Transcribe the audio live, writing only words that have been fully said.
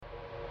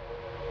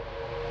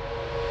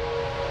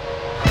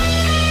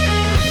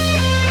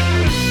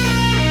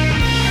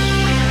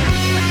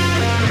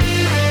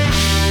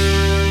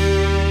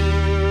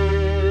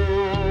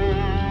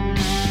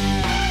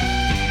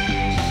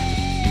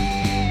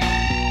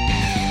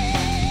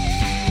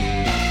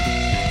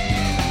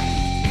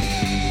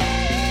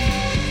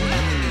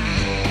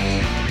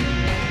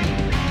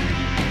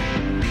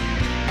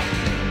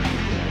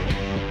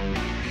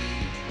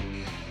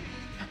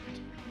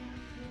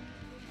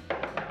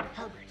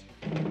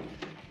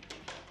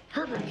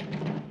fridge.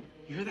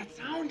 You hear that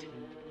sound?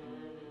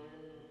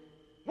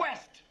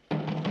 West!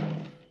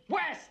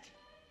 West!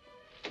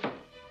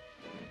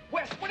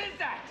 West, what is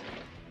that?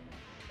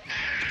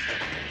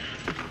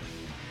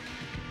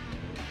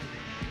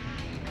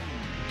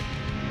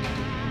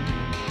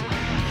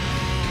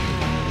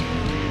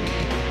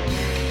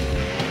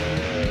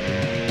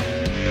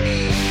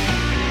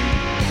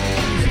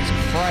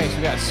 Christ,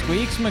 we got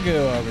Squeaks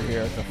Magoo over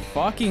here with the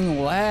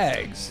fucking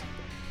legs.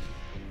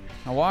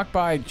 I walk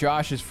by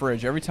Josh's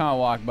fridge. Every time I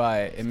walk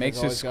by it, it makes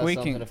this squeaking.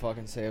 Got something to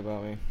fucking say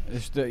about me.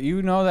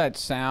 You know that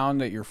sound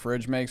that your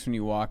fridge makes when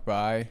you walk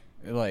by?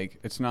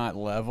 It's not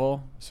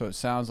level, so it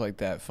sounds like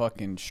that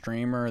fucking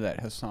streamer, that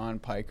Hassan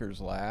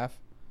Piker's laugh.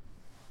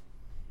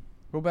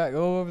 Go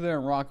over there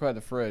and walk by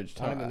the fridge.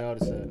 I don't even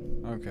notice it.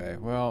 Okay,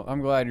 well,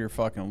 I'm glad you're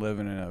fucking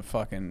living in a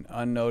fucking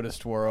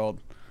unnoticed world.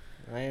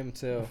 I am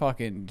too.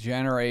 Fucking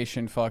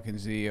Generation fucking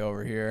Z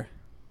over here.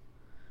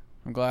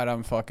 I'm glad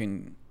I'm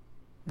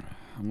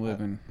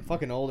living. I'm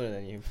fucking older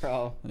than you,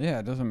 bro. Yeah,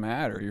 it doesn't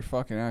matter. You're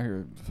fucking out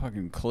here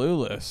fucking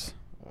clueless.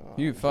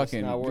 You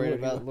fucking not worried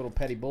about little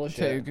petty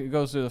bullshit. He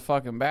goes to the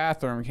fucking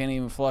bathroom, can't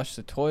even flush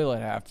the toilet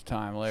half the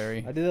time,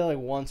 Larry. I did that like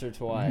once or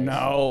twice.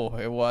 No,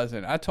 it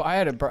wasn't. I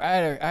had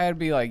to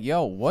be like,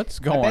 yo, what's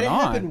going on? I bet it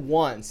happened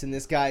once, and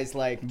this guy's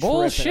like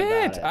bullshit.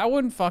 About it. I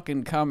wouldn't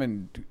fucking come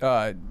and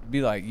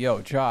be like,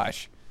 yo,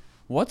 Josh,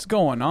 what's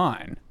going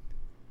on?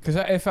 Because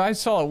if I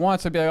saw it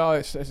once, I'd be like, oh,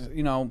 it's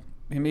you know.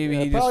 Maybe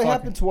he just probably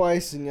happened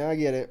twice, and I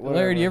get it. Whatever.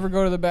 Larry, do you ever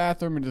go to the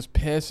bathroom and just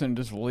piss and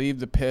just leave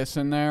the piss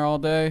in there all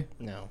day?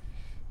 No.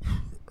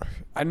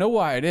 I know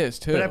why it is,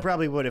 too. But I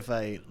probably would if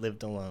I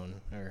lived alone.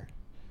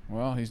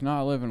 Well, he's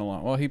not living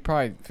alone. Well, he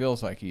probably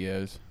feels like he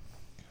is.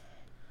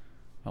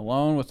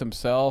 Alone with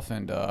himself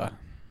and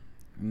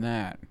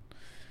that.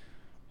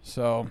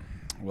 So,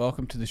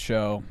 welcome to the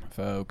show,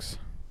 folks.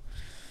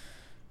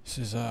 This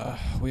is,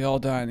 We All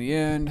Die in the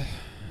End.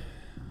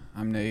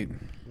 I'm Nate.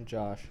 I'm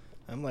Josh.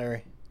 I'm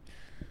Larry.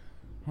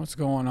 What's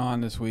going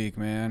on this week,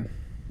 man?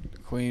 The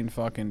Queen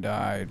fucking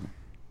died.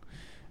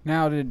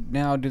 What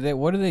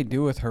do they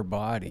do with her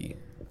body?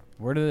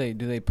 Where do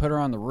they put her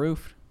on the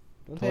roof?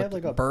 Don't they have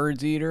like a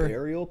birds eater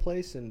burial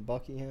place in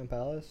Buckingham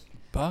Palace?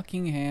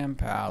 Buckingham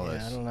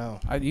Palace. Yeah, I don't know.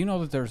 You know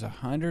that there's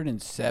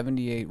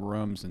 178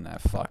 rooms in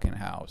that fucking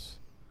house.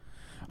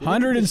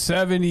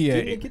 178.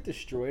 Didn't it get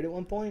destroyed at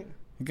one point?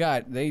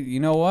 You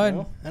know what?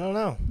 No? I don't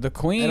know. The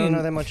Queen. I don't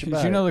know that much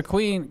about it. You know the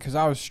Queen, because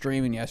I was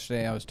streaming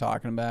yesterday. I was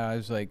talking about it. I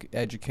was like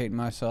educating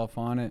myself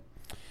on it.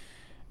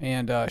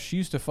 And she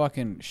used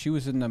to she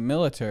was in the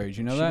military. Did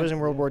you know that? She was in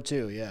World War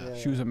II, yeah.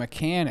 She was a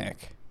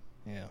mechanic.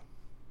 Yeah.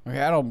 Okay,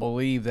 I don't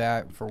believe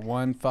that for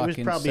one fucking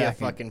second. It was probably a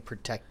fucking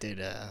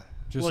protected...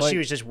 she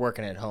was just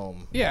working at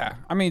home. Yeah.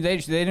 I mean, they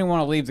didn't want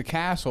to leave the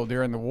castle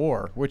during the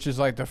war, which is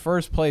like the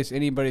first place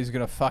anybody's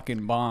going to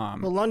fucking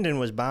bomb. Well, London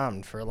was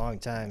bombed for a long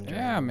time.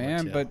 Yeah,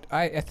 man. But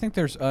I think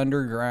there's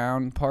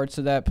underground parts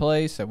of that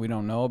place that we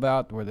don't know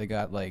about where they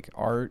got like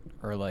art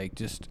or like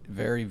just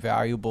very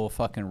valuable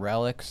fucking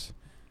relics.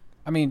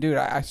 I mean, dude,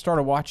 I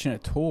started watching a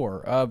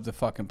tour of the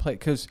fucking place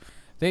because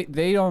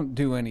they don't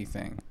do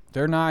anything.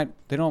 They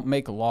don't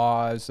make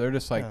laws. They're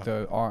just like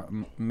the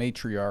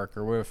matriarch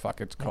or whatever the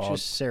fuck it's called.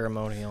 It's just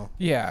ceremonial.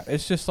 Yeah,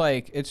 it's just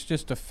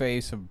the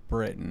face of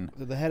Britain.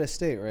 They're the head of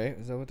state, right?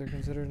 Is that what they're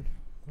considered?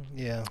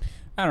 Yeah.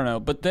 I don't know,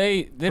 but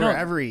they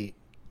don't.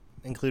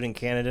 Including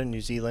Canada,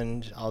 New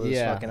Zealand, all those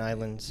fucking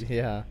islands.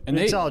 Yeah. And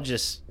it's all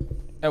just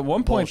at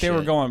one point bullshit. They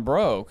were going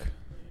broke.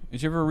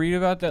 Did you ever read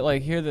about that?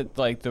 Like, hear that,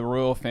 like, the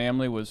royal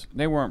family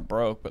they weren't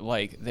broke, but,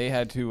 like, they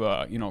had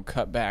to,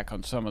 cut back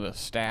on some of the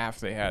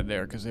staff they had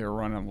there because they were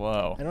running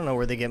low. I don't know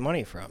where they get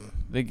money from.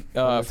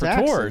 For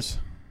tours.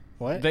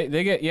 What?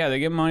 They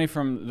get money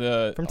from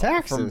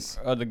taxes.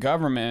 From the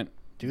government.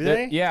 Do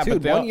they? Yeah,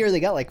 dude, but one year they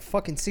got, like,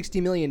 fucking $60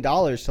 million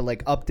to,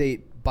 like,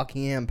 update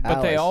Buckingham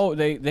Palace.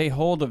 But they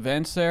hold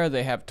events there.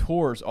 They have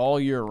tours all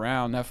year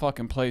round. That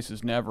fucking place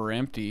is never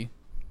empty.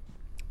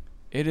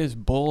 It is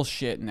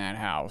bullshit in that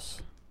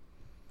house.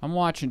 I'm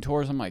watching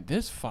tours. I'm like,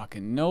 this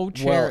fucking no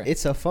chair. Well,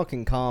 it's a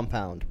fucking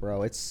compound,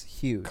 bro. It's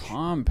huge.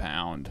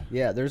 Compound?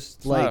 Yeah, there's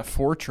it's like... not a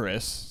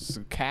fortress. It's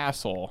a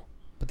castle.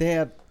 But they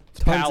have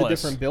tons of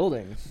different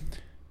buildings.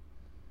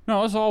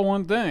 No, it's all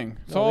one thing.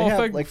 It's all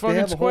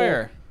fucking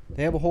square.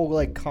 They have a whole,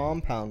 like,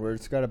 compound where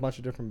it's got a bunch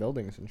of different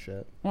buildings and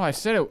shit. Well, I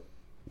said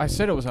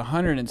it was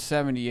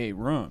 178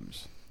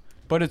 rooms.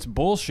 But it's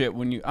bullshit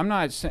when you... I'm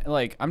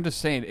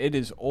just saying it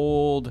is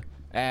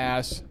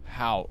old-ass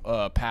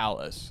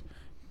palace.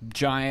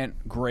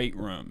 Giant great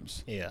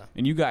rooms. Yeah.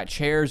 And you got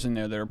chairs in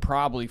there that are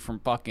probably from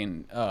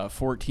fucking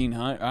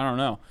 1400. I don't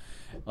know.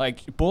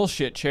 Like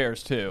bullshit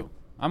chairs too.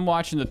 I'm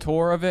watching the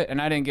tour of it and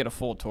I didn't get a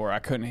full tour. I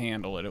couldn't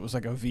handle it. It was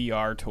like a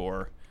VR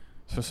tour.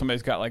 So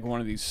somebody's got like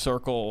one of these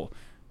circle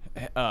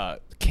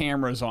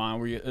cameras on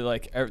where you,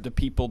 like the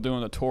people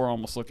doing the tour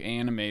almost look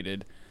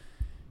animated.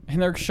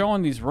 And they're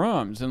showing these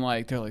rooms and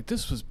like they're like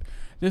this was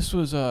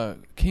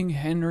King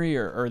Henry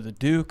or the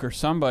Duke or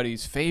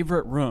somebody's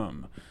favorite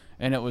room.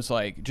 And it was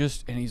like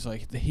and he's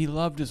like, he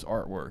loved his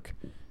artwork.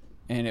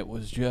 And it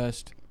was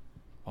just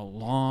a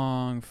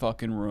long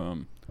fucking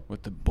room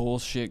with the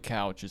bullshit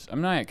couches.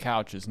 I'm not at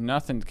couches.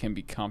 Nothing can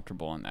be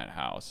comfortable in that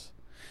house.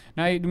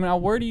 Now,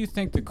 where do you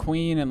think the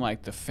queen and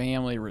like the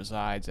family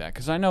resides at?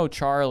 Because I know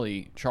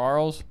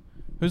Charles,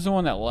 who's the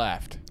one that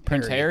left?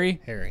 Prince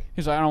Harry? Harry.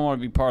 He's like, I don't want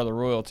to be part of the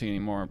royalty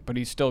anymore, but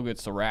he still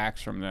gets the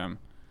racks from them.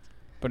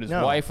 But his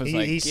wife was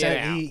get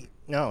out.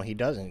 No, he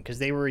doesn't, because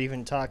they were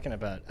even talking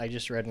about, I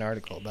just read an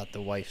article about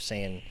the wife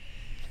saying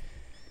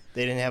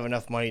they didn't have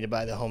enough money to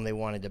buy the home they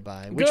wanted to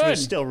buy, which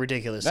was still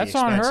ridiculously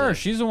expensive. That's on her.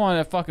 She's the one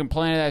that fucking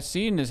planted that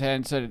seed in his head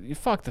and said, you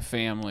fuck the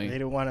family. They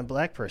didn't want a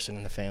black person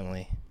in the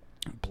family.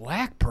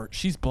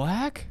 She's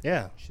black?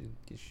 Yeah.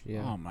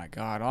 Yeah. Oh my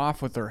God,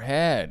 off with her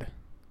head.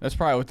 That's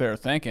probably what they were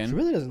thinking. She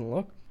really doesn't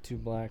look too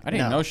black. I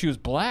didn't know she was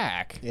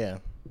black. Yeah.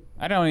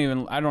 I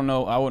don't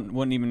know. I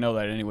wouldn't even know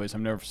that anyways. I've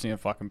never seen a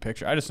fucking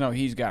picture. I just know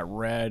he's got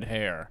red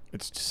hair.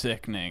 It's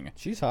sickening.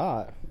 She's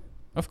hot.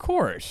 Of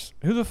course.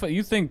 Who the fuck?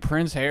 You think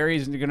Prince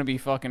Harry's gonna be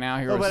fucking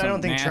out here with some nasty crackhead? But I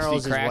don't think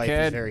Charles's wife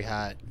is very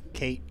hot.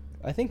 Kate.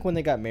 I think when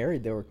they got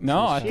married, they were.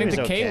 No, I think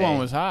the Kate one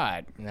was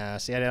hot. Nah,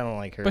 see, I don't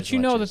like her. But you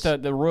know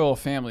that the royal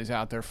family's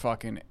out there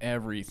fucking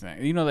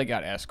everything. You know they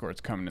got escorts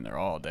coming in there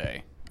all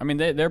day. I mean,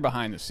 they're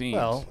behind the scenes.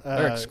 Well,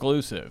 they're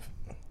exclusive.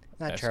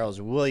 Not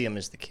Charles. William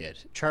is the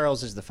kid.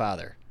 Charles is the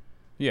father.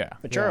 Yeah.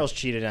 But Charles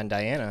cheated on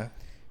Diana.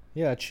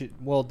 Yeah,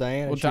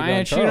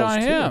 Diana cheated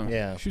on him. Too.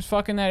 Yeah. She was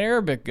fucking that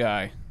Arabic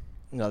guy.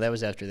 No, that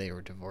was after they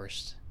were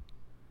divorced.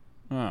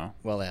 Oh.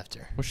 Well,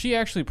 after. Was she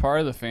actually part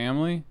of the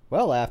family?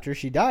 Well, after.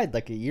 She died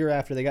like a year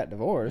after they got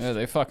divorced. Yeah,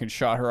 they fucking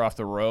shot her off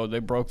the road. They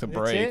broke the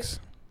brakes.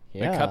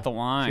 Yeah. They cut the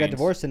lines. She got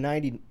divorced in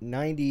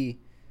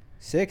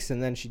 96,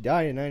 and then she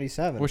died in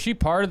 97. Was she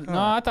part of... No,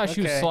 I thought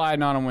she was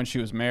sliding on him when she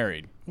was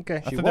married. Okay. I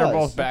thought they were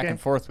both back and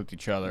forth with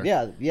each other.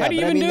 Yeah. How do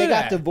you even do they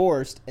that? got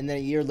divorced, and then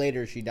a year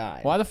later she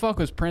died. Why the fuck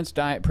was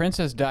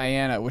Princess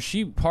Diana? Was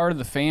she part of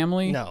the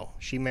family? No,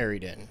 she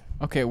married in.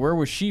 Okay, where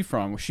was she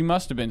from? She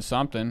must have been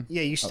something.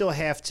 Yeah, you still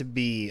have to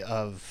be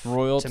of...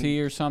 royalty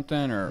or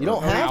something? Or you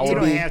don't have to be. You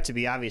don't have to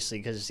be, obviously,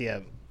 because,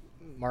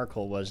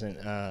 Markle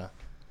wasn't...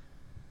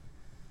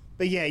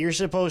 But, yeah, you're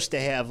supposed to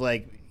have,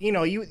 like...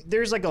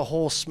 there's, like, a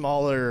whole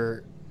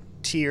smaller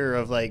tier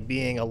of, like,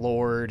 being a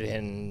lord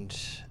and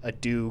a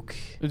duke.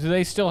 Do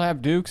they still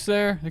have dukes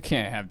there? They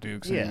can't have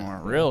dukes anymore.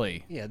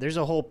 Really? Yeah, there's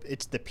a whole...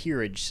 It's the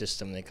peerage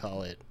system, they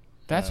call it.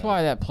 That's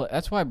why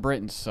that's why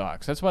Britain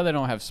sucks. That's why they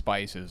don't have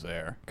spices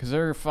there, because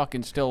they're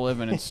fucking still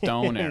living in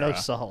stone era. No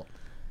salt.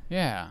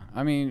 Yeah,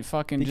 I mean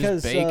fucking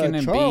because, just bacon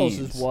and Charles's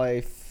beans.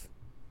 wife,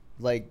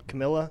 like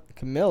Camilla,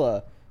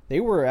 they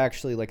were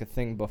actually like a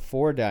thing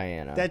before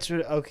Diana. That's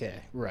what.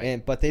 Okay,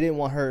 right. But they didn't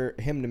want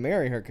him to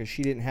marry her because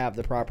she didn't have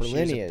the proper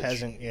lineage. Was a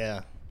peasant.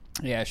 Yeah.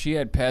 Yeah, she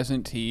had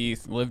peasant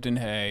teeth, lived in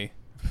hay.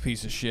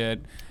 Piece of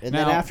shit. And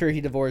then after he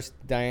divorced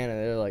Diana,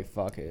 they're like,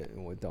 "Fuck it,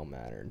 it don't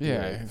matter."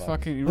 Yeah,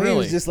 fucking really. He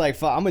was just like,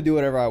 "Fuck, I'm gonna do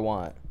whatever I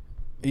want."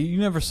 You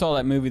never saw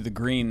that movie, The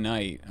Green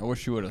Knight. I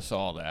wish you would have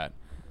saw that.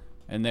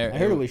 And I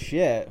heard it was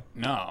shit.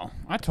 No,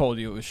 I told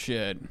you it was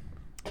shit.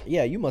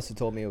 Yeah, you must have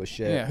told me it was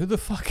shit. Yeah,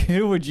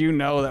 who would you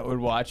know that would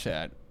watch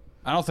that?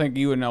 I don't think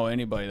you would know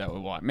anybody that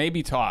would watch.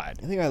 Maybe Todd.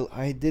 I think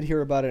I did hear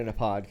about it in a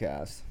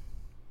podcast.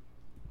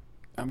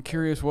 I'm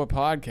curious what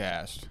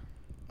podcast.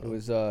 It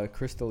was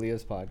Chris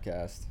D'Elia's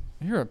podcast.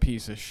 You're a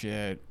piece of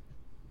shit.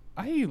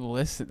 I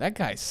listen. That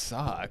guy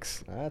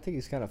sucks. I think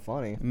he's kind of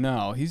funny.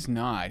 No, he's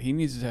not. He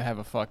needs to have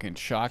a fucking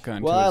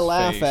shotgun. Well, to his I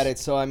laugh face. at it,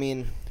 so I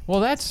mean. Well,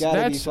 that's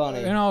be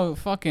funny.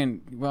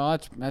 Fucking. Well,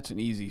 that's an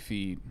easy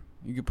feat.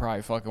 You could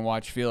probably fucking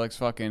watch Felix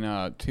fucking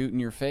toot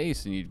in your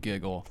face and you'd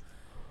giggle.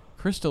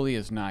 Chris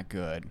D'Elia's not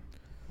good.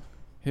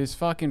 His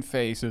fucking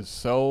face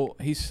is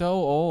he's so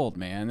old,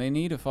 man. They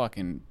need to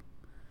fucking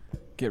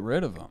get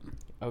rid of him.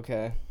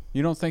 Okay.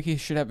 You don't think he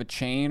should have a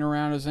chain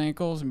around his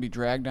ankles and be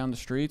dragged down the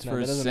streets for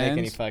his sins? That doesn't make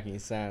any fucking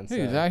sense.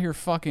 Dude, he's out here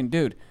fucking,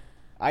 dude.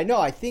 I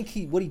know. I think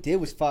what he did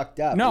was fucked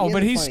up. No,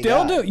 but he's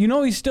still doing. You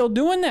know, he's still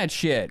doing that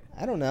shit.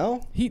 I don't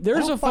know.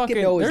 There's a fucking.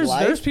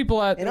 There's people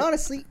out. And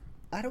honestly,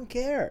 I don't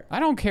care. I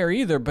don't care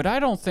either. But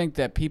I don't think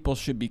that people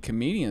should be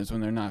comedians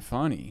when they're not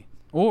funny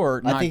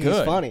or not good. I think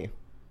he's funny.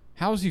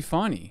 How is he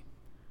funny?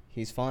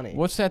 He's funny.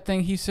 What's that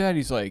thing he said?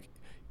 He's like,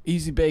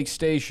 Easy Bake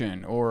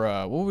Station, or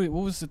what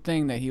was the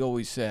thing that he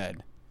always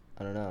said?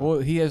 I don't know. Well,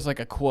 he has like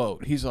a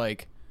quote. He's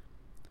like,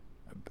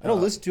 I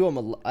don't listen to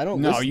him. I don't.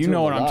 No, you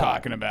know what I'm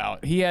talking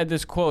about. He had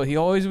this quote. He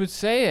always would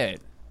say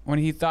it when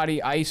he thought he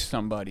iced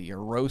somebody or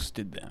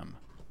roasted them.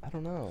 I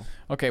don't know.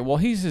 Okay, well,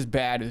 he's as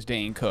bad as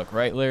Dane Cook,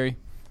 right, Larry?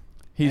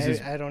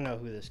 I don't know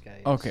who this guy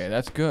is. Okay,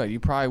 that's good.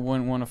 You probably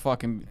wouldn't want to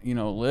fucking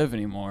live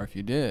anymore if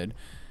you did.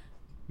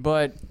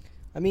 But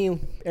I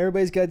mean,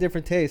 everybody's got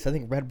different tastes. I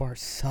think Red Bar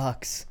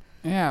sucks.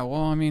 Yeah,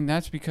 well, I mean,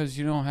 that's because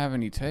you don't have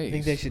any taste. I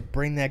think they should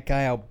bring that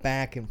guy out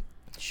back and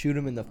shoot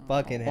him in the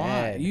fucking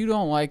head. You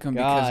don't like him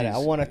God, because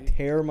I want to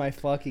tear my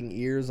fucking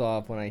ears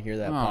off when I hear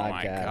that podcast. Oh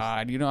my God,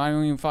 I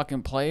don't even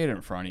fucking play it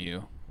in front of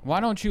you. Why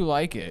don't you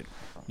like it?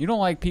 You don't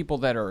like people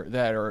that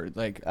are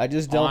like I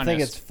just don't think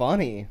honest. it's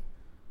funny.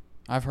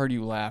 I've heard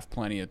you laugh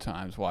plenty of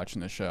times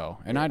watching the show,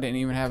 and I didn't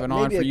even have it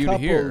on for you to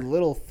hear. Maybe a couple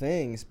little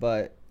things,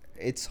 but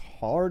it's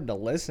hard to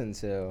listen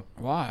to.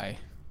 Why?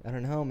 I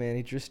don't know, man.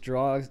 He just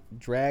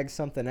drags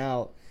something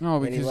out. No,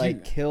 and he because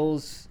like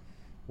kills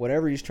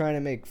whatever he's trying to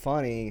make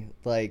funny.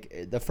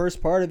 Like the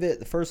first part of it,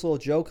 the first little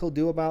joke he'll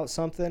do about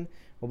something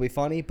will be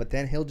funny, but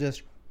then he'll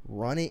just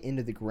run it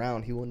into the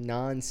ground. He will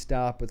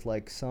non-stop with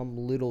like some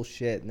little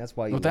shit, and that's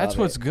why you love that's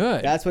what's it.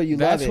 good. That's what you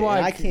That's love it. why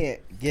And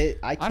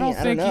I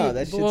don't know.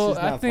 That's just well,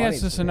 not I think funny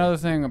that's just to me. another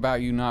thing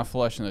about you not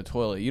flushing the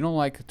toilet. You don't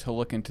like to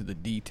look into the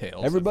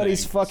details.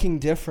 Everybody's of things. fucking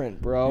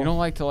different, bro. You don't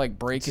like to like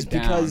break just it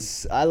down.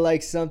 because I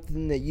like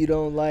something that you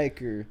don't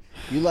like, or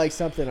you like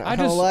something I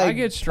don't like, I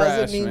get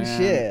stressed, doesn't mean man.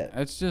 shit.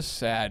 It's just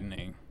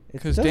saddening It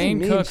because doesn't Dane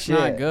mean Cook's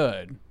not shit.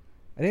 good.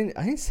 I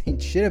didn't say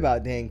shit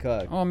about Dane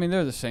Cook. Oh, I mean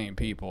they're the same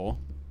people,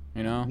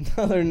 you know.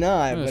 No, they're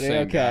not. They're But the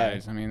same okay.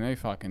 guys. I mean they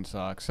fucking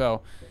suck.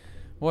 So,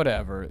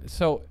 whatever.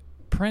 So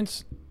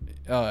Prince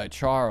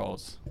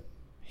Charles,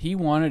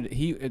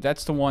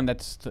 that's the one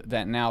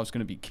that now is going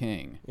to be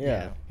king.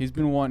 Yeah. He's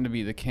been wanting to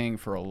be the king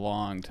for a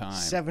long time.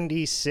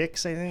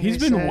 76, I think. He's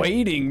they been said.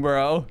 waiting,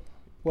 bro.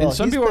 Well, and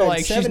some he's people are been like,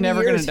 she's 70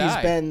 never going to years die.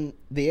 He's been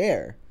the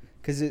heir,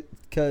 because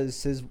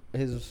his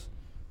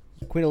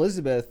Queen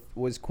Elizabeth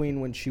was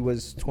queen when she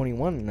was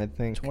 21, I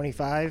think.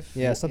 25.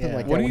 Yeah, something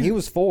like What that. do When you- he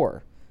was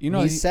 4. You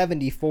know, he's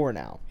 74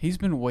 now. He's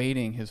been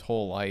waiting his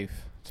whole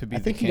life to be I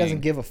think the he king.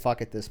 doesn't give a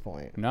fuck at this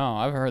point. No,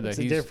 I've heard that It's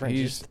the he's difference,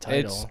 he's just the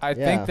title. I Yeah.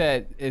 think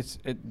that it's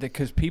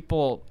because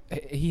people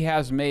he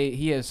has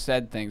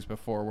said things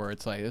before where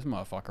it's like this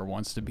motherfucker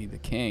wants to be the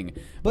king,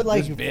 But,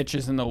 like, this bitch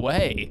is in the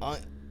way.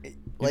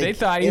 Like, They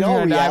thought he in was all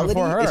gonna die reality,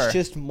 before her. it's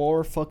just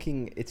more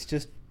fucking. It's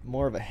just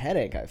more of a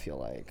headache. I feel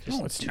like.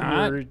 No, it's tour,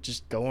 not.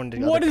 just going to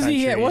What other is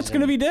he? countries What's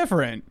going to and- be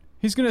different?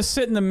 He's going to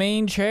sit in the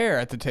main chair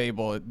at the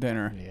table at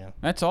dinner. Yeah.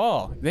 That's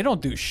all. They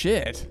don't do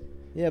shit.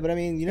 Yeah, but I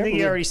mean, you I never. think he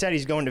really- already said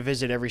he's going to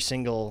visit every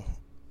single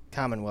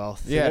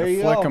Commonwealth. Yeah, there to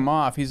you flick go. him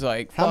off. He's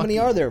like, How fuck many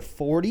you. are there?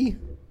 40.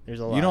 There's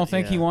a lot. You don't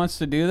think he yeah. wants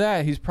to do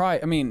that? He's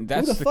probably. I mean,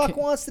 that's Who the fuck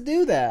ki- wants to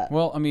do that?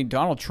 Well, I mean,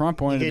 Donald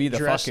Trump wanted You to be get the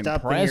dressed fucking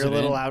up president. in your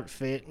little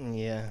outfit, and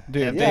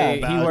Dude, Yeah,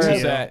 he bow wears to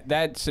you. that.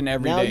 That's an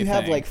everyday now you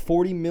have thing. like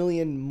 40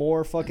 million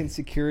more fucking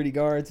security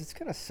guards. It's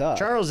gonna suck.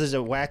 Charles is a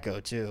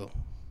wacko too.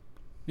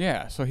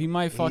 Yeah, so he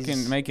might fucking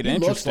He's- make it he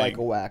looks interesting. like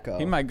a wacko.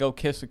 He might go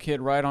kiss a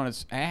kid right on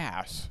his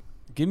ass.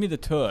 Give me the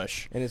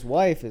tush. And his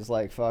wife is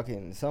like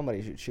fucking.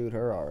 Somebody should shoot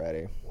her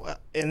already. Well,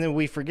 and then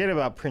we forget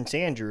about Prince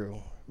Andrew.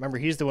 Remember,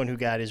 he's the one who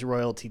got his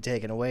royalty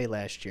taken away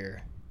last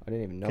year I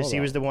didn't even know. because he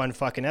that. was the one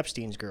fucking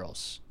Epstein's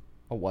girls.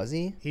 Oh, was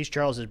he? He's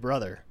Charles's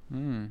brother.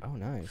 Oh,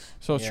 nice.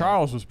 So Yeah.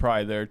 Charles was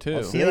probably there too.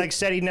 Oh, see? He like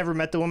said he never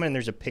met the woman. And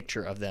there's a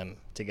picture of them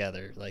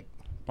together, like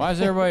Why is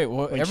everybody?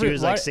 when she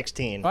was like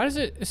 16. Why does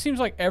it? It seems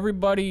like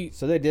everybody.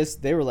 So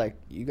they were like,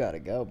 you gotta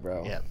go,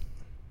 bro. Yeah,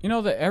 You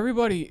know that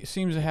everybody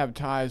seems to have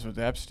ties with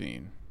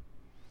Epstein.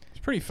 It's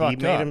pretty he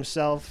fucked made up.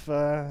 himself.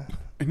 And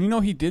you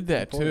know he did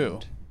that too.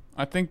 important.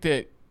 I think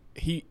that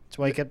he. That's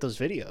why he kept those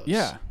videos.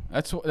 Yeah,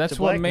 that's what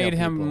blackmail made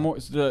him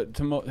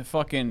people. more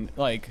fucking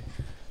like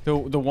the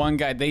one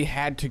guy they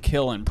had to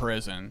kill in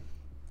prison.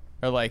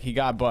 Or like he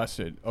got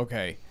busted.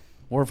 Okay,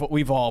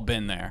 we've all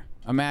been there.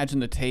 Imagine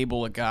the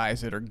table of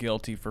guys that are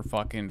guilty for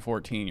fucking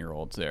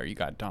 14-year-olds. There, you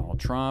got Donald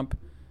Trump,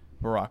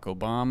 Barack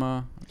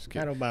Obama. I'm just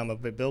Not kidding. Obama,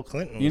 but Bill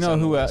Clinton. You was know on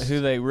the who list. who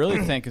they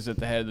really think is at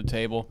the head of the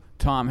table?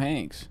 Tom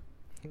Hanks.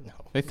 No,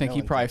 They think no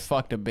he one probably thinks-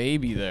 fucked a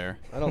baby there.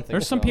 I don't think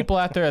There's some so. people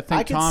out there that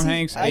think Tom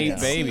Hanks ate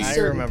babies. I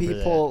Certain remember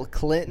people,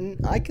 Clinton.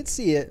 I could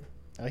see it.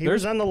 Oh, he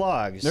There's- was on the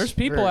logs. There's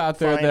people for out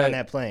there flying on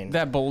that plane.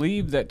 that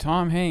believe that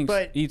Tom Hanks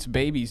But- eats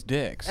babies'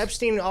 dicks.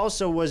 Epstein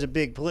also was a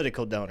big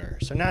political donor,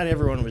 so not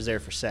everyone was there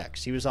for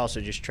sex. He was also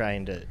just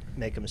trying to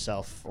make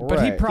himself.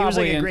 But he Right. probably He was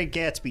like a in- Great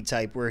Gatsby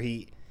type, where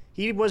he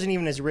wasn't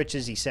even as rich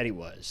as he said he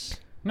was,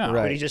 no.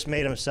 Right. but he just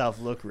made himself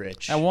look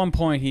rich. At one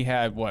point, he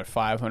had what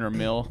 500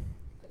 mil,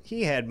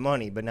 He had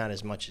money, but not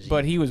as much as.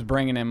 but he was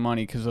bringing in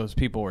money because those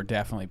people were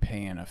definitely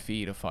paying a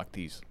fee to fuck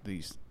these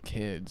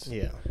kids.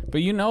 Yeah.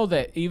 But you know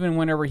that even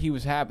whenever he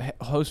was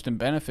hosting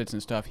benefits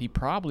and stuff, he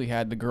probably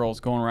had the girls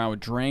going around with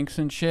drinks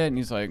and shit, and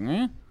he's like,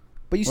 eh.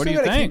 But you What do still you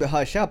gotta think? keep it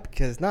hush up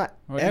because not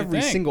What do you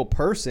every think? single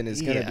person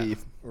is gonna Yeah, be.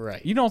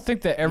 right. You don't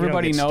think that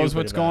everybody get knows stupid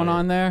what's about going it.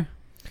 on there?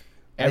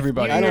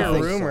 Everybody. I You don't hear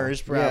think so.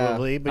 rumors, Yeah.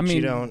 probably, but I mean,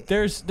 you don't.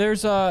 there's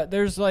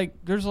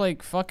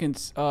like fucking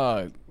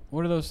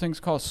what are those things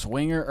called?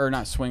 Swinger or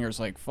not swingers?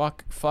 Like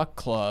fuck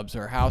clubs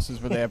or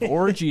houses where they have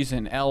orgies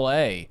in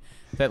L.A.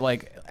 that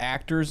like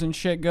actors and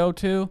shit go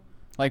to,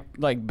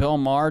 like Bill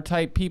Maher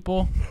type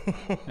people,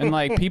 and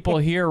like people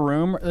hear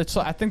rumor.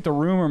 I think the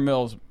rumor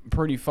mill's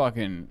pretty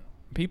fucking.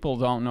 People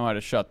don't know how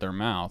to shut their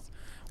mouth.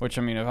 Which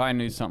I mean, if I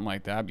knew something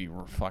like that, I'd be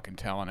fucking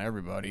telling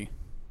everybody.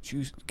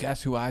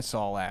 Guess who I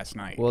saw last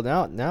night? Well,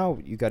 now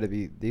you got to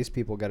be. These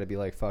people got to be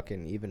like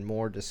fucking even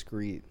more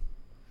discreet.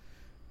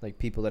 Like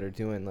people that are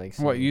doing like.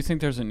 What, you think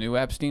there's a new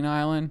Epstein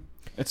Island?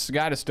 It's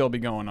got to still be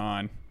going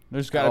on.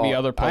 There's got to be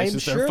other I'm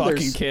places sure they're fucking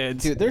there's-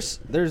 kids. Dude,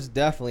 there's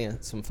definitely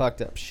some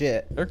fucked up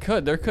shit.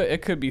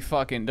 It could be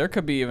fucking. There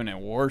could be even a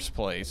worse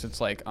place. It's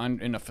like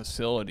in a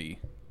facility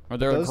Or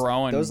they're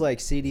growing. Those like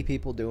seedy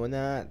people doing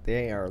that,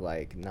 they are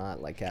like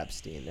not like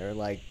Epstein. They're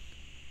like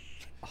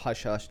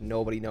hush hush.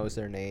 Nobody knows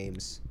their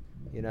names.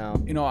 You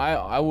know. You know,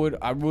 I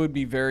would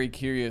be very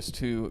curious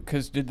too,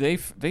 because did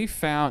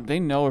they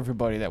know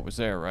everybody that was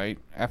there, right?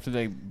 After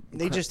they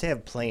just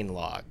have plane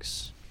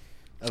logs.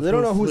 So they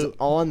don't know who's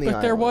on the island.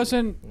 But there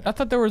wasn't. I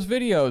thought there was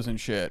videos and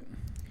shit.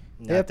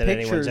 They have Not that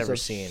anyone's pictures ever of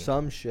seen.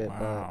 some shit.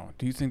 Wow.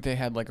 Do you think they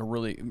had like a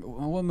really?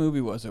 What movie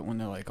was it when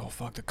they're like, oh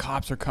fuck, the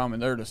cops are coming,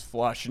 they're just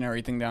flushing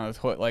everything down the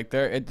toilet? Like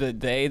they're at the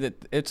day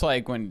that it's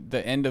like when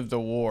the end of the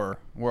war,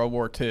 World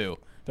War II.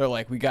 They're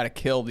like, we got to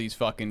kill these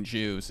fucking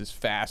Jews as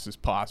fast as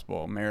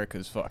possible.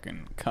 America's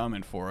fucking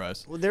coming for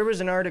us. Well, there was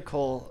an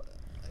article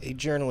a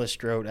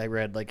journalist wrote, I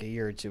read like a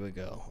year or two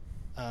ago.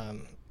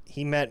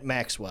 He met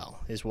Maxwell,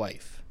 his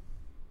wife.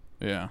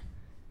 Yeah.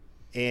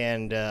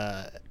 And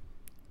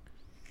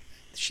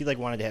she like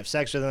wanted to have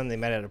sex with him. They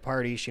met at a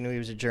party. She knew he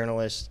was a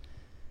journalist.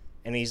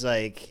 And he's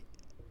like,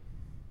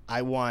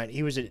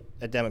 he was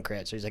a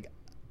Democrat. So he's like,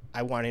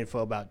 I want info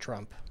about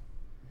Trump.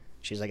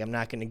 She's like, I'm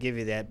not going to give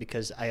you that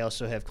because I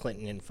also have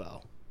Clinton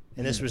info.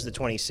 And this was the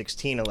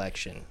 2016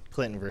 election,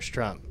 Clinton versus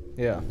Trump.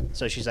 Yeah.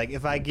 So she's like,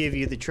 if I give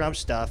you the Trump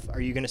stuff,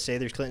 are you going to say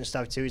there's Clinton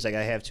stuff too? He's like,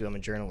 I have to. I'm a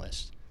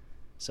journalist.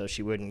 So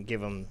she wouldn't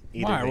give him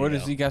either Why? video. What,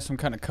 does he got some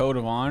kind of code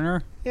of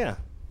honor? Yeah.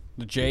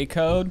 The J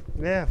code?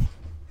 Yeah.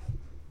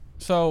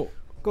 So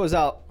Goes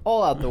all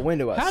out the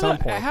window at some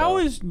point. How though.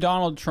 is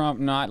Donald Trump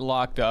not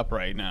locked up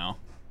right now?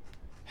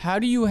 How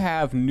do you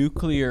have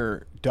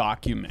nuclear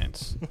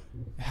documents?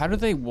 How do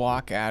they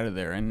walk out of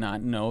there and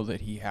not know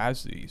that he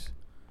has these?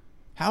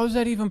 How is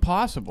that even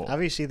possible?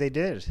 Obviously they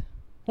did.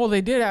 Well,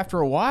 they did after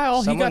a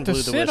while. Someone he got to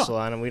blew the sit whistle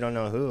on. on him. We don't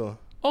know who.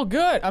 Oh,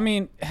 good. I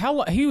mean,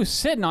 he was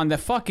sitting on the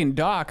fucking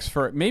docks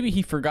for. Maybe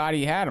he forgot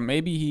he had him.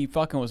 Maybe he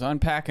fucking was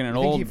unpacking an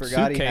old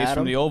suitcase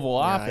from the Oval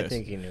Office. I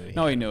think he knew.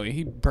 No, he knew.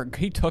 He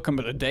took him,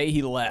 but the day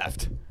he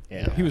left,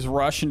 Yeah. he was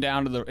rushing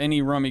down to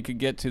any room he could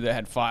get to that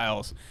had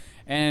files,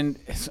 and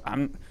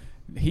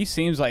he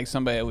seems like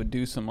somebody that would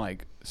do some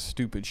like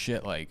stupid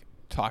shit, like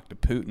talk to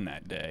Putin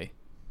that day.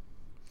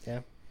 Yeah.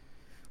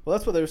 Well,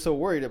 that's why they're so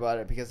worried about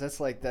it, because that's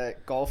like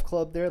that golf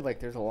club there. Like,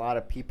 there's a lot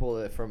of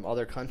people from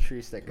other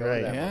countries that go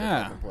to that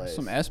motherfucking place.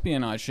 Some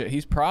espionage shit.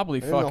 He's probably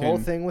and fucking. The whole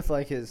thing with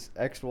like his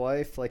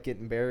ex-wife, like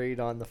getting buried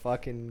on the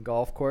fucking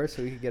golf course,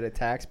 so he could get a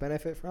tax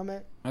benefit from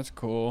it. That's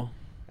cool.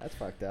 That's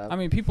fucked up. I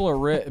mean, people are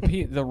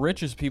the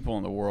richest people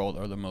in the world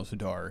are the most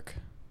dark.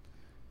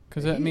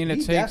 Because I mean, it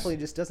takes. He definitely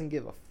just doesn't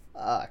give a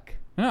fuck.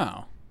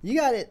 No. You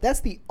got it.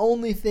 That's the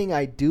only thing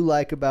I do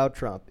like about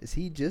Trump is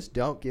he just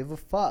don't give a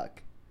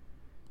fuck.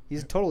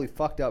 He's a totally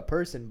fucked up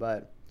person,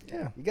 but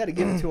Yeah. you got to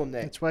give it to him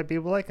that That's why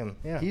people like him.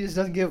 Yeah. he just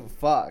doesn't give a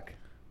fuck.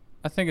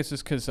 I think it's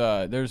just because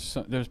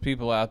there's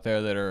people out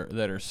there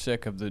that are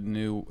sick of the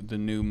new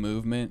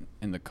movement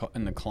in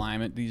the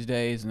climate these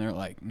days, and they're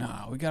like,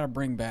 nah, we got to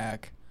bring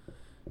back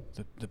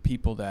the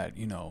people that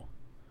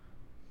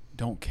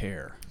don't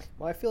care.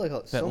 Well, I feel like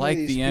That some like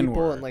of these the people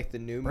N-word. in like the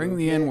new Bring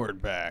the movement,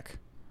 N-word back.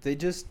 They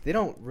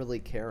don't really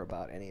care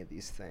about any of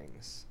these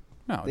things.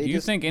 No, They do you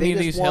just- think they any of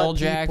just these want hell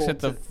jacks people at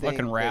the to think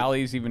fucking that-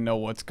 rallies even know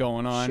what's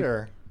going on?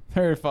 Sure.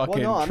 They're fucking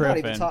Well, no, I'm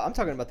tripping. not even I'm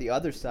talking about the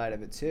other side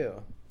of it too.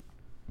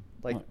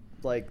 Like, What?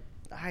 like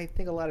I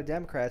think a lot of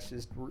Democrats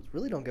just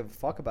really don't give a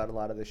fuck about a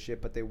lot of this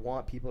shit, but they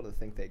want people to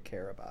think they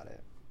care about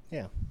it.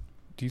 Yeah.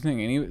 Do you think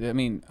I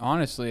mean,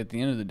 honestly, at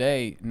the end of the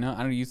day, no.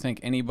 Do you think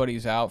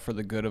anybody's out for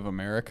the good of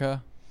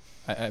America?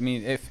 I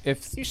mean, if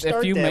You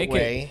start you that make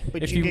way, it,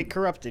 but if you get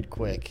corrupted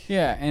quick.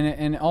 yeah,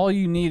 and all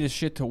you need is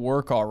shit to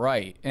work all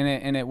right,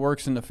 and it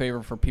works in the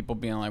favor for people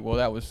being like, well,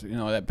 that was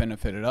that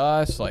benefited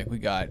us, like we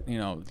got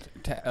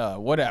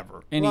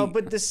whatever. Well,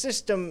 but the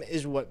system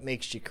is what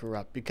makes you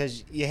corrupt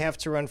because you have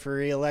to run for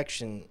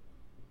re-election,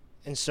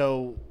 and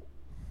so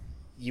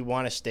you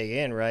want to stay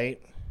in, right?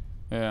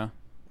 yeah.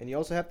 And you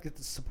also have to get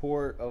the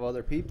support of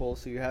other people,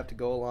 so you have to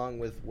go along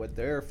with what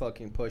they're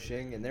fucking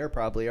pushing, and they're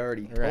probably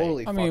already Right.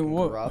 totally I fucking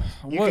mean, corrupt.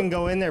 You can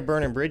go in there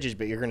burning bridges,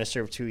 but you're going to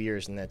serve 2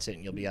 years, and that's it,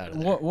 and you'll be out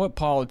of there. What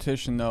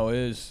politician though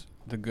is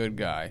the good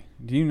guy?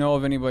 Do you know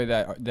of anybody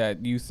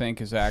that you think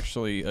is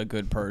actually a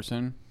good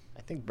person?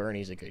 I think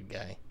Bernie's a good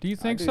guy. Do you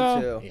think do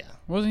so? too. Yeah.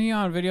 Wasn't he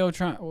on video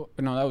trying?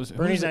 No, that was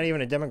Bernie's who's not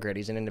even a Democrat.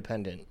 He's an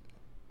independent.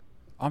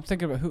 I'm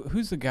thinking about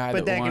who's the guy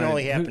But that wanted, can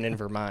only happen in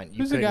Vermont. You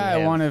Who's the couldn't guy that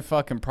have- wanted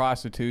fucking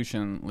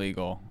prostitution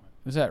legal?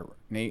 Was that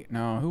Nate?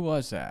 No, who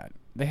was that?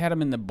 They had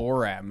him in the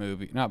Borat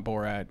movie. Not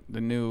Borat,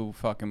 the new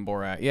fucking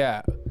Borat.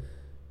 Yeah.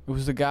 It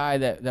was the guy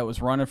that was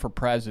running for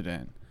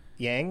president.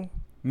 Yang?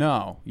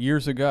 No,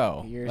 years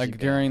ago. Years like ago.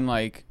 during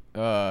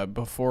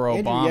before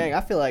Andrew Obama. Yang,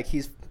 I feel like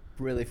he's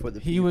really for the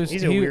He people. was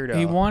He's a weirdo.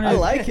 He wanted I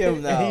like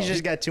him though. He's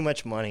just got too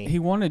much money. he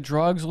wanted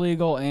drugs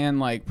legal and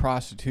like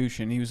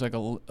prostitution. He was like a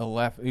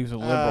left. He was a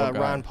liberal guy.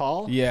 Ron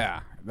Paul?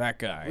 Yeah, that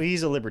guy. Well,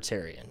 he's a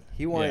libertarian.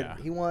 He wanted Yeah.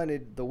 he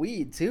wanted the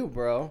weed too,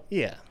 bro.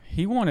 Yeah.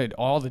 He wanted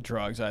all the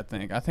drugs, I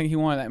think. I think he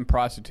wanted that in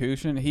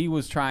prostitution. He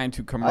was trying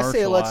to I commercialize.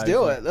 say let's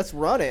do it. Let's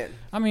run it.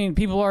 I mean,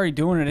 people are already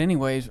doing it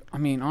anyways. I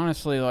mean,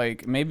 honestly,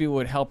 like, maybe it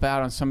would help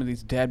out on some of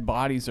these dead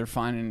bodies they're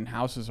finding in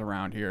houses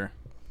around here.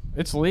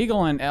 It's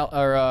legal in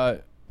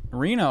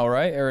Reno,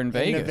 right? Or in In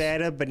Vegas?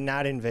 Nevada, but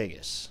not in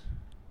Vegas.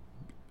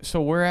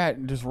 So we're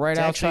at just right It's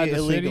outside actually the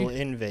illegal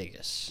city? in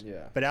Vegas.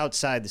 Yeah. But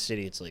outside the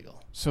city, it's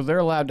legal. So they're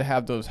allowed to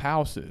have those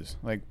houses,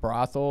 like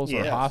brothels or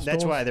Yeah, hostels?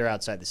 that's why they're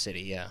outside the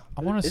city. Yeah.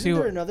 I want to Isn't see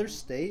there what... another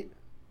state?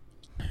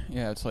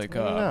 Yeah, it's like...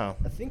 I don't know.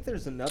 I think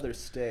there's another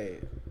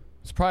state.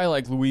 It's probably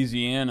like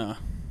Louisiana.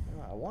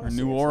 I wanna Or say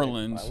New it's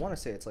Orleans. I want to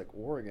say it's like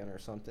Oregon or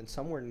something,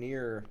 somewhere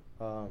near,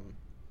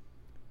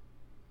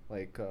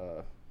 like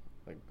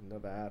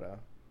Nevada.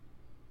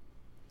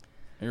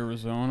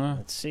 Arizona.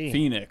 Let's see.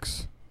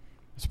 Phoenix.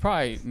 It's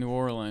probably New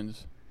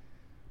Orleans.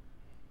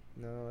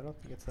 No, I don't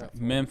think it's that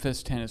far.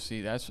 Memphis,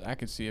 Tennessee. I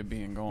could see it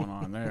being going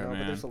on there, No, but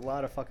man. there's a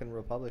lot of fucking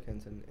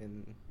Republicans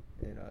in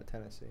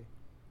Tennessee.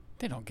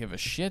 They don't give a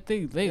shit.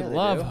 They Yeah,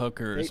 love do.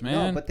 hookers, No,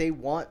 man. but they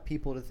want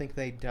people to think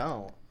they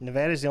don't.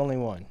 Nevada's the only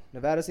one.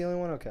 Nevada's the only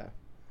one? Okay.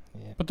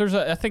 But there's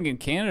I think in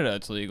Canada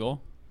it's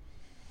legal.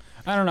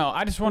 I don't know.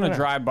 I just want to Yeah.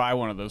 drive by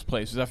one of those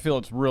places. I feel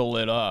it's real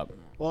lit up.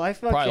 Well, I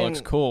Probably fucking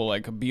looks cool,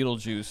 like a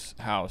Beetlejuice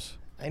house.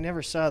 I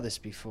never saw this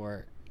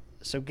before.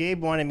 So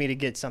Gabe wanted me to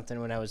get something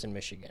when I was in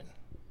Michigan.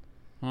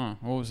 Huh?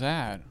 What was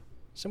that?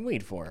 Some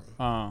weed for him.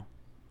 Oh,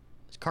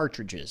 It's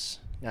cartridges,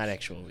 not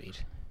actual weed.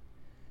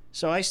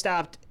 So I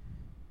stopped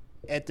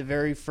at the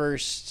very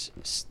first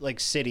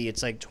city.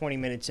 It's like 20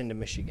 minutes into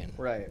Michigan.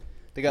 Right.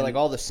 They got like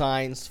all the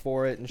signs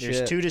for it and There's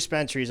shit. 2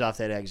 dispensaries off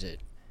that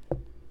exit.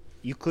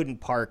 You couldn't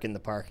park in the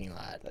parking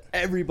lot.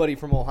 Everybody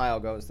from Ohio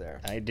goes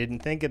there. I didn't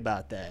think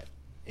about that.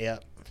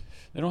 Yep.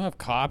 they don't have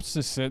cops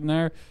just sitting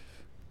there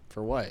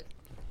For what?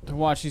 to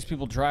watch these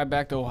people drive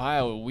back to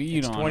Ohio with weed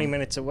It's on 20 them.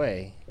 minutes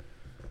away.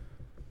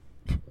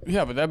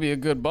 Yeah, but that'd be a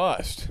good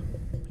bust.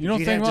 You don't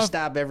You'd think? have to motherf-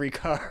 stop every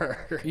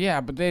car.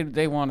 Yeah, but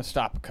they want to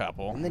stop a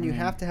couple. And then you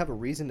have to have a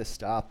reason to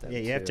stop them. Yeah,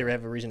 you have to too.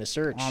 have a reason to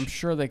search. I'm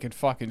sure they could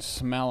fucking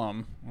smell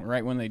them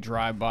right when they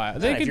drive by.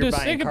 They Not could if you're just.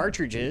 buying They could,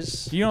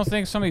 cartridges. you don't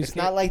think somebody's? It's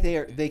not like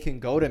they can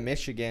go to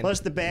Michigan.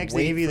 Plus, the bags they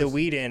wait give you for the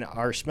weed in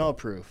are smell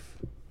proof.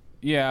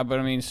 Yeah, but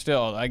I mean,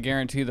 still, I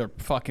guarantee they're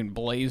fucking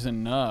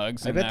blazing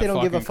nugs. I in bet that they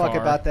don't give a fucking fuck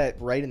car. about that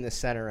right in the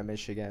center of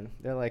Michigan.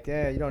 They're like,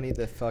 yeah, you don't need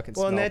the fucking.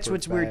 Well, and that's smell-proof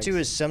what's weird too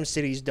bags. is some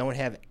cities don't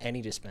have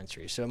any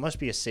dispensaries, so it must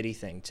be a city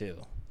thing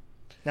too.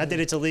 Not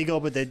that it's illegal,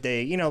 but that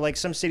they, like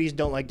some cities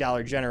don't like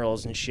Dollar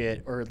Generals and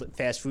shit or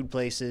fast food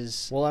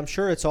places. Well, I'm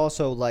sure it's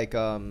also like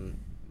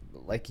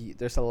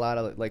there's a lot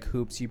of like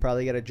hoops you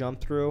probably got to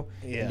jump through.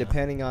 Yeah. And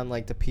depending on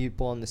like the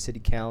people on the city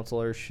council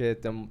or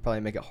shit, they'll probably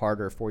make it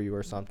harder for you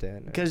or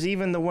something. Because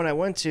even the one I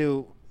went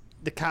to,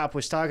 the cop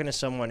was talking to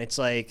someone. It's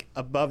like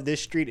above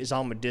this street is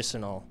all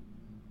medicinal,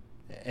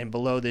 and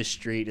below this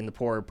street in the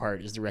poorer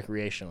part is the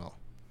recreational.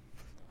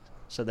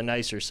 So the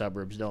nicer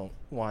suburbs don't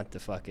want the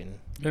fucking.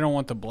 They don't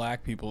want the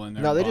black people in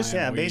there. No, they just-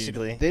 buying Yeah, weed.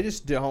 basically. They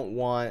just don't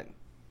want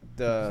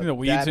Think the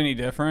weed's that- any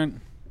different?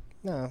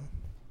 No.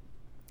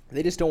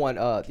 They just don't want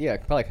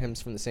probably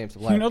comes from the same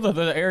supply. You know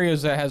the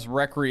areas that has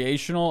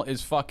recreational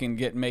is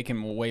fucking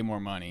making way more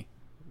money.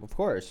 Of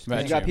course. 'Cause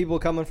Bet you got you. people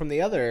coming from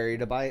the other area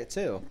to buy it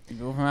too. You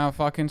go from out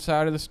fucking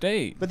side of the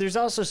state. But there's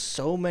also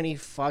so many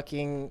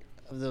fucking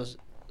of those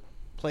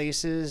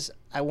places.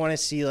 I want to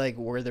see like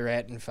where they're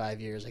at in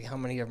 5 years. Like how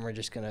many of them are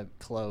just gonna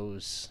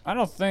close? I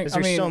don't think. Because I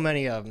there's mean, so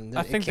many of them.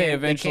 I think they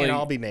eventually- can't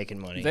all be making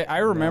money. I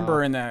remember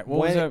No. in that what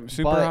was When- that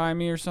Super but- High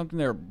Me or something.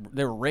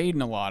 They were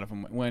raiding a lot of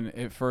them when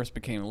it first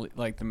became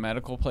like the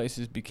medical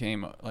places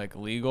became like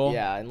legal.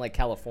 Yeah, in like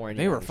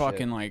California. They were and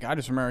fucking shit. like, I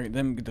just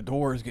remember the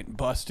doors getting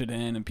busted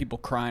in and people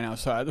crying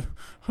outside.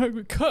 I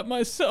would cut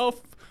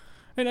myself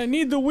and I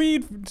need the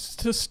weed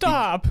to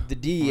stop. the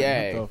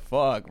DEA. What the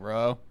fuck,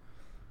 bro?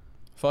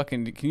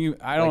 Fucking, can you?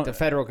 I don't. Like the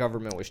federal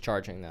government was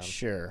charging them.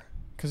 Sure.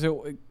 Because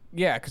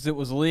it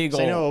was legal.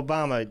 So I know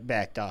Obama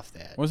backed off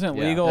that. Wasn't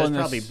it Yeah. legal That's in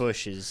probably this?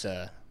 Bush's.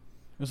 It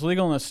was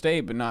legal in the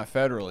state, but not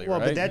federally, Well,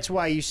 right? but that's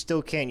why you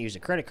still can't use a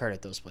credit card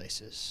at those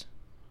places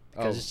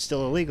because Oh. it's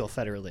still illegal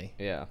federally.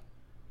 Yeah.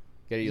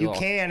 Get You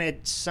can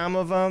at some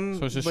of them,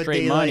 So it's just but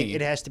straight they money.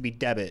 it has to be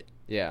debit.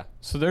 Yeah.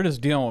 So they're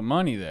just dealing with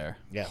money there.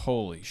 Yeah.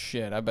 Holy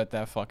shit! I bet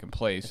that fucking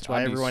place. That's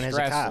why I'd be everyone has a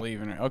stressed cop.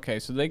 leaving it. Okay,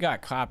 so they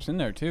got cops in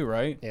there too,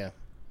 right? Yeah.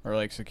 Or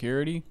like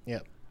security.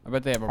 Yep. I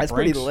bet they have a That's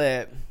Brinks. pretty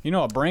lit. You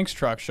know, a Brinks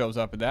truck shows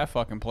up at that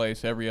fucking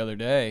place every other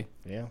day.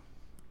 Yeah.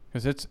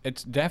 Because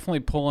it's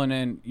definitely pulling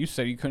in. You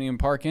said you couldn't even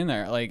park in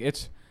there. Like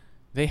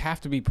they have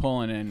to be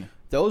pulling in.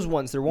 Those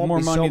ones, there won't More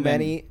be money so than-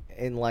 many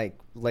in like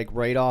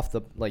right off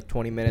the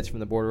 20 minutes from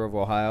the border of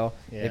Ohio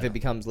if Yeah. it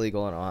becomes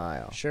legal in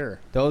Ohio. Sure.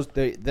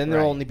 Then there'll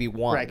Right. only be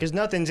one. Right, because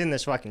nothing's in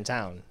this fucking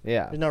town.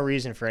 Yeah. There's no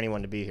reason for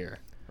anyone to be here.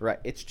 Right.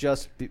 It's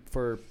just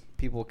for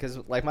people because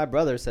like my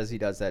brother says he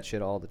does that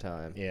shit all the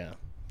time. Yeah.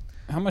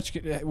 How much?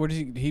 What does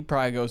he? He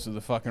probably goes to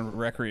the fucking I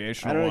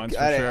recreational ones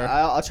don't. for sure.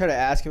 I'll try to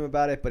ask him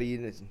about it, but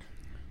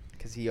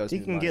because he owes He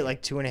me can money. get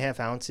like 2.5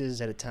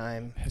 ounces at a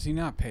time. Has he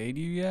not paid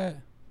you yet?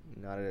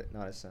 not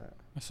a cent.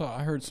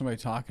 I heard somebody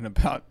talking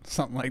about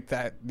something like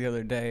that the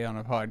other day on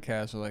a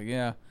podcast. They're like,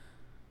 yeah,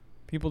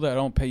 people that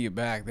don't pay you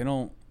back, they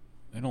don't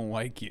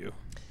like you.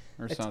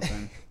 or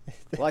something.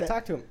 Well, I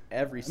talk to him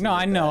every single No,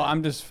 I know. day.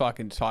 I'm just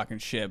fucking talking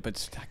shit,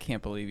 but I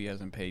can't believe he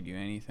hasn't paid you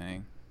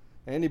anything.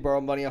 And he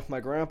borrowed money off my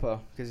grandpa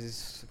because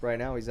he's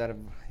out of.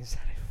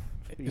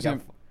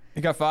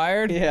 He got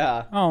fired?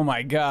 Yeah. Oh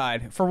my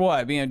god. For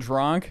what? Being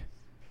drunk?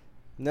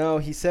 No,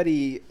 he said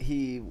he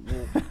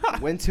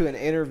went to an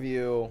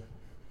interview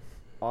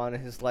on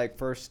his like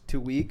first 2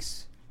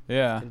 weeks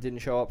Yeah. and didn't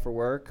show up for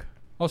work.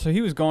 Oh, so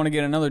he was going to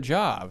get another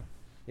job.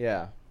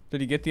 Yeah.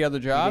 Did he get the other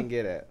He job? didn't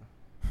get it.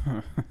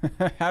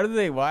 How do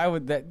they? Why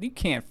would that? You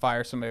can't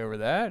fire somebody over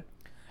that.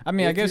 I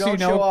mean, I If guess you don't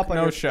know show up on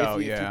no your, show.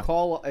 if Yeah.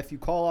 you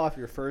call off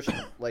your first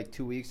like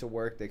 2 weeks of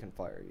work, they can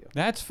fire you.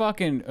 That's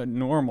fucking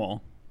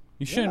normal.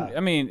 You shouldn't. Yeah. I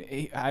mean,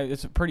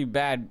 it's a pretty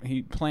bad.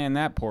 He planned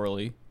that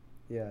poorly,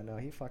 Yeah, no,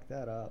 he fucked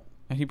that up.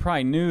 and he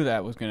probably knew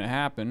that was going to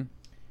happen.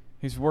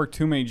 He's worked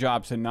too many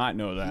jobs to not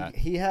know that.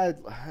 He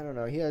had, I don't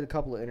know, he had a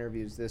couple of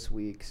interviews this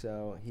week,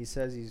 so he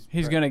says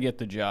He's going to get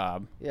the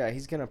job. Yeah,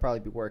 he's gonna probably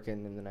be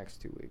working in the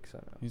next 2 weeks. I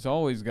don't know. He's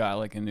always got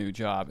like a new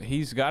job.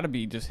 He's got to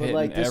be just But hitting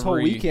like this every whole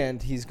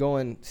weekend, he's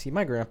going. See,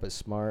 my grandpa's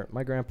smart.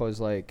 My grandpa's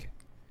like,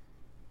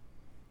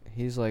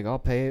 he's like, I'll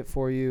pay it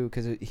for you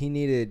because he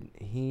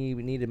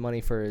needed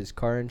money for his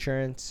car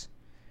insurance,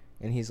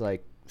 and he's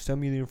like, send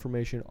me the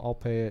information, I'll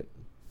pay it.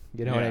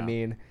 You know what I Yeah.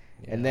 mean?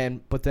 Yeah. And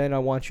then I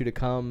want you to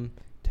come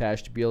to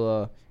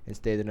Ashtabula and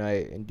stay the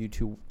night and do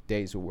 2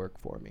 days of work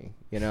for me.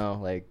 You know,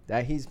 like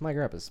that. My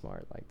grandpa's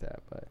smart like that,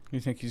 but You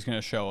think he's going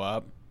to show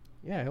up?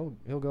 yeah,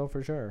 he'll go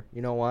for sure.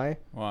 You know why?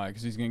 Why?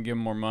 Because he's going to give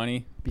him more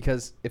money?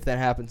 Because if that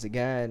happens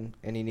again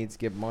and he needs to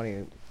give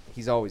money,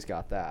 he's always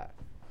got that.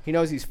 He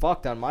knows he's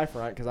fucked on my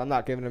front because I'm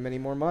not giving him any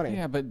more money.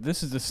 Yeah, but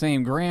this is the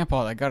same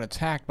grandpa that got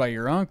attacked by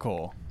your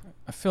uncle.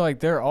 I feel like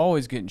they're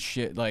always getting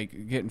shit,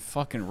 like getting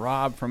fucking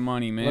robbed for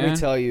money, man. Let me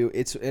tell you,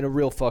 it's in a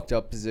real fucked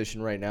up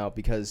position right now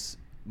because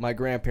my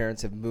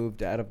grandparents have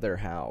moved out of their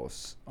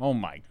house Oh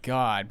my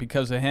god,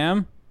 because of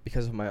him?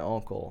 because of my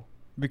uncle.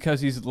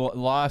 Because he's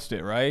lost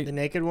it, right? The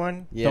naked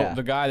one? Yeah.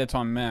 The guy that's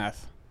on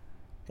meth.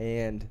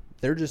 And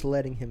they're just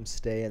letting him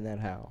stay in that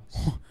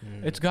house.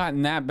 It's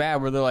gotten that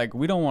bad where they're like,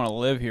 we don't want to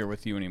live here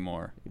with you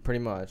anymore. Pretty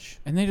much.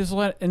 And they just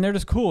and they're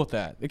just cool with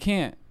that. They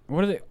can't.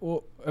 What are they?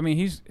 Well, I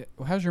mean,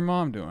 how's your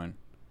mom doing?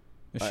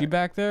 Is she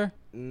back there?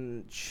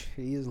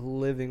 She's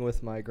living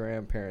with my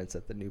grandparents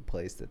at the new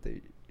place that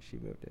they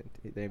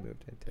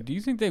moved into. Do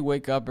you think they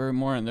wake up every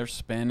morning and they're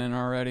spinning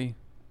already?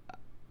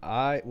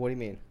 What do you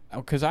mean?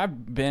 Because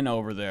I've been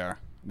over there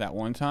that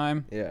one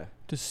time. Yeah.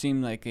 Just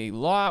seemed like a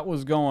lot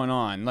was going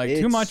on. Like too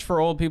It's- much for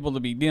old people to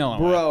be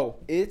dealing with. Bro,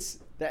 it's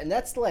that, and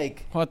that's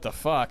like What the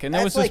fuck? And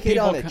there was that's just like it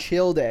people. on a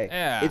chill day.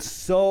 Yeah. It's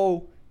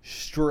so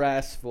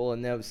stressful,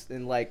 and that was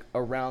in like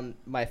around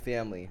my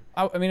family.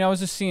 I mean, I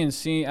was just I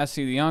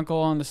see the uncle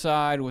on the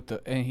side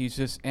and he's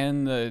just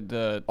in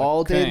the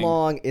All day thing.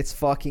 long, it's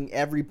fucking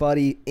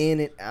everybody in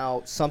and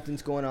out.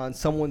 Something's going on.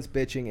 Someone's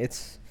bitching.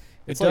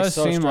 It like does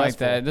so seem like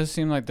stressful. that. It does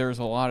seem like there's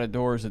a lot of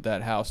doors at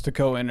that house to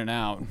go in and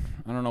out.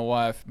 I don't know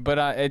why, but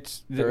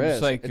it's There it's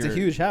is. like It's a your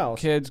huge house.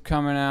 Kids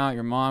coming out,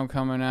 your mom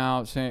coming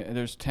out.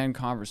 There's 10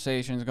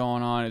 conversations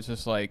going on. It's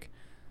just like,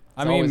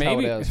 I mean, always how it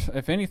maybe is.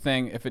 if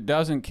anything, if it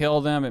doesn't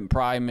kill them, it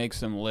probably makes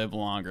them live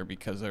longer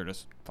because they're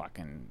just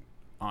fucking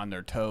on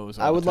their toes.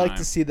 All I the would like time.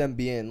 to see them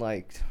being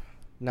like,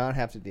 not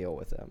have to deal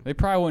with them. They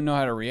probably wouldn't know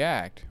how to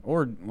react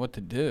or what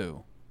to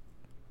do.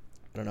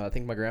 I don't know. I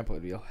think my grandpa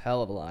would be a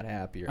hell of a lot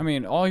happier. I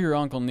mean, all your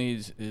uncle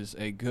needs is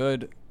a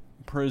good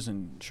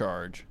prison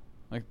charge,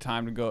 like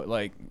time to go,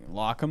 like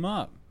lock him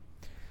up.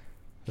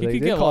 He they could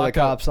did get call the locked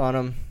up. cops on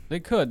him. They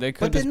could But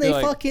just then be they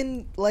like,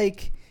 fucking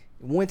like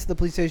went to the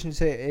police station and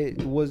say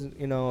it wasn't,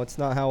 it's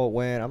not how it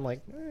went. I'm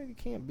like, you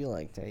can't be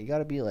like that. You got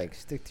to be like,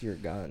 stick to your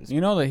guns.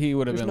 you know that he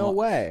would have There's been no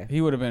way.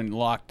 he would have been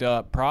locked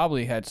up,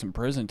 probably had some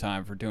prison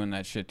time for doing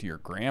that shit to your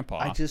grandpa.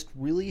 I just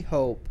really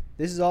hope.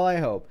 This is all I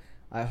hope.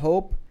 I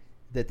hope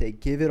that they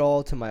give it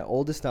all to my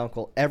oldest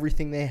uncle,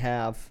 everything they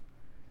have,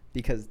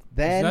 because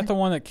then Is that the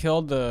one that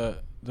killed the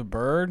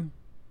bird?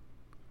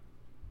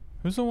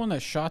 Who's the one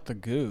that shot the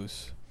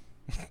goose?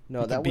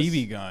 no, with the that was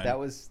BB gun?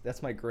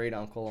 that's my great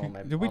uncle on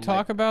my. Did we on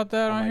talk my, about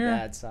that on my here?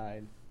 dad's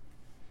side?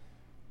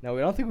 No,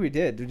 I don't think we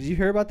did. Did you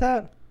hear about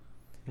that?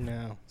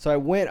 No. So I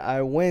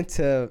went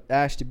to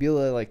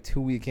Ashtabula like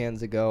 2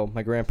 weekends ago.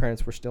 My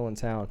grandparents were still in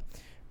town.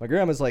 My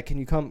grandma's like, "Can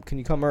you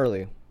come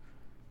early?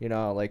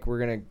 Like we're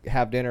gonna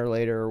have dinner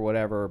later or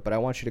whatever, but I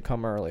want you to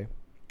come early."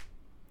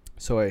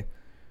 So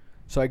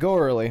I go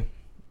early,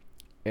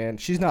 and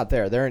she's not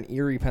there. They're in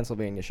Erie,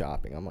 Pennsylvania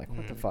shopping. I'm like,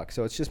 what the fuck?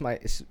 So it's just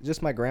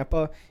my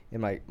grandpa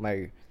and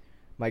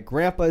my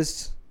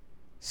grandpa's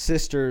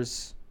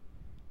sister's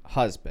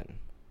husband.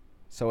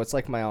 So it's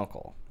like my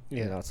uncle.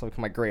 Yeah. It's like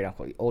my great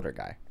uncle, the older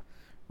guy,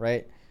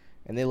 right?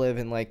 And they live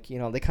in they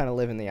kind of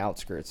live in the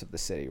outskirts of the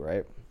city,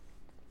 right?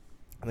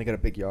 And they got a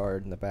big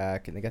yard in the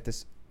back, and they got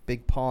this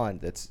big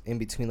pond that's in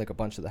between like a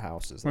bunch of the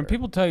houses. When there.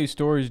 people tell you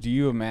stories, do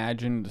you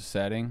imagine the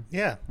setting?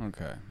 Yeah.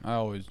 Okay, I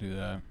always do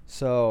that.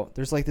 So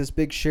there's like this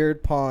big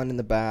shared pond in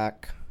the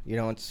back.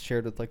 It's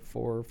shared with like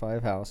 4 or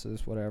 5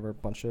 houses, whatever,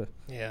 bunch of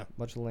Yeah.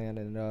 land,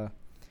 and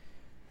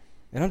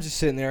And I'm just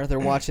sitting there. They're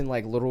watching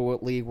like Little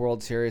League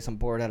World Series. I'm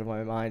bored out of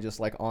my mind, just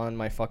like on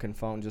my fucking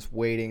phone, just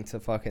waiting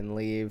to fucking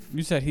leave.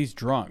 You said he's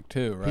drunk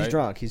too, right? He's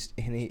drunk. He's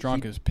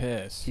drunk as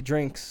piss. He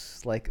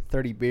drinks like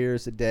 30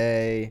 beers a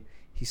day.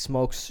 He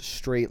smokes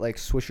straight like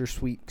Swisher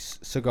Sweets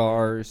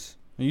cigars.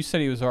 And you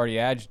said he was already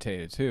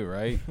agitated too,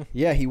 right?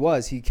 Yeah, he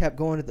was. He kept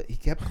going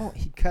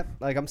to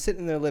like I'm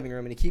sitting in the living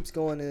room and he keeps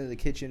going into the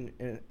kitchen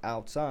and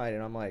outside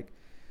and I'm like,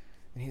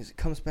 and he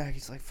comes back.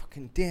 He's like,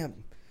 fucking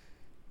damn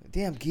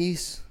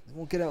geese. They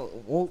won't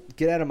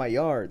get out of my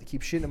yard. They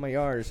keep shitting in my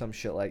yard or some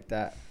shit like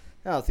that.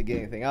 I don't think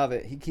anything of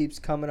it. He keeps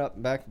coming up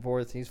and back and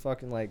forth. He's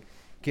fucking like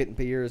getting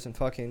beers and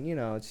fucking, you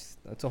know, it's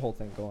a whole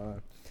thing going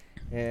on.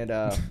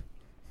 And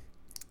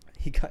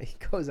he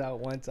goes out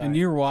one time. And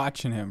you're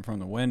watching him from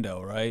the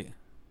window, right?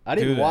 I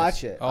didn't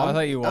watch it. Oh, I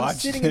thought you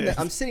watched it.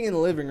 I'm sitting in the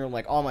living room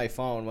like on my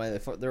phone while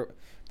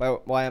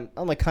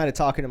I'm like kind of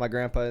talking to my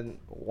grandpa and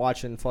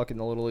watching fucking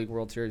the Little League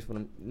World Series, but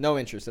I'm no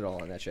interest at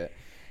all in that shit.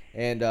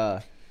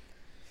 And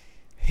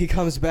he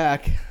comes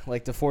back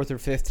like the fourth or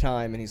fifth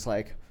time and he's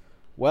like,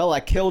 well,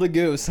 I killed a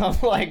goose. I'm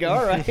like,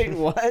 all right,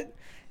 what?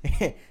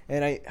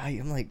 And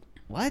I'm like,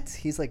 what?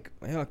 He's like,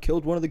 I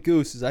killed one of the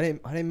gooses. I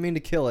didn't mean to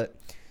kill it.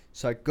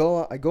 So I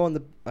go out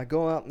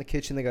in the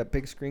kitchen. They got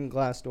big screen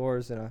glass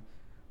doors, and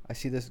I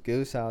see this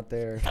goose out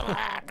there.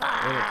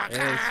 and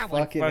his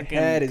fucking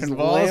head is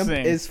limp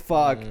as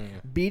fuck,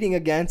 beating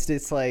against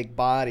its like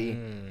body,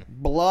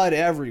 blood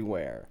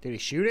everywhere. Did he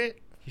shoot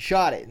it? He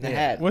shot it in the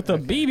head with a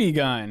BB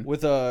gun.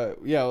 With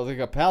like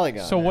a pellet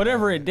gun. So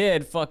whatever it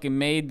did, fucking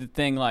made the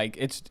thing like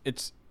it's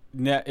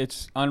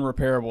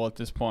unrepairable at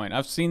this point.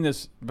 I've seen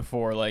this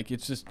before. Like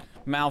it's just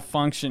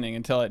malfunctioning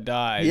until it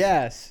dies.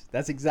 Yes,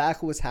 that's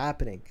exactly what's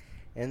happening.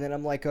 And then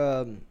I'm like,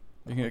 you're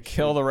gonna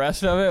kill the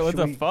rest of it? What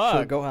the fuck? Should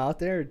we go out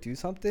there and do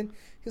something?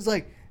 He's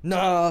like,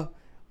 nah,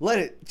 let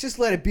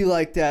it be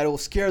like that. It will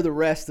scare the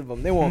rest of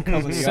them. They won't come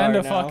in the Send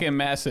yard a now. fucking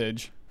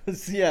message.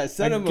 Yeah,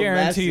 send them a message. I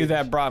guarantee you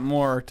that brought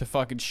more to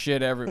fucking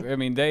shit I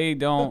mean, they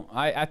don't.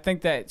 I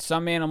think that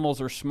some animals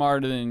are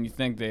smarter than you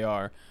think they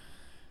are.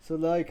 So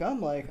like,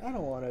 I'm like, I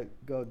don't want to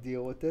go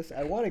deal with this.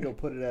 I want to go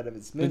put it out of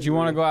its misery. Did you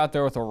want to go out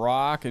there with a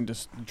rock and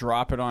just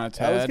drop it on its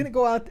head? I was gonna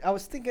go out. I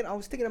was thinking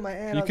in my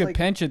head. You could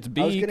pinch its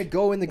beak. I was gonna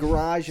go in the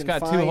garage and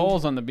find. It's got 2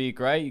 holes on the beak,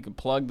 right? You could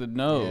plug the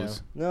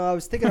nose. Yeah. No, I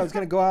was thinking I was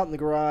gonna go out in the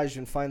garage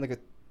and find like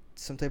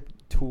some type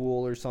of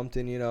tool or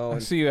something, you know. I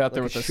see you out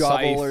there like with a shovel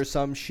scythe or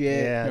some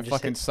shit. Yeah, a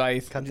fucking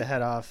scythe. Cut the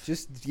head off.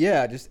 Just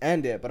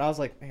end it. But I was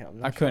like,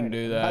 man, I couldn't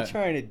do that. I'm not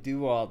trying to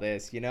do all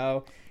this, you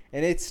know.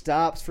 And it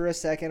stops for a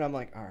second. I'm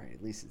like, all right,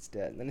 at least it's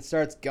dead. And then it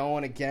starts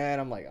going again.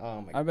 I'm like,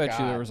 oh my god. I bet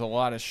you there was a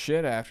lot of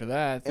shit after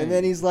that. And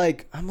then he's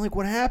like, I'm like,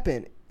 what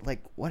happened?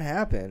 Like, what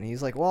happened?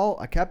 He's like, well,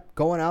 I kept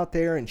going out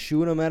there and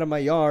shooting them out of my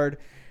yard,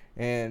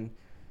 and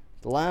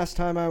the last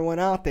time I went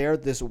out there,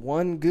 this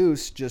one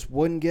goose just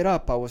wouldn't get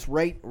up. I was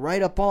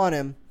right up on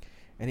him,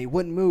 and he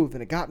wouldn't move,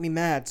 and it got me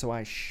mad, so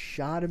I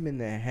shot him in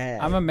the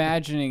head. I'm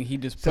imagining he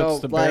just puts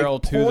the barrel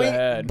to the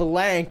head.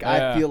 Blank,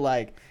 yeah. I feel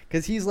like,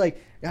 because he's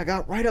like, I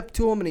got right up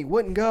to him, and he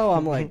wouldn't go.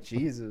 I'm like,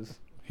 Jesus.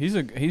 He's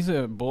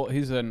a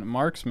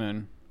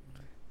marksman.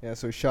 Yeah,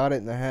 so he shot it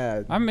in the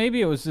head.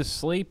 Maybe it was just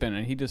sleeping,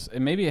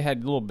 and maybe it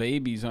had little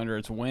babies under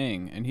its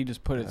wing, and he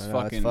just put it's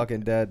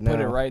fucking dead now.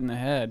 Put it right in the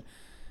head.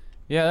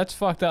 Yeah, that's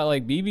fucked up.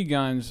 Like BB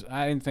guns,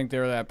 I didn't think they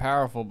were that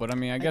powerful, but I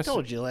mean, I guess. I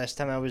told you last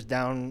time I was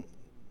down,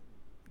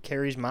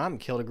 Carrie's mom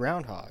killed a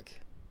groundhog.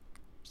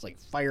 It's like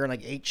firing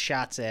like 8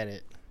 shots at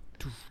it,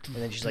 and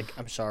then she's like,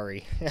 "I'm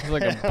sorry." It was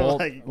like a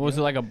bolt. Was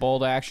it like a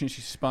bolt action? She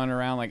spun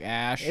around like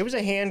Ash. It was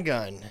a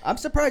handgun. I'm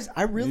surprised.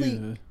 I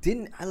really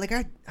didn't.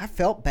 I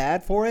felt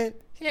bad for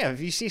it. Yeah,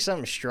 if you see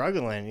something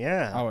struggling,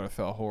 yeah. I would have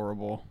felt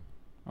horrible.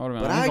 I would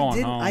have been. But I'm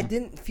going home. I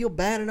didn't feel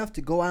bad enough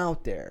to go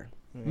out there.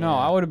 No,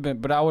 I would have been,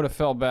 but I would have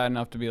felt bad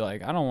enough to be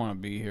like, I don't want to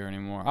be here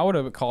anymore. I would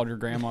have called your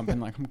grandma and been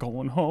like, I'm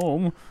going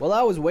home. Well,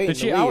 I was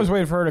waiting. I was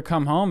waiting for her to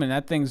come home, and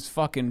that thing's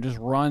fucking just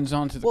runs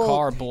onto the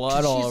car,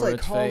 blood all over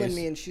its face. She's like calling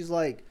me, and she's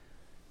like,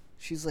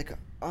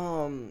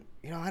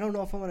 I don't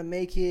know if I'm gonna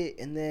make it.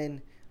 And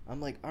then I'm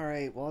like, all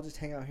right, well, I'll just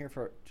hang out here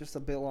for just a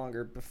bit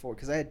longer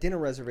because I had dinner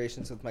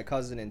reservations with my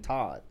cousin and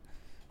Todd.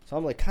 So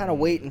I'm like kind of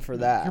waiting for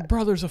that. Your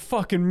brother's a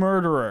fucking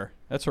murderer.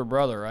 That's her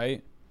brother,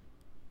 right?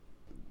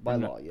 By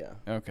law, yeah.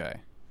 Okay.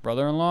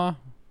 Brother-in-law?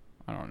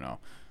 I don't know.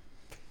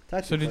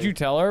 So did you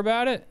tell her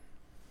about it?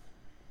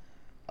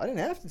 I didn't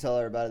have to tell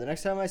her about it. The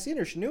next time I seen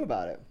her, she knew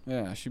about it.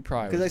 Yeah, she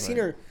probably Because I seen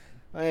her...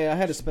 I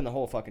had to spend the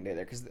whole fucking day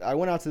there. Because I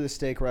went out to the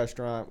steak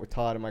restaurant with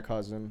Todd and my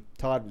cousin.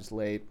 Todd was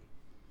late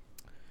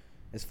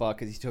as fuck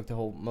because he took the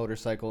whole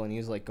motorcycle and he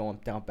was like going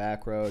down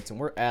back roads. And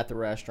we're at the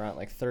restaurant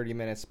like 30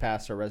 minutes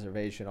past our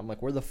reservation. I'm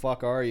like, where the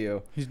fuck are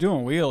you? He's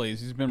doing wheelies.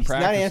 He's been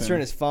practicing. He's not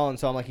answering his phone,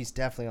 so I'm like, he's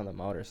definitely on the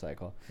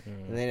motorcycle.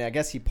 And then I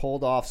guess he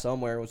pulled off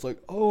somewhere and was like,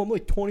 oh, I'm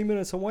like 20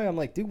 minutes away. I'm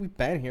like, dude, we've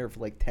been here for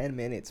like 10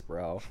 minutes,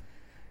 bro.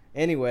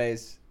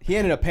 Anyways, he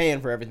ended up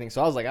paying for everything,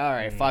 so I was like, all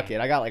right, fuck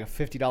it. I got like a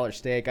 $50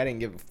 steak. I didn't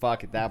give a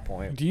fuck at that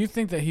point. Do you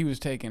think that he was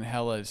taking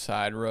hella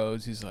side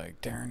roads? He's like,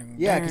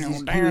 yeah, because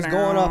he was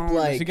going up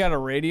like... Has he got a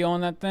radio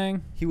on that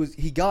thing?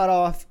 He got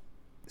off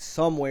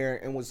somewhere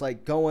and was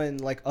like going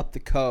like up the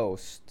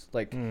coast,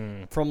 like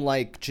from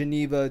like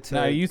Geneva to.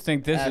 Now you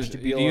think this is? Do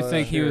you Ashtabula.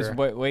 think he was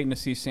Sure. waiting to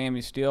see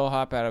Sammy Steele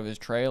hop out of his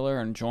trailer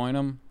and join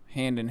him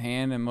hand in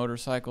hand in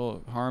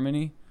motorcycle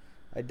harmony?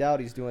 I doubt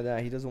he's doing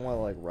that. He doesn't want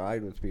to like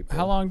ride with people.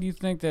 How long do you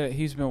think that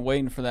he's been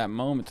waiting for that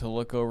moment to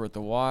look over at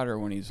the water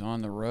when he's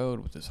on the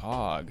road with his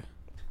hog?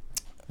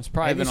 It's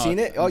probably Have you been seen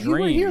it? Oh, you were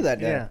dream. here that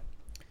day. Yeah.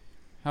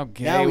 How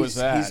gay Now was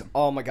that? he's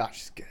oh my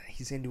gosh,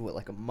 he's into it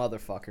like a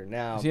motherfucker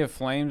now. Does he have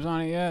flames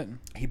on it yet?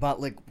 He bought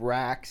like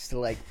racks to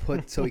like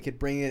put so he could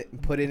bring it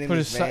and put it in Put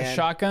his his van.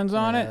 shotguns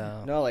on it?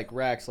 Yeah. No, like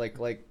racks, not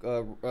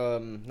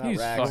He's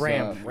racks,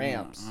 fucking-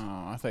 ramps.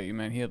 Oh, I thought you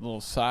meant he had little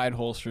side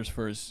holsters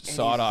for his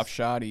sawed-off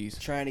shotties.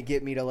 Trying to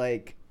get me to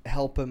like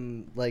help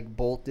him like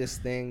bolt this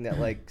thing that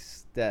like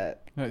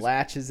that Nice.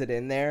 latches it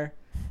in there.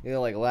 You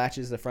know, like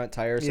latches the front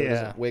tire so it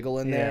doesn't wiggle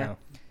in there.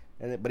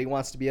 But he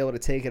wants to be able to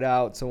take it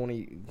out. So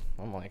when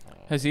I'm like, oh,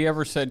 Has he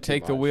ever said,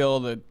 "Take the much. wheel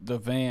of the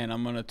van.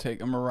 I'm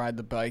gonna ride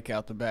the bike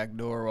out the back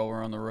door while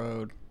we're on the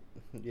road."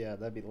 yeah,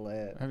 that'd be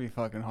lit. That'd be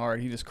fucking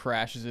hard. He just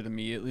crashes it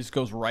immediately. Just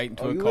goes right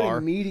into Oh, a you would car.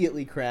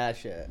 immediately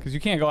crash it. Because you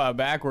can't go out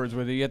backwards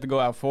with it. You have to go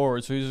out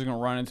forward. So he's just gonna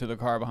run into the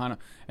car behind him.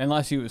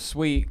 Unless he was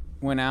sweet,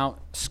 went out,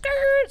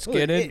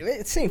 skidded.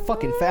 It's ain't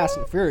fucking Fast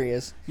and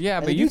Furious. Yeah,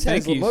 And but the you dude's had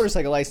think his he's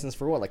motorcycle license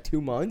for what, like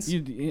 2 months?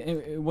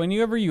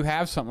 whenever you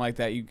have something like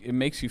that, it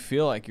makes you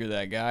feel like you're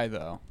that guy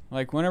though.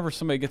 Like whenever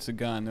somebody gets a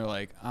gun, they're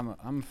like,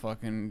 I'm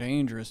fucking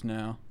dangerous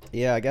now.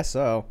 Yeah, I guess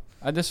so.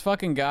 This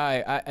fucking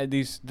guy,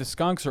 the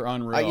skunks are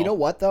unreal. You know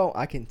what though?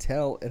 I can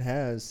tell it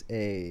has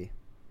a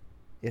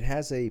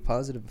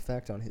positive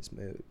effect on his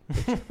mood.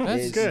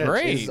 That's is, good.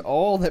 Great. Is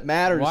all that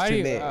matters Why to do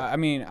you, me. I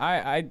mean,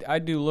 I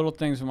do little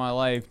things in my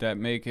life that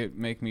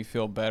make me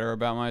feel better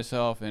about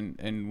myself,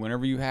 and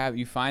whenever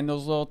you find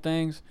those little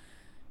things,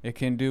 it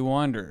can do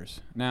wonders.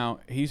 Now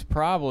he's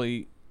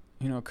probably,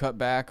 cut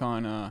back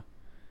on,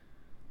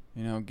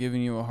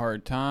 giving you a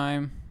hard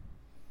time.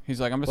 He's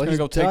like, I'm just gonna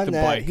go take the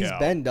bike He's out.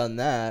 been done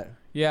that.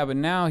 Yeah, but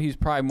now he's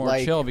probably more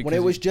Like chill because when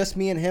it was just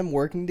me and him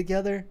working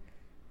together,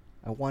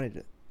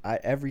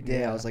 every day I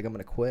Yeah. was like, I'm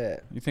gonna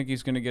quit. You think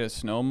he's gonna get a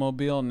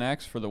snowmobile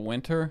next for the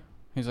winter?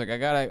 He's like, I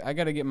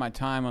gotta get my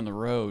time on the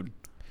road.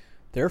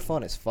 They're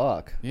fun as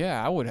fuck.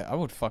 Yeah, I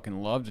would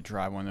fucking love to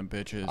drive one of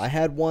them bitches. I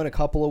had one a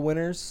couple of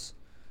winters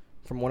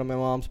from one of my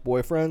mom's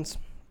boyfriends.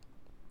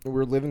 We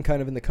were living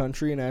kind of in the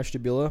country in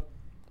Ashtabula,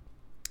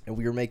 and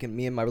we were making,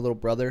 me and my little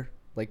brother,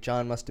 like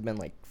John must have been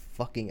like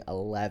fucking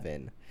 11,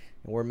 and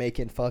we're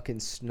making fucking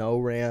snow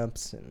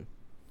ramps and.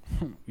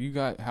 You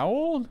got how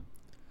old?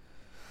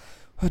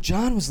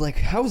 John was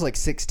like, I was like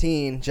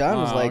 16. John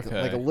was Oh, like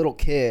okay. like a little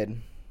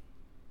kid.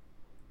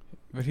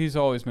 But he's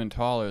always been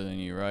taller than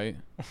you, right?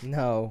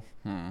 No,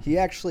 Hmm. he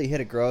actually hit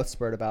a growth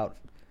spurt about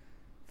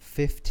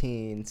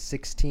 15,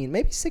 16,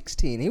 maybe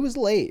 16. He was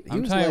late. He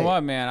I'm was telling late. you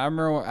what, man. I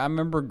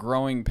remember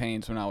growing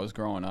pains when I was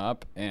growing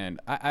up, and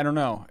I don't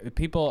know.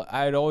 People,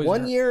 I'd always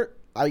One year,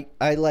 I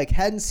like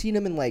hadn't seen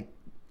him in like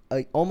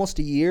almost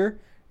a year,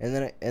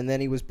 and then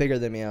he was bigger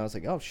than me. I was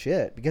like, oh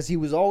shit, because he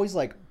was always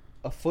like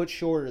a foot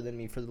shorter than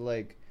me for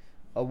like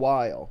a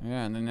while.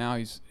 Yeah, and then now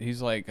he's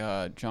like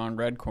John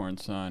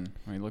Redcorn's son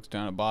when he looks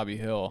down at Bobby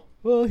Hill.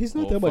 Well, he's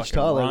not Little that much fucking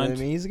taller runt. than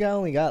me. He's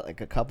only got like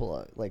a couple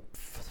of like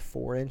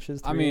 4 inches,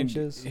 3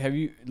 inches. Have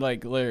you,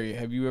 like, Larry,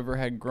 have you ever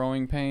had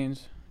growing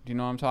pains? Do you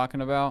know what I'm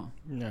talking about?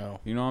 No.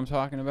 You know what I'm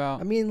talking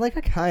about? I mean, like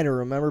I kind of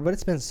remember, but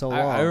it's been so long.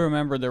 I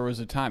remember there was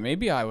a time,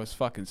 maybe I was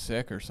fucking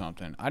sick or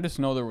something. I just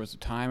know there was a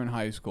time in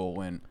high school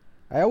when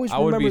I always I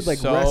would be remembered like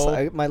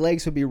so- my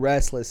legs would be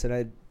restless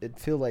and it'd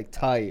feel like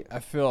tight. I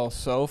feel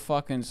so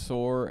fucking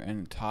sore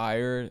and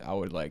tired. I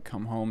would like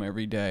come home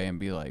every day and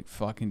be like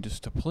fucking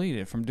just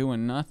depleted from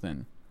doing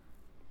nothing.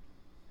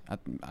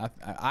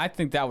 I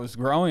think that was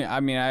growing. I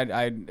mean,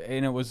 and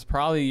it was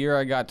probably a year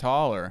I got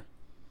taller.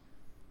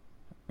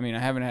 I mean, I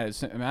haven't had it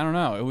since. I mean, I don't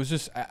know. It was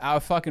just, I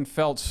fucking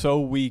felt so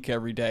weak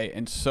every day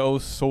and so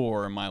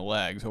sore in my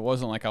legs. It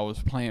wasn't like I was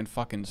playing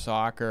fucking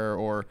soccer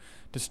or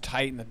just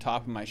tight in the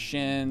top of my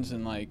shins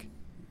and like.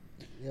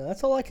 Yeah,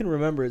 that's all I can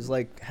remember is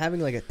like having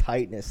like a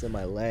tightness in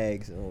my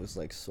legs and it was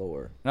like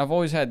sore. And I've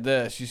always had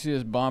this. You see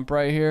this bump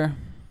right here?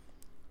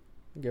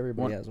 I think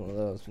everybody has one of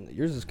those.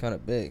 Yours is kind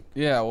of big.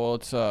 Yeah, well,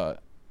 it's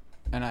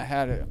and I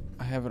have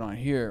it on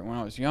here. When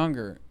I was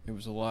younger, it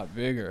was a lot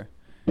bigger,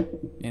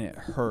 and it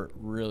hurt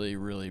really,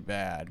 really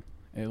bad.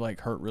 It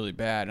like hurt really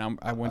bad. And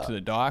I went to the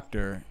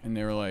doctor, and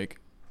they were like,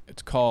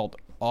 "It's called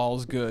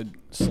Allsgood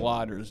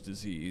Slaughter's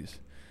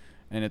disease,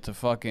 and it's a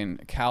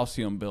fucking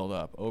calcium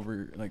buildup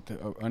over like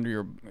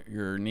under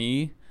your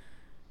knee."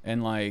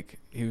 And like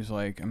he was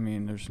like, I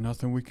mean, there's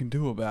nothing we can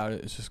do about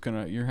it. It's just you're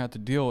gonna have to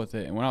deal with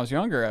it. And when I was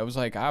younger, I was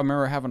like, I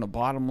remember having a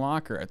bottom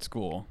locker at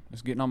school.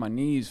 Just getting on my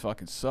knees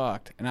fucking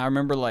sucked. And I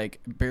remember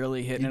like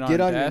barely hitting it on Get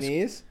the on desk. your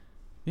knees.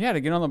 Yeah,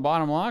 to get on the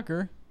bottom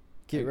locker.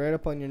 Get right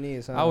up on your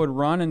knees. Huh? I would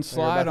run and You're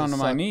slide about to onto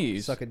my suck-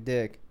 knees. Suck a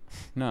dick.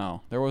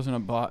 No, there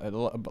wasn't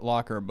a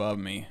locker above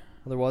me.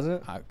 Well, there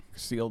wasn't. I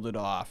sealed it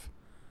off.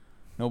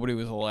 Nobody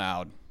was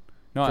allowed.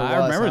 No, For I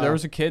us, remember huh? there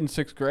was a kid in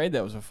 6th grade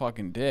that was a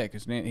fucking dick.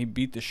 His name, he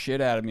beat the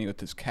shit out of me with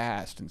his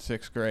cast in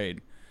 6th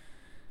grade.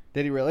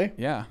 Did he really?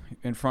 Yeah,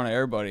 in front of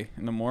everybody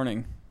in the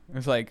morning. It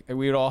was like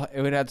we'd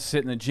have to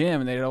sit in the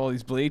gym, and they had all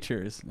these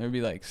bleachers. There'd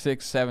be like 6th,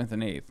 7th,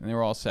 and 8th, and they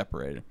were all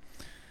separated.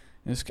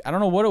 I don't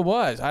know what it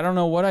was. I don't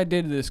know what I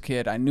did to this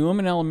kid. I knew him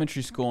in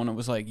elementary school, and it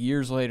was like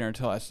years later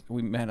until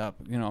we met up.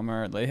 You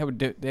know, they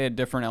had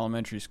different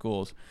elementary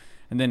schools,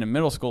 and then in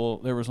middle school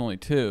there was only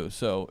 2.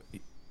 So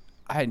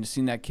I hadn't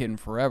seen that kid in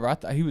forever.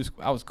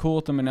 I was cool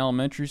with him in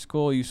elementary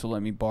school. He used to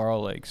let me borrow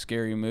like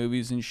scary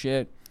movies and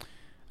shit.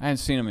 I hadn't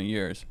seen him in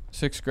years.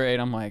 6th grade,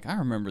 I'm like, I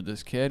remember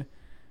this kid.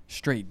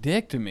 Straight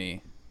dick to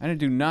me. I didn't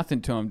do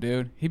nothing to him,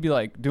 dude. He'd be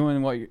like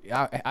doing what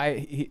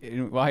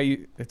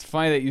it's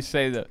funny that you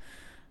say that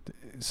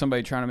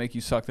somebody trying to make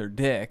you suck their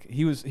dick.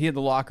 He had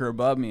the locker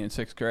above me in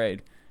 6th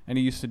grade, and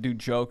he used to do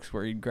jokes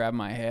where he'd grab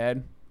my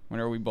head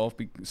whenever we both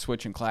be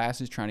switching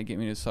classes, trying to get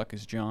me to suck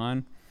his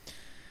john.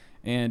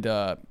 And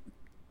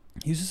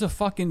he's just a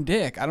fucking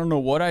dick. I don't know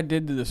what I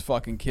did to this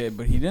fucking kid,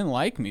 but he didn't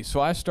like me. So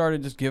I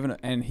started just giving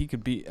and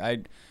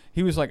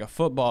he was like a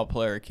football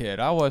player kid.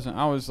 I wasn't.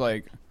 I was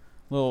like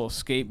a little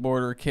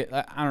skateboarder kid.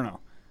 I don't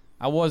know.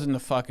 I wasn't a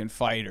fucking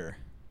fighter.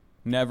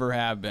 Never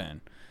have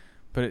been.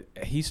 But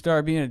he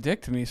started being a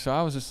dick to me, so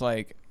I was just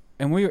like,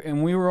 and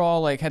we were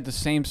all like had the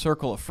same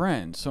circle of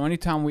friends. So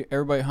anytime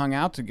everybody hung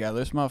out together,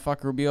 this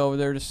motherfucker would be over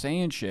there just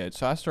saying shit.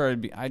 So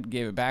I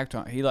gave it back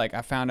to him.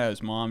 I found out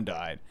his mom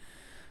died.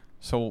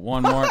 So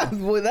one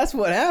morning, Well, that's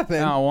what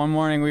happened. no, one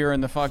morning we were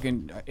in the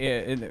fucking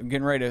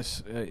getting ready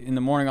to in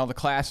the morning. All the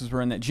classes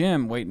were in that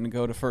gym waiting to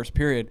go to first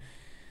period,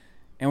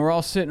 and we're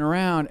all sitting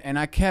around. And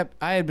I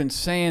had been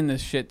saying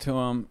this shit to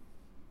him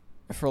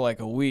for like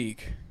a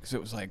week because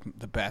it was like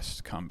the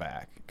best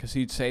comeback. Because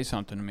he'd say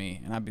something to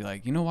me, and I'd be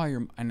like, you know why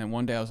and then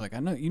one day I was like,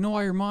 you know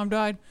why your mom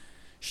died?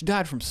 She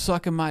died from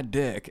sucking my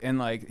dick. And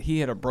like he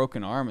had a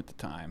broken arm at the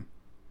time,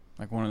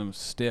 like one of them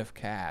stiff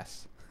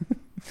casts.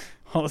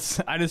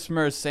 I just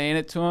remember saying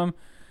it to him,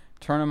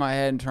 turning my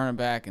head and turning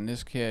back, and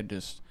this kid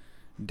just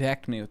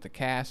decked me with the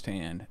cast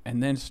hand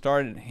and then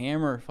started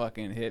hammer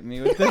fucking hitting me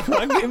with the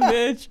fucking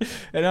bitch.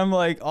 And I'm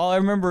like, all I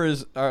remember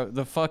is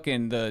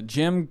the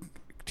gym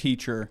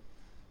teacher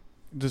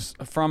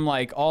just from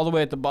like all the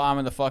way at the bottom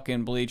of the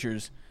fucking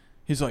bleachers.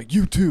 He's like,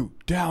 you two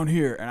down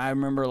here. And I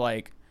remember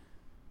like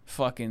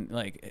fucking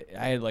like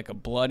I had like a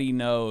bloody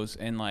nose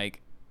and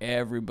like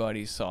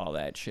everybody saw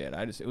that shit.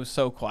 It was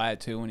so quiet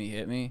too when he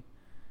hit me.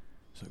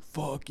 It's like,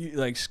 fuck you,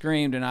 like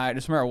screamed, and I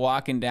just remember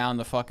walking down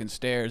the fucking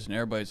stairs and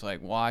everybody's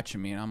like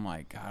watching me, and I'm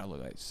like, God, I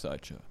look like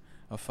such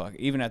a fuck.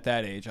 Even at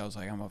that age, I was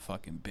like, I'm a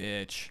fucking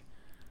bitch.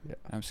 Yeah.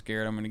 I'm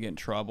scared I'm gonna get in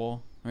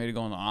trouble. I had to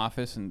go in the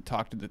office and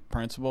talk to the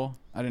principal.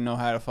 I didn't know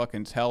how to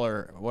fucking tell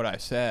her what I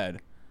said.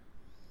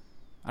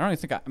 I don't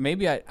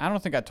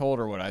think I told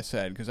her what I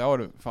said, because I would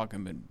have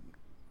fucking been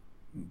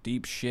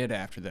deep shit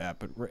after that.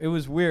 But it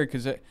was weird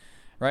because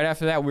right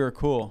after that we were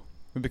cool.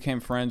 We became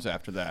friends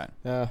after that.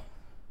 Yeah.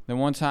 Then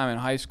one time in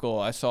high school,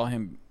 I saw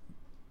him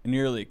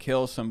nearly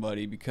kill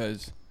somebody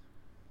because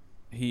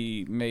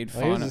he made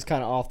fun He was of... just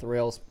kind of off the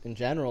rails in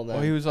general then.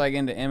 Well, he was like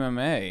into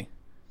MMA.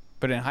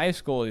 But in high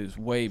school, he was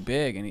way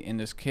big, and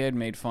this kid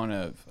made fun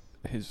of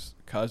his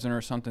cousin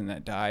or something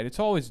that died. It's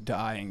always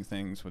dying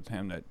things with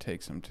him that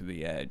takes him to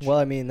the edge. Well,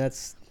 I mean,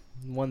 that's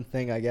one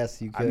thing I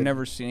guess you could... I've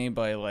never seen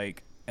anybody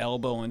like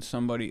elbowing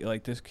somebody.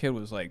 Like this kid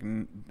was like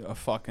a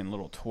fucking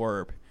little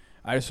twerp.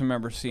 I just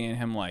remember seeing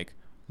him like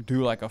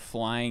do like a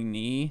flying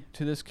knee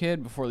to this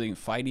kid before the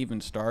fight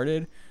even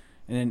started,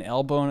 and then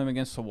elbowing him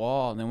against the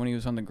wall. And then when he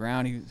was on the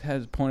ground, he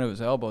had the point of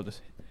his elbow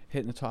just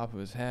hitting the top of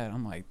his head.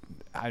 I'm like,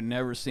 I've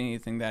never seen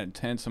anything that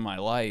intense in my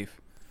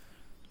life.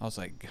 I was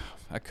like,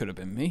 that could have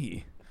been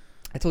me.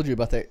 I told you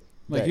about that.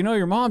 Like, you know,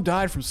 your mom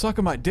died from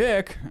sucking my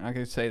dick. I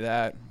could say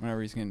that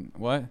whenever he's getting,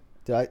 what?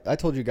 Dude, I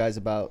told you guys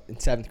about in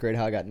 7th grade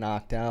how I got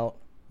knocked out.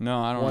 No,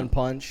 I don't. One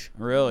punch.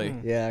 Really?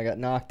 Yeah, I got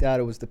knocked out.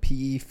 It was the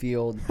PE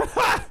field.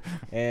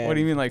 And what do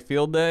you mean, like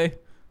field day?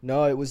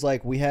 No, it was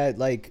like we had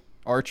like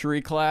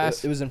archery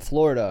class. It was in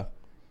Florida,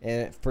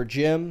 and for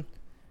gym,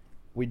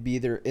 we'd be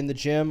either in the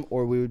gym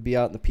or we would be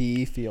out in the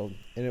PE field,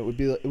 and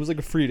it was like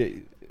a free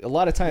day. A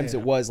lot of times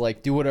it was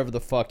like do whatever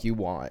the fuck you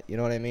want. You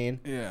know what I mean?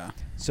 Yeah.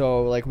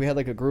 So like we had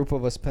like a group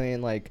of us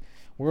playing like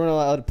we weren't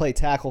allowed to play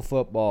tackle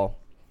football,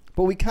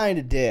 but we kind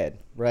of did,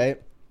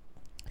 right?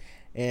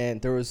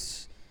 And there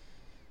was.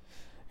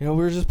 You know,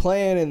 we were just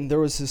playing, and there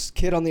was this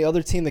kid on the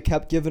other team that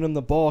kept giving him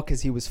the ball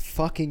because he was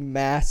fucking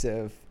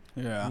massive.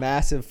 Yeah.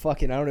 Massive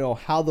fucking, I don't know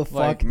how the fuck.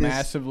 Like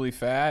massively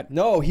fat?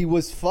 No, he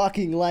was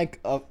fucking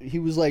like, he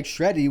was like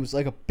shredded. He was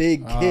like a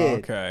big kid. Oh,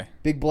 okay.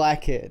 Big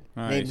black kid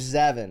named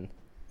Zevin.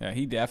 Yeah,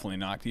 he definitely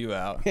knocked you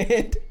out.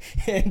 and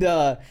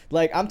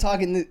like, I'm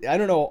talking, I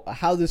don't know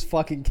how this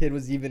fucking kid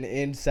was even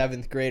in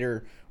 7th grade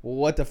or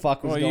what the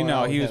fuck was going on. Well,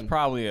 you know, he was him.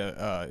 probably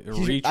a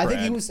retread.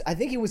 I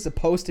think he was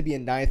supposed to be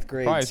in 9th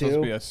grade probably too. Supposed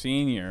to be a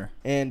senior.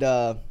 And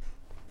I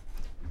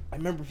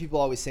remember people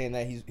always saying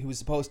that he was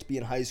supposed to be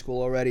in high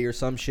school already or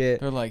some shit.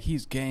 They're like,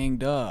 he's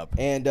ganged up.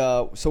 And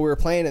so we were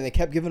playing, and they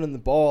kept giving him the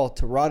ball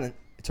to run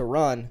to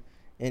run,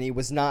 and he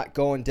was not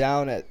going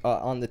down at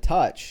on the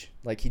touch.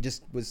 Like he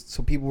just was.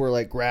 So people were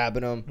like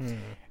grabbing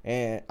him,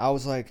 and I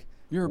was like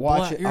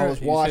watching. I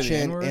was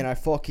watching, and I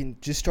fucking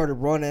just started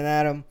running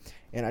at him,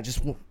 and I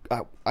just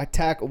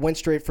went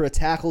straight for a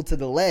tackle to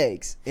the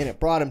legs, and it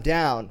brought him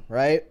down,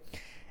 right?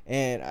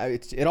 And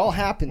it all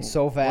happened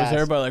so fast.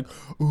 Was everybody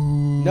like,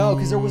 ooh? No,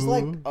 because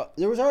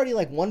there was already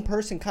like one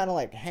person kind of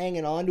like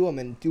hanging on to him,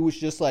 and dude was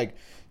just like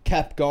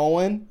kept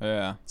going.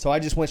 Yeah. So I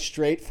just went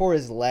straight for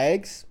his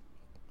legs.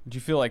 Did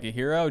you feel like a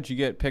hero? Did you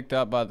get picked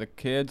up by the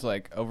kids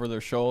like over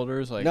their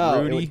shoulders like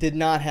No, Rudy? it did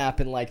not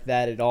happen like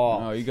that at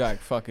all. Oh, you got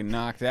fucking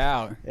knocked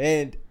out.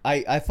 And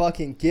I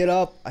fucking get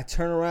up, I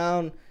turn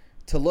around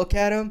to look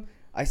at him.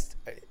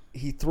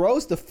 He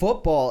throws the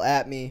football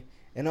at me,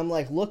 and I'm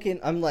like looking.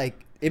 I'm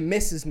like, it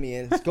misses me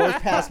and it goes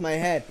past my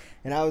head,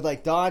 and I was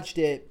like dodged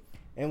it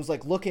and was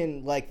like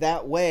looking like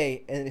that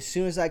way, and as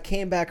soon as I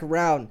came back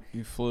around,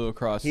 You flew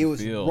across the he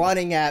was field.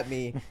 running at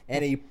me,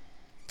 and he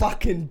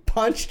fucking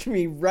punched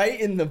me right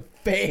in the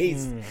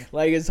face,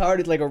 like as hard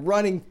as like a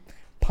running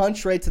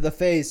punch right to the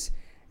face,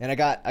 and I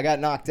got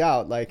knocked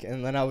out, like,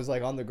 and then I was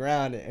like on the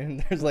ground,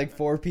 and there's like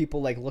 4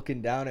 people like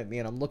looking down at me,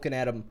 and I'm looking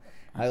at him.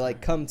 I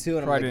like come to,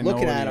 and I'm like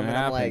looking at him, and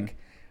I'm like,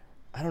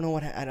 I don't know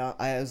what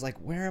I was like,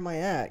 where am I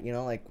at? You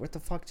know, like what the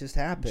fuck just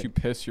happened? Did you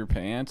piss your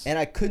pants? And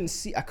I couldn't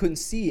see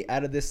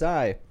out of this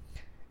eye,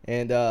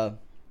 and I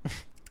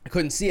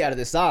couldn't see out of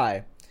this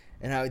eye,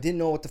 and I didn't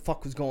know what the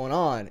fuck was going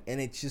on,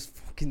 and it just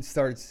fucking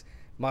starts.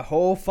 My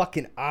whole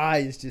fucking eye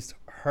is just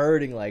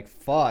hurting like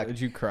fuck. Did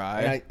you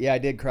cry? And I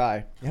did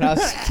cry, and I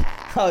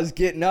was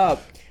getting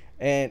up,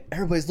 and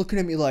everybody's looking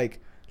at me like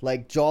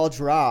jaw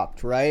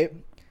dropped, right?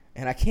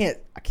 And I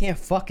can't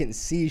fucking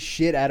see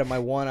shit out of my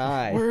one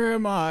eye. Where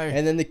am I?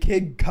 And then the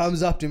kid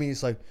comes up to me.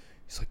 He's like,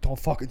 don't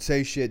fucking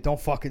say shit.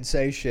 Don't fucking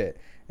say shit.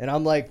 And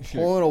I'm like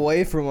pulling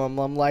away from him.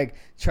 I'm like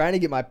trying to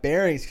get my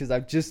bearings because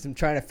I'm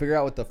trying to figure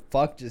out what the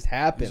fuck just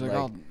happened. He's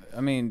like,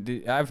 I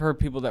mean, I've heard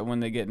people that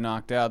when they get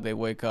knocked out, they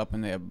wake up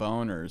and they have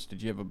boners.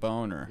 Did you have a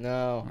boner?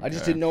 No, Okay. I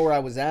just didn't know where I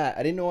was at.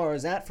 I didn't know where I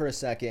was at for a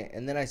second,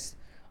 and then I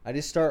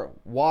just start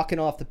walking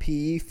off the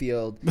PE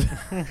field.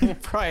 You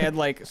probably had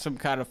like some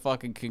kind of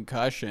fucking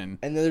concussion.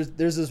 And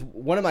there's this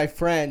one of my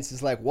friends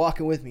is like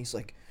walking with me. He's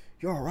like,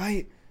 "You're all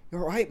right?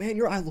 You're all right, man.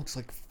 Your eye looks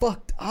like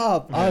fucked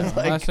up." I was The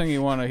like, last thing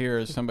you want to hear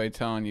is somebody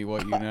telling you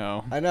what you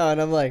know. I know, and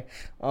I'm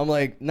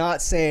like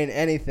not saying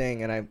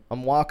anything, and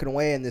I'm walking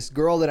away, and this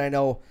girl that I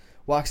know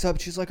walks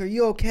up. She's like, "Are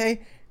you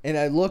okay?" And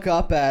I look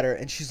up at her,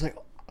 and she's like,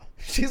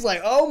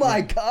 "Oh my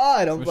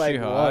god!" I'm Was like, she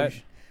hot? "Whoa."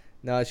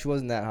 No, she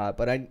wasn't that hot,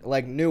 but I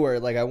like knew her.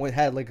 Like I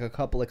had like a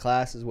couple of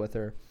classes with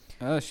her.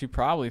 She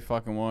probably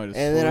fucking wanted to.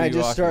 And then slow I you just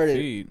off your started,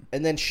 feet.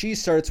 and then she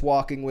starts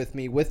walking with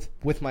me with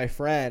my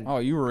friend. Oh,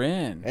 you were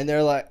in. And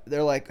they're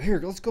like,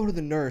 "Here, let's go to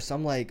the nurse."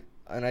 I'm like,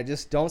 and I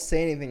just don't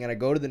say anything, and I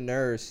go to the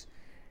nurse,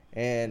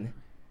 and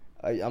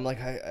I'm like,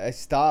 I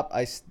stop.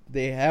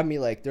 They have me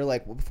like, they're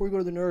like, "Well, before you go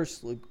to the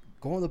nurse, like,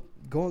 go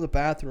in the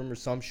bathroom or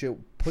some shit.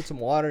 Put some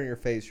water in your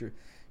face. Your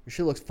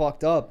shit looks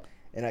fucked up."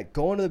 And I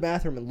go into the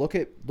bathroom and look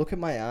at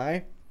my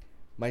eye.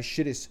 My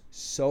shit is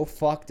so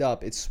fucked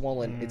up. It's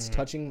swollen. It's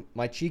touching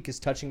my cheek. Is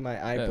touching my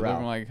eyebrow.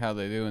 Looking like how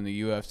they do in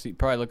the UFC.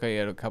 Probably look like you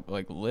had a couple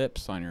like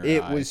lips on your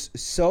It eye. was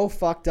so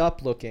fucked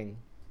up looking.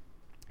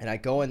 And I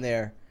go in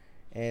there,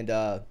 and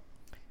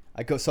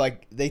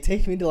they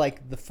take me to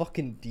like the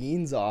fucking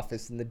dean's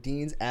office, and the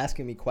dean's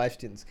asking me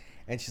questions,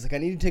 and she's like, "I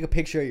need to take a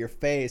picture of your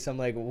face." I'm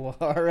like, well,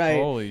 all right.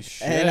 Holy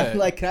shit. And I'm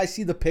like, "Can I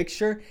see the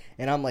picture?"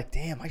 And I'm like,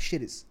 "Damn, my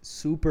shit is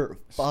super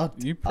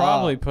fucked You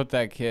probably up." put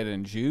that kid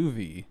in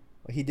juvie.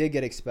 He did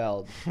get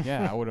expelled.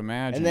 Yeah, I would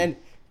imagine. And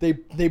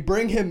then they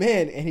bring him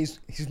in, and he's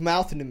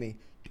mouthing to me,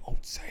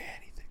 "Don't say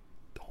anything.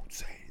 Don't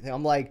say anything."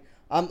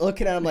 I'm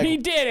looking at him like, he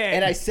did it.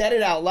 and I said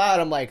it out loud.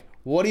 I'm like,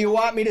 "What do you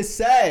want me to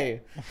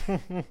say?"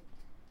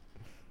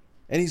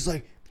 And he's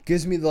like,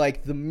 gives me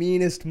like the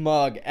meanest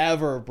mug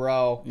ever,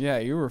 bro. Yeah,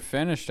 you were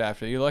finished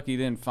after. You're lucky you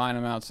didn't find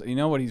him out. You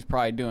know what he's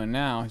probably doing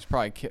now? He's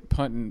probably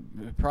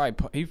punting.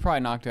 He probably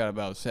knocked out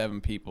about 7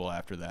 people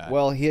after that.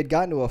 Well, he had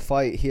gotten to a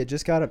fight. He had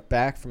just got it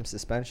back from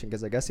suspension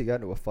because I guess he got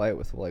into a fight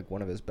with like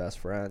one of his best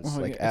friends.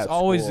 Well, like it's at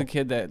always school. the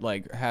kid that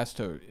like has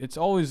to. It's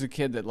always the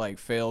kid that like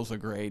fails a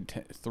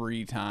grade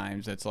 3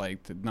 times. That's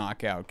like the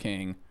knockout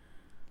king.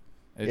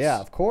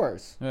 Yeah, of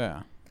course.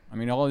 Yeah. I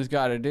mean, all he's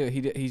got to do,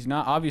 he's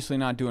not obviously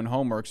not doing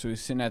homework, so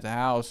he's sitting at the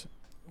house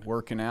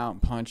working out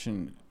and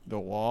punching the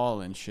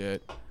wall and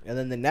shit. And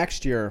then the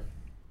next year,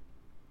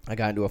 I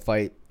got into a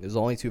fight. There's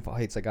only 2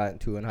 fights I got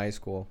into in high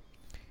school,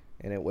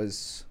 and it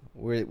was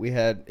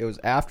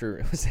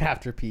after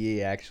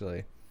PE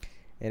actually,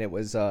 and it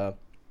was one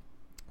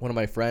of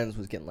my friends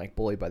was getting like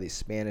bullied by these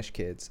Spanish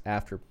kids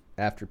after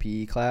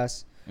PE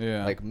class.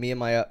 Yeah. Like me and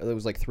there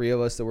was like 3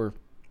 of us that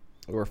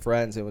were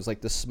friends. It was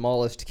like the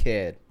smallest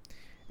kid.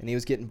 And he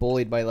was getting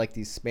bullied by like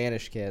these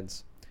Spanish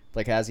kids.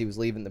 Like as he was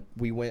leaving,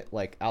 we went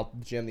like out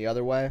the gym the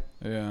other way.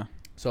 Yeah.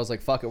 So I was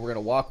like, "Fuck it, we're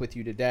gonna walk with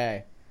you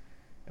today."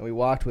 and we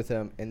walked with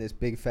him, and this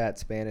big fat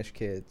Spanish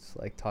kid's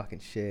like talking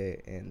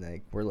shit, and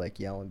like we're like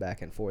yelling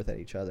back and forth at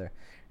each other,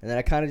 and then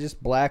I kind of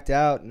just blacked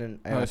out, and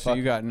so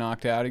you got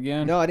knocked out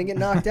again? No, I didn't get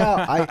knocked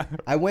out.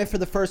 I went for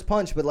the first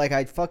punch, but like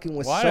I fucking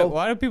was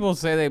Why do people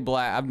say they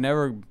black? I've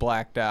never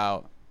blacked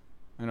out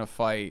in a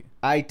fight.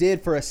 I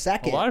did for a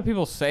second. A lot of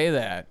people say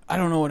that. I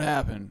don't know what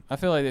happened. I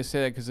feel like they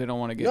say that because they don't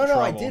want to get in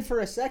trouble. No, I did for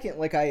a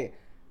second.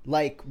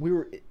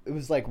 It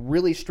was like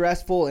really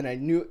stressful, and I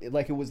knew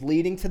like it was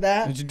leading to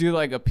that. Did you do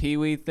like a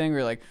Pee-wee thing where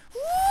you're like?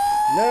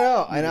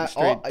 No, and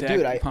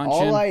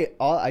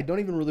I don't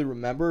even really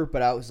remember,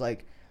 but I was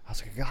like, I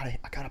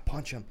gotta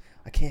punch him.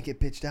 I can't get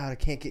bitched out. I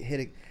can't get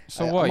hit.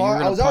 So what?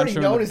 I was already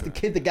known as the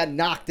kid that got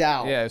knocked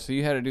out. Yeah, so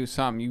you had to do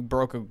something. You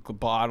broke a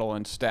bottle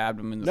and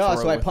stabbed him in the throat.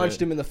 No, so I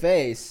punched him in the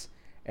face.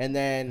 And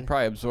then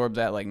probably absorbed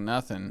that like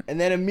nothing. And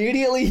then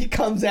immediately he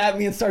comes at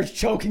me and starts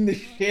choking the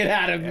shit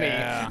out of me.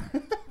 Yeah.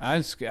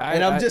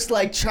 And I'm just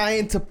like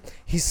trying to.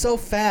 He's so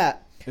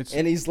fat,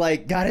 and he's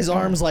like got his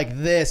arms like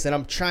this, and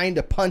I'm trying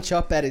to punch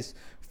up at his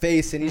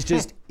face, and he's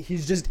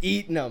just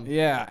eating them.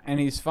 Yeah, and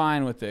he's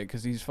fine with it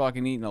because he's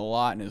fucking eating a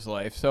lot in his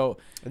life. So.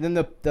 And then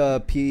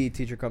the PE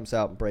teacher comes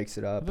out and breaks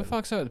it up. What the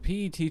fuck's up? The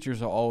PE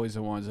teachers are always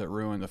the ones that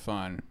ruin the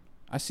fun.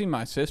 I see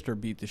my sister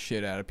beat the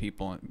shit out of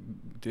people,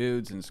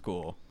 dudes in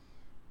school.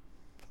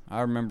 I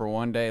remember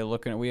one day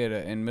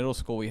in middle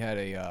school, we had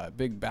a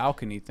big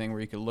balcony thing where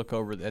you could look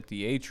over at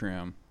the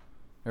atrium.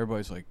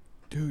 Everybody's like,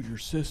 dude, your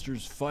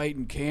sister's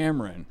fighting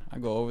Cameron. I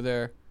go over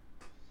there.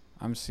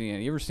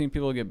 You ever seen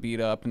people get beat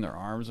up and their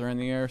arms are in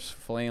the air,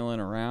 flailing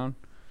around?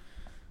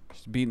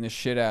 Just beating the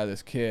shit out of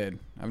this kid.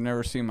 I've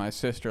never seen my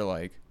sister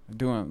like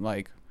doing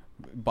like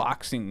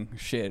boxing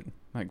shit.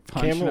 Like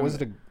punching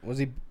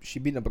Cameron, she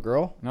beating up a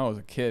girl? No, it was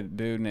a kid,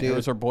 dude. It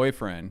was her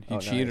boyfriend. He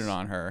cheated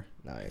on her.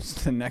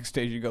 Nice. The next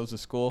day she goes to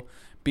school,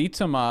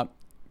 beats him up,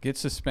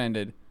 gets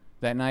suspended.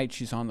 That night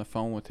she's on the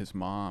phone with his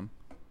mom,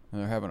 and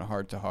they're having a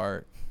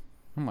heart-to-heart.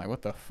 I'm like,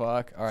 what the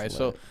fuck? All right,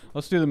 so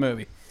let's do the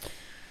movie.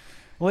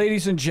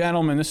 Ladies and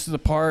gentlemen, this is the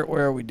part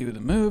where we do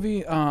the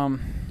movie.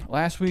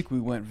 Last week we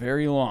went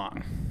very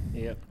long.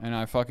 Yep. And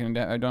I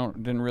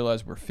didn't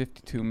realize we're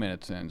 52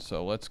 minutes in,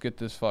 so let's get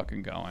this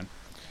fucking going.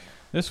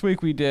 This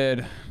week we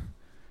did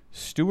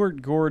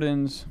Stuart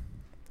Gordon's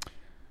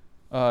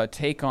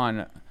take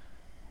on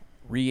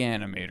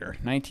Re-Animator,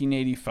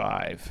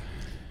 1985.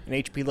 An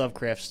H.P.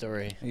 Lovecraft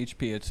story.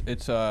 H.P.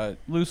 It's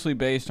loosely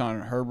based on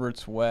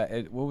Herbert's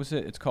what was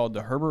it? It's called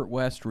the Herbert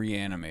West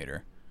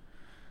Re-Animator.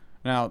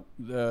 Now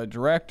the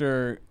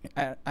director,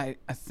 I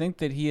think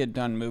that he had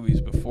done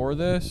movies before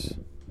this.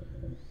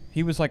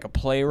 He was like a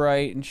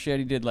playwright and shit.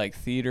 He did like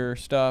theater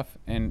stuff,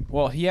 and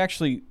well, he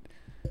actually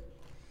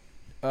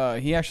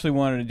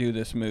wanted to do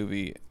this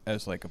movie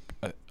as like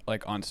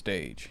like on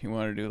stage. He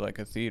wanted to do like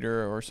a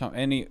theater or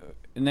something,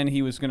 and then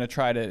he was gonna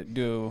try to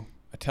do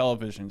a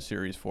television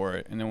series for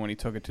it. And then when he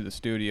took it to the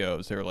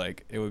studios, they were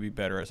like, it would be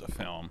better as a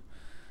film.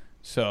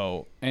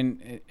 So,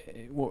 and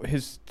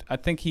I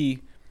think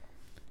he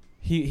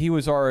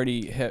was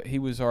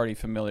already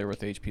familiar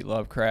with H.P.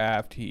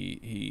 Lovecraft.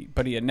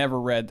 But he had never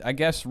read. I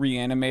guess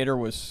Re-Animator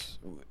was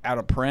out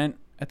of print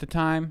at the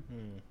time.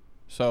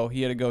 So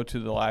he had to go to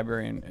the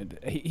library, and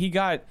he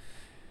got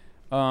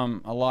a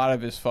lot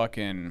of his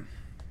fucking...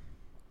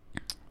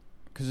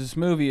 Because this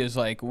movie is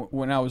like,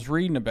 when I was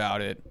reading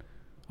about it,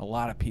 a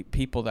lot of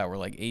people that were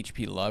like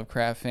H.P.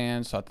 Lovecraft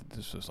fans thought that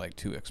this was like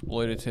too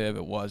exploitative.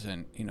 It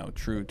wasn't,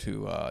 true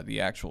to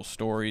the actual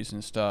stories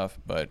and stuff.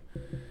 But,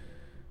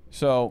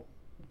 so,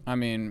 I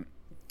mean...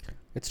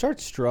 It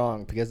starts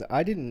strong because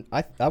I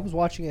was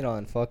watching it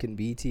on fucking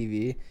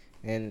BTV,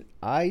 and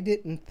I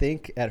didn't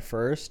think at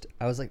first,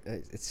 I was like,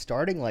 it's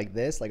starting like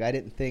this? Like, I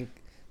didn't think,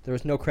 there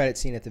was no credit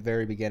scene at the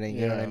very beginning,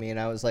 you know what I mean?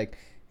 I was like,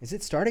 is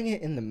it starting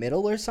it in the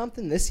middle or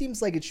something? This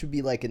seems like it should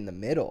be like in the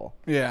middle.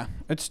 Yeah,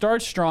 it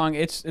starts strong.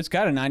 It's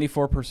got a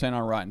 94%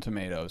 on Rotten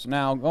Tomatoes.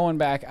 Now, going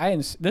back,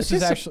 this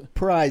is actually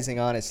surprising,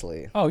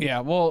 honestly. Oh yeah,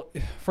 well,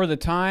 for the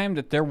time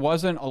that there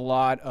wasn't a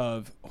lot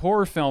of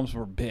horror films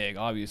were big,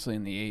 obviously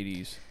in the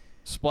 80s.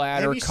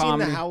 Splatter, Have you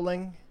comedy. seen The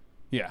Howling?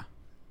 Yeah.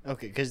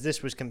 Okay, because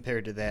this was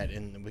compared to that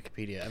in the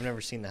Wikipedia. I've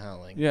never seen The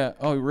Howling. Yeah.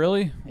 Oh,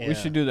 really? Yeah. We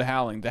should do The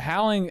Howling. The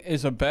Howling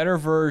is a better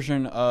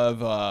version of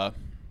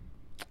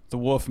The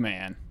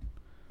Wolfman.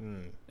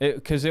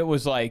 Because it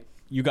was like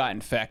you got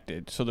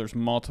infected, so there's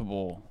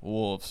multiple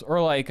wolves.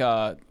 Or like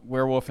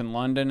Werewolf in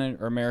London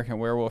or American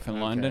Werewolf in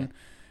London.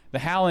 The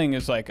Howling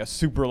is like a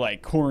super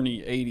like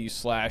corny 80s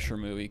slasher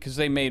movie because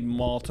they made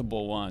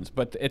multiple ones.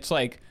 But it's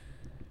like...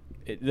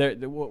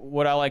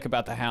 what I like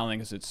about The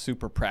Howling is it's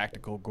super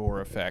practical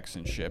gore effects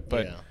and shit.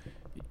 But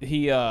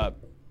I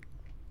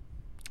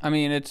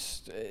mean, I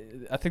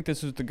think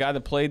this was the guy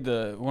that played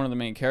one of the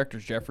main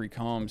characters, Jeffrey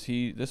Combs.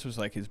 This was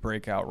like his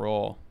breakout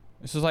role.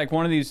 This is like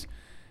one of these,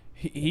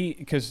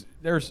 because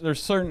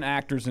there's certain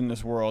actors in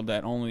this world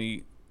that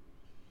only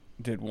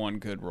did one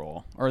good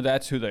role, or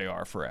that's who they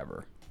are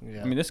forever.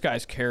 Yeah. I mean, this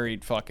guy's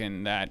carried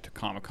fucking that to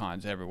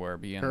Comic-Cons everywhere.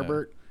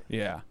 Herbert?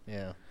 Yeah.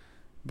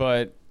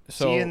 But...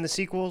 So, is he in the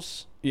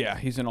sequels? Yeah,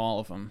 he's in all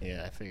of them.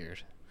 Yeah, I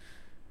figured.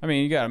 I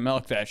mean, you gotta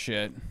milk that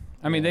shit.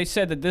 I mean, they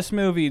said that this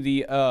movie,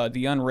 the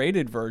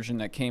unrated version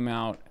that came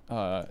out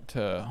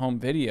to home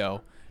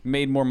video,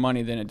 made more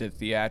money than it did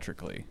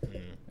theatrically.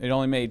 It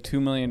only made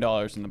 $2 million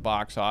in the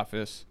box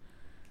office,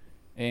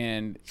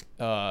 and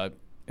it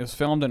was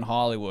filmed in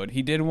Hollywood.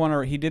 He did want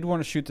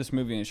to shoot this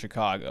movie in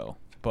Chicago,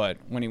 but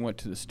when he went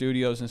to the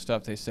studios and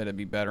stuff, they said it'd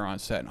be better on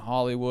set in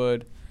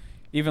Hollywood.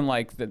 Even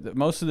like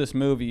most of this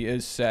movie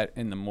is set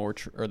in the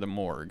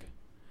morgue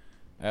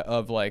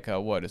of like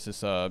what is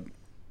this Yeah,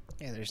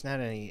 there's not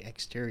any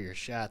exterior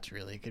shots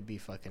really. It could be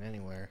fucking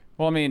anywhere.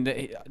 Well, I mean,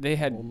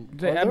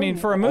 I mean,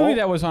 for a movie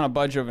that was on a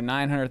budget of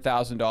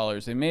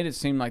 $900,000, they made it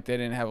seem like they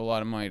didn't have a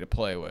lot of money to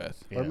play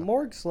with. Are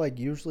morgues like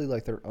usually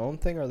like their own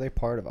thing, or are they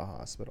part of a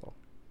hospital?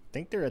 I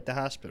think they're at the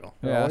hospital.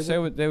 Yeah, they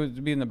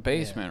would be in the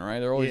basement, right?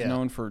 They're always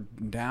known for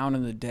down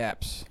in the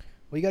depths.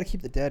 Well, you got to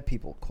keep the dead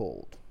people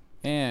cold.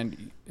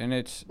 And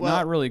it's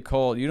not really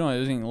cold. It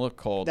doesn't even look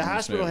cold. The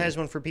hospital has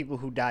one for people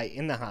who die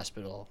in the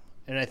hospital.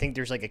 And I think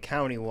there's like a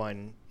county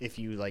one if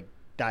you like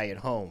die at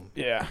home.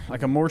 Yeah,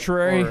 like a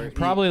mortuary,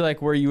 probably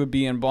like where you would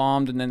be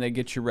embalmed, and then they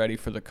get you ready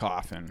for the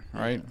coffin,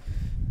 right?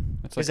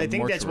 Because I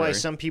think that's why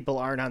some people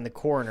aren't on the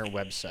coroner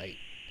website.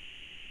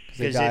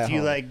 Because if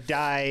you like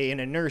die in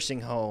a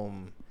nursing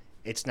home,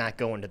 it's not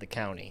going to the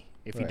county.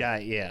 If you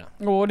die,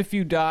 Well, what if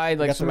you died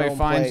like somebody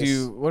finds place.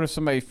 you? What if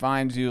somebody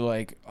finds you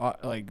like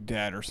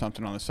dead or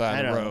something on the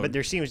side of the road? But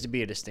there seems to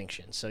be a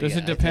distinction. So does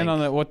it depend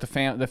on what the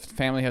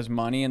family has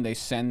money and they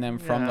send them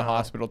from the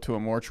hospital to a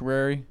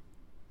mortuary?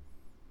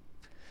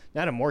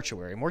 Not a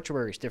mortuary.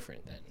 Mortuary is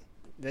different then.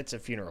 That's a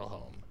funeral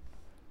home.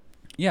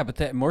 Yeah, but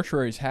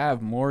mortuaries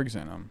have morgues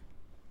in them.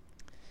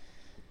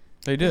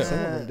 They do. Some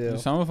of them do.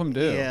 Some of them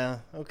do. Yeah.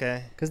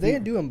 Okay. Because they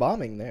didn't do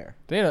embalming there.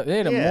 They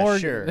had a morgue.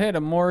 Sure. They had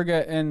a morgue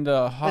in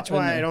the. That's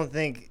why I don't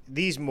think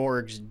these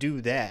morgues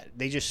do that.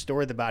 They just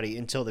store the body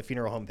until the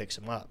funeral home picks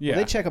them up. Yeah. Well,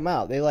 they check them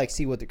out. They like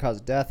see what the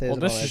cause of death is. Well,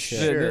 and all this that is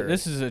shit.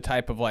 this is a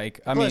type of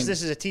like. Plus,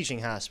 this is a teaching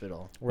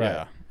hospital. Right.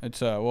 Yeah.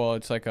 It's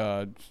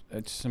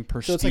it's some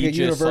prestigious. So it's like a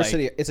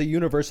university. It's a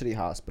university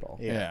hospital.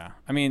 Yeah.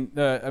 I mean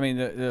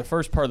the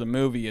first part of the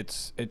movie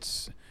it's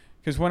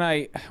because when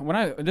I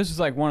this is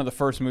like one of the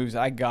first movies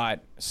I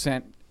got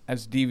sent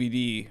as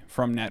DVD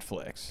from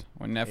Netflix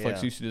when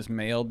Netflix used to just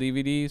mail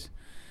DVDs,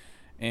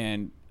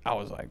 and I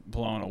was like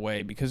blown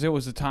away because it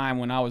was a time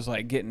when I was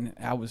like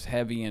I was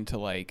heavy into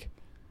like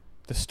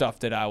the stuff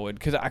that I would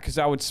because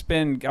I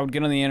would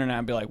get on the internet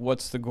and be like,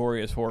 what's the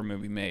goriest horror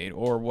movie made,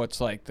 or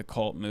what's like the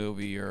cult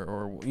movie,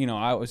 or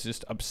I was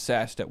just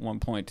obsessed at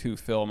one point to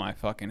fill my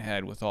fucking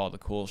head with all the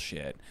cool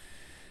shit,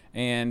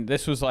 and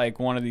this was like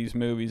one of these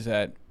movies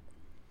that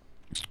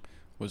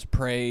was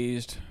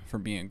praised for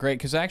being great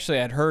because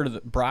actually I'd heard of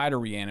the Bride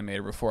of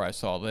Re-Animator before I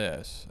saw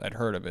this. I'd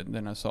heard of it, and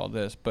then I saw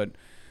this. But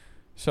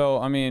so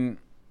I mean,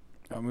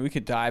 we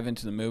could dive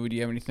into the movie. Do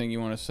you have anything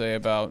you want to say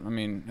about? I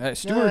mean,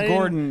 Stuart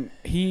Gordon.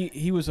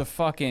 He was a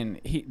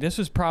fucking. This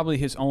was probably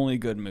his only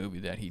good movie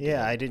that he did.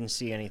 Yeah, I didn't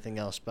see anything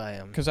else by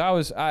him.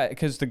 Because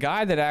the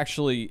guy that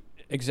actually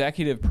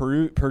executive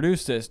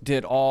produced this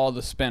did all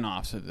the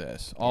spin-offs of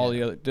this,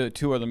 the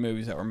two other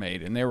movies that were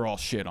made, and they were all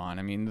shit on.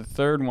 I mean, the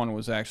third one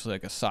was actually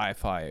like a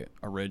sci-fi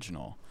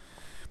original,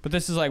 but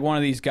this is like one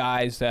of these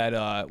guys that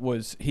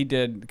he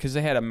did because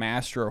they had a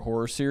Master of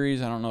Horror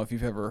series. I don't know if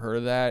you've ever heard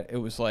of that.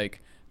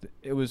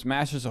 It was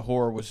Masters of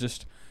Horror was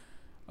just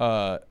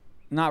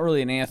not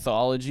really an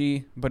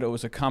anthology, but it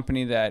was a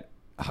company that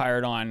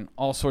hired on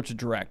all sorts of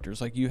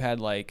directors. Like you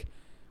had like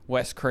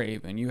Wes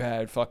Craven, you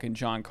had fucking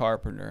John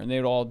Carpenter, and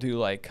they'd all do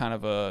like kind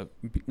of a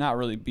not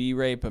really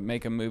B-rate, but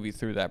make a movie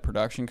through that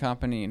production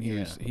company, and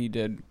he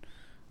did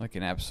like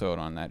an episode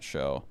on that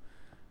show.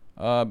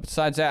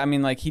 Besides that, I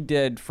mean, like he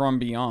did From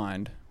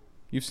Beyond.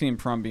 You've seen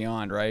From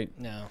Beyond, right?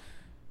 No.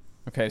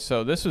 Okay,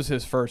 so this was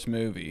his first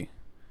movie.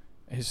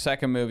 His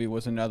second movie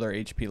was another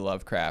H.P.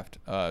 Lovecraft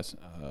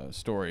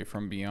story,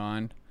 From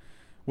Beyond,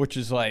 which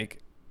is like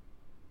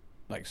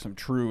some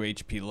true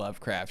H.P.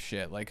 Lovecraft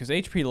shit. Like, because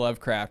H.P.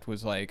 Lovecraft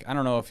was like, I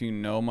don't know if you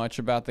know much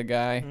about the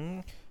guy.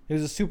 He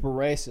was a super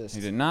racist.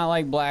 He did not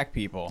like black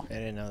people. I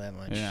didn't know that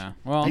much. Yeah.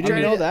 Well, Did you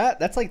know that?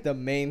 That's like the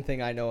main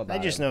thing I know about I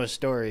just him. know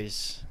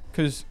stories.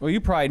 Because, well,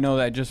 you probably know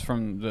that just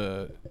from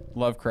the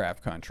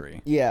Lovecraft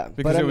country. Yeah.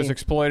 Because it was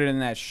exploited in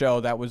that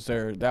show. That was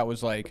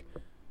like,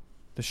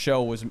 the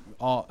show was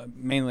all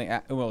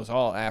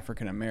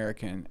African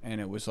American, and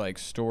it was like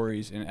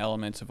stories and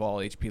elements of all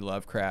H.P.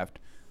 Lovecraft,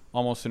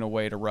 almost in a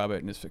way to rub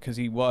it in his, because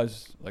he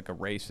was like a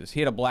racist.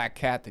 He had a black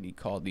cat that he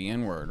called the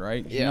N-word,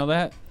 right? Did you know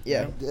that?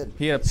 Yeah.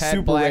 He had a pet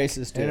super black,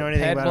 racist, dude. I don't know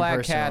anything pet about him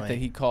black cat personally.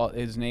 that he called,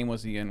 his name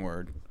was the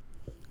N-word.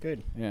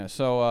 Good. Yeah,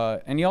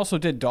 so, and he also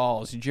did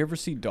Dolls. Did you ever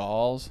see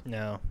Dolls?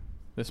 No.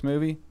 This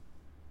movie?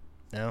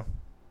 No.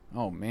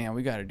 Oh man,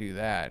 we got to do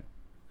that.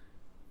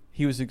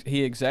 He was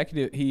he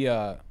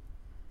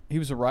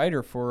was a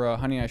writer for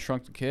Honey, I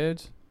Shrunk the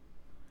Kids.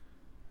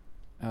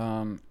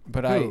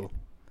 But Who?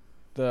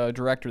 The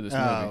director of this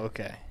movie. Oh,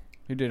 okay.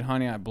 Who did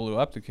Honey, I Blew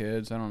Up the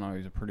Kids. I don't know.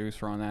 He's a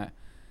producer on that.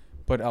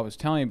 But I was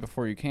telling you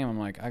before you came, I'm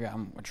like,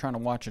 I'm trying to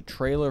watch a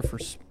trailer for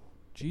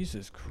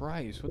Jesus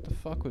Christ, what the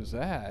fuck was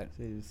that?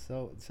 Dude,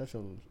 such a.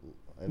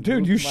 I Dude,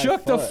 moved you my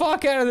shook the foot.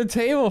 fuck out of the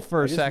table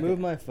for I a just second.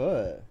 moved my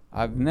foot.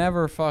 I've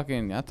never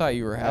fucking. I thought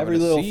you were having Every a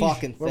little seizure.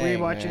 fucking thing. What were you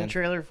watching man. the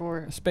trailer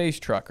for? Space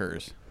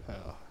Truckers.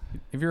 Oh,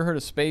 Have you ever heard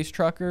of Space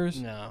Truckers?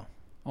 no.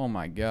 Oh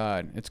my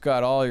God, it's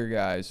got all your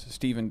guys: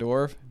 Steven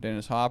Dorff,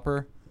 Dennis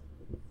Hopper,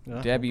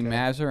 Oh, Debbie okay.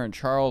 Mazur, and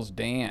Charles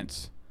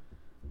Dance.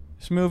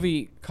 This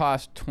movie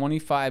cost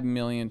 $25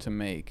 million to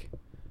make.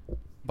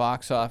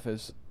 Box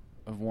office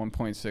of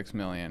 $1.6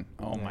 million.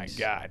 Oh my Nice.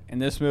 God!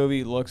 And this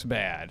movie looks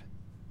bad.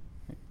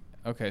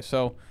 Okay,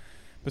 so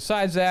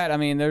besides that, I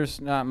mean, there's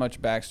not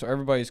much backstory.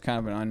 Everybody's kind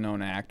of an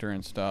unknown actor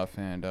and stuff,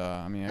 and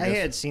I mean, I I guess,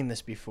 had seen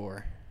this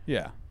before.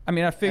 yeah. I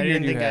mean, I I figured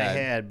didn't you think had. I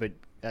had, but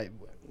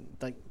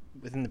like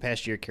within the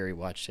past year, Carrie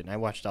watched it, and I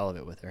watched all of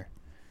it with her.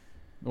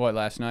 What,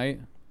 last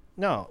night?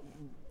 No,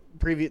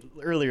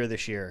 earlier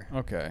this year.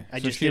 Okay. I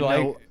So just she didn't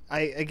liked- know.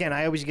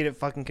 I always get it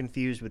fucking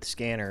confused with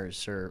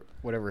Scanners or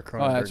whatever.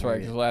 Oh, that's right.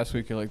 Because last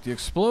week you're like the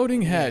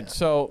exploding head. Yeah.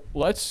 So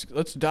let's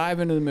dive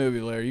into the movie,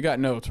 Larry. You got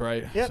notes,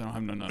 right? Yep. So I don't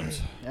have no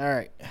notes. All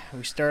right,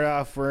 we start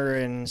off. We're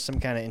in some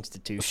kind of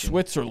institution.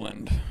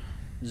 Switzerland,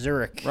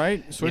 Zurich.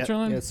 right?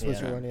 Switzerland. Yeah, it's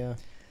Switzerland, yeah.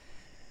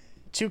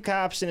 Two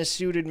cops and a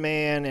suited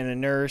man and a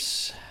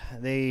nurse.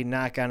 They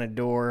knock on a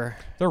door.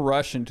 They're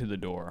rushing to the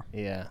door.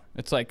 Yeah.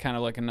 It's like kind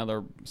of like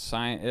another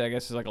science. I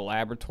guess it's like a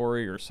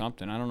laboratory or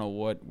something. I don't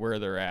know where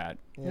they're at.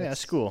 Yeah, it's-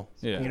 school.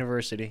 Yeah.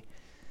 University.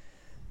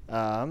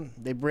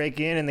 They break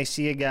in and they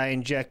see a guy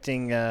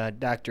injecting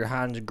Dr.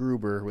 Hans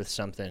Gruber with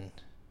something.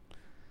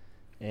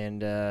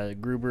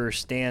 And Gruber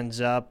stands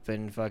up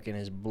and fucking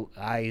his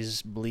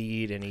eyes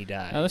bleed and he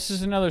dies. Now this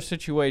is another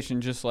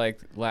situation just like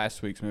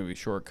last week's movie,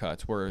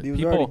 Shortcuts, where He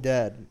was already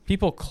dead.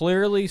 people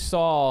clearly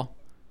saw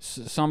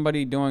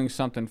somebody doing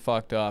something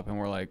fucked up and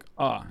were like,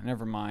 oh,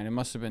 never mind, it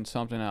must have been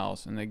something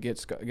else, and they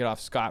get off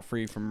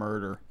scot-free from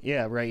murder.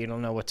 Yeah, right. You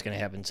don't know what's going to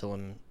happen to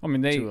him. I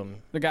mean, to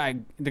him. the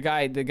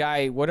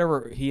guy,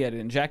 whatever he had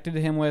injected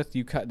him with,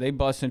 they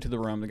bust into the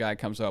room. The guy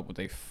comes up with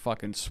a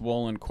fucking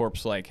swollen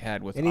corpse-like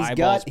head with And he's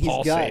eyeballs got,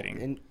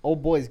 pulsating. and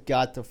old boy's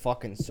got the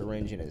fucking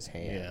syringe in his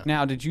hand. Yeah.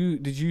 Now, did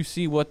you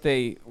see what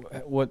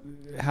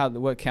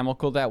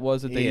chemical that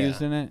was that they Yeah.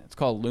 used in it? It's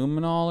called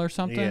luminol or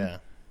something. Yeah.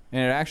 And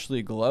it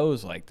actually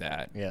glows like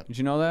that. Yeah. Did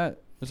you know that?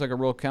 It's like a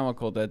real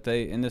chemical that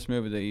they in this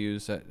movie they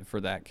use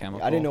for that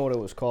chemical. I didn't know what it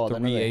was called. The I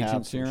know they reagent have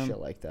some serum? shit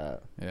like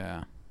that.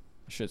 Yeah,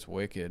 shit's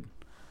wicked.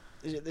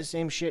 Is it the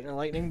same shit in a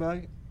lightning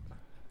bug?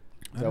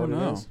 I that don't what it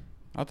know. is?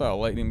 I thought a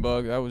lightning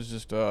bug. That was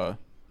just I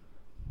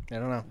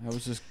don't know.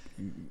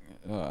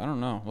 I don't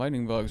know.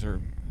 Lightning bugs are.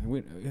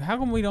 How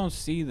come we don't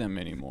see them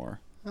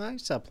anymore? I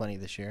saw plenty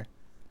this year.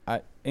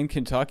 In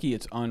Kentucky,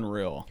 it's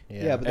unreal.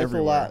 Yeah, but there's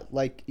everywhere. a lot.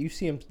 Like you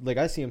see him. Like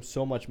I see him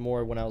so much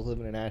more when I was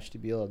living in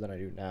Ashtabula than I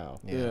do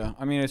now. Yeah.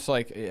 I mean, it's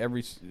like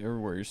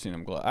everywhere you're seeing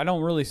them glow. I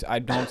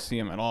don't see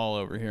them at all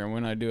over here. And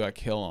when I do, I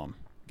kill them.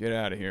 Get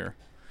out of here.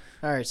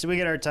 All right, so we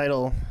get our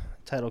title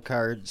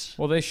cards.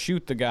 Well, they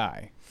shoot the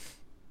guy,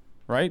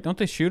 right? Don't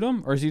they shoot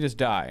him, or does he just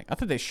die? I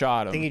thought they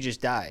shot I think he him.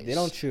 just dies. They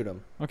don't shoot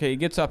him. Okay, he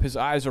gets up, his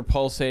eyes are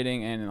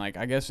pulsating, and like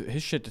I guess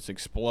his shit just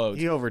explodes.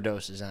 He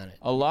overdoses on it.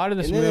 A lot of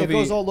this And then movie, it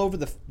goes all over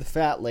the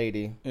fat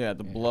lady. yeah,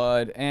 the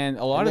blood, and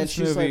a lot And of then this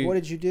she's movie. like, "What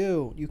did you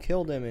do? You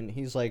killed him." And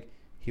he's like,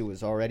 "He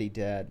was already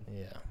dead."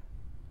 Yeah.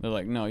 They're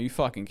like, no, you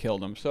fucking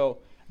killed him. So,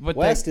 but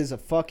West is a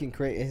fucking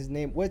crazy. His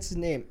name. What's his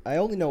name? I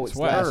only know It's it's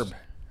West.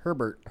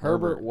 Herbert.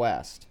 Herbert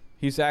West.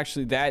 he's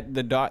actually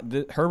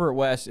the Herbert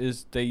West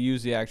is. They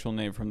use the actual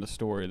name from the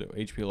story, the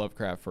H.P.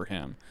 Lovecraft for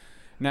him.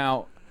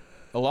 Now,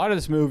 a lot of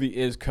this movie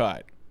is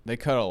cut. They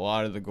cut a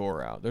lot of the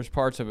gore out. There's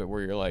parts of it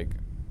where you're like,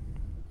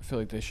 I feel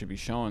like they should be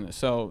showing this.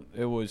 So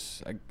it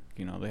was,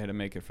 they had to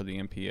make it for the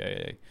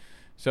MPAA.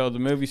 So the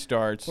movie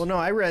starts. Well, no,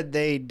 I read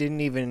they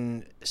didn't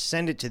even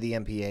send it to the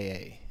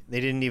MPAA. They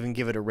didn't even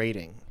give it a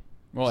rating.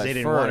 well, 'Cause at they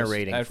didn't first, want a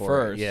rating at for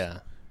first, it. Yeah.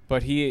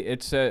 But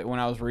it said when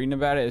I was reading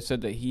about it, it said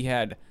that he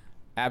had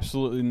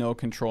absolutely no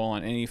control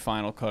on any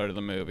final cut of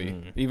the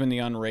movie, even the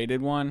unrated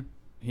one.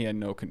 He had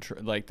no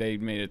control. Like they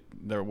made it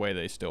their way,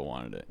 they still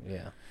wanted it.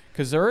 Yeah.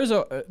 Because there is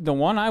the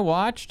one I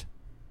watched,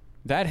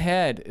 that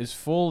head is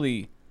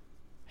fully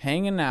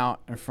hanging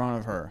out in front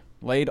of her,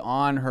 laid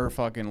on her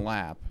fucking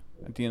lap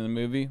at the end of the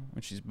movie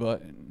when she's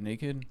butt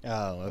naked.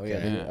 Oh, okay. yeah,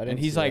 Yeah. I didn't And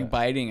he's see like that.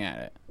 biting at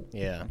it.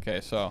 Yeah.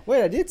 Okay, so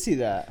Wait, I did see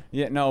that.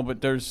 yeah, no,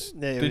 but there's.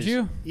 Did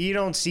you? You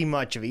don't see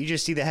much of it. You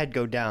just see the head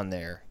go down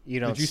there. You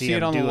don't you see see it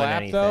him on the doing lap,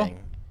 anything. though?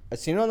 I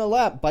seen it on the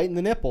lap, biting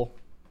the nipple.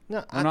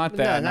 No, not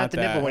that, No, not the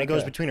that. nipple when he goes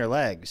Okay. between her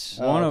legs.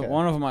 Oh, okay.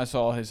 One of them I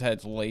saw, his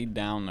head's laid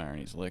down there and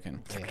he's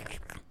licking. Yeah.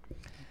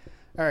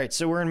 All right,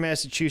 so we're in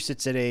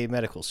Massachusetts at a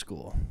medical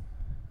school,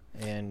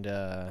 and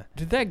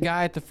Did that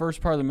guy at the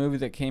first part of the movie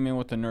that came in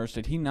with the nurse,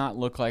 did he not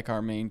look like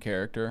our main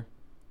character?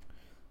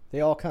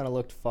 They all kind of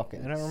looked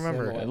fucking. I don't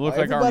remember. similar. It looked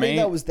like our Everybody main-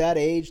 that was that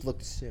age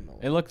looked similar.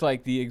 It looked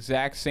like the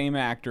exact same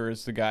actor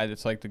as the guy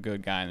that's like the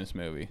good guy in this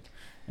movie.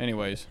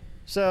 Anyways,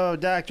 so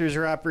doctors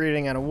are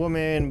operating on a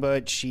woman,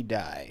 but she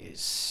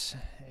dies.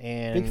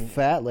 And Big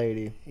fat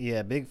lady.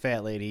 yeah, big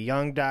fat lady,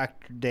 young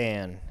Dr.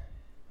 Dan,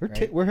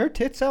 Were her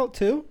tits out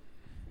too?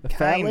 The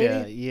fat Kinda,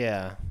 lady?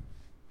 yeah.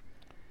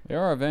 They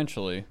are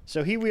eventually.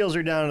 So he wheels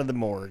her down to the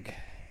morgue,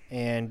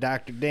 and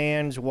Dr.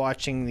 Dan's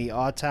watching the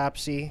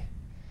autopsy,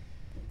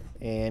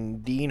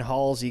 and Dean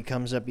Halsey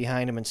comes up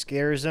behind him and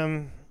scares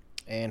him,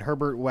 and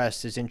Herbert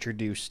West is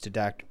introduced to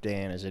Dr.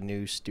 Dan as a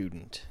new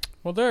student.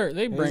 Well,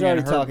 they bring He's in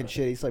already her. talking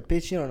shit. He's like,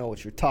 bitch, you don't know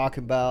what you're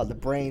talking about. The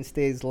brain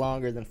stays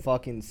longer than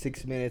fucking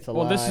 6 minutes alive.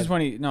 Well, this is when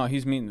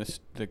he's meeting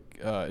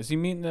is he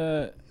meeting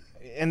the?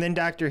 And then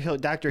Dr.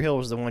 Hill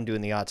was the one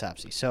doing the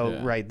autopsy. So, Yeah.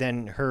 right,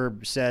 then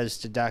Herb says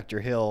to Dr.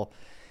 Hill,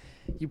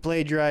 you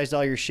plagiarized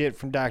all your shit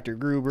from Dr.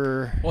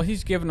 Gruber. Well,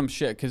 he's giving them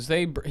shit because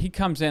he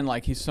comes in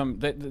like he's some.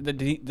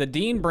 The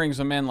dean brings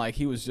him in like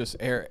he was just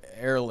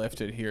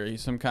airlifted here.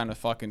 He's some kind of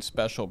fucking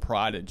special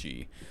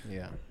prodigy.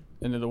 Yeah.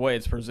 Into the way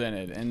it's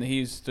presented, and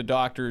the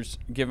doctor's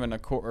given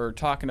or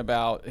talking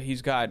about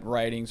he's got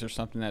writings or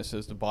something that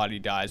says the body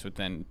dies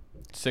within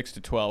 6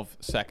 to 12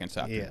 seconds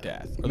after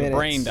death, or Minutes. the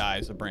brain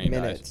dies. The brain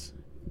dies. minutes.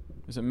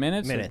 Is it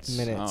minutes? Minutes.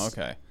 Minutes. Oh,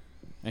 okay.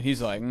 And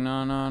he's like,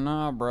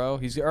 no, bro.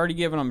 He's already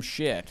giving him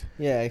shit.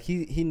 Yeah,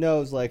 he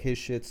knows like his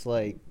shit's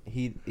like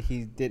he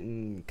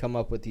didn't come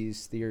up with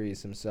these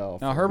theories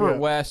himself. Now Herbert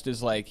West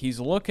is like he's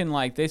looking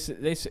like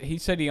he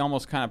said he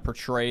almost kind of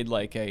portrayed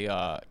like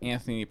a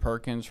Anthony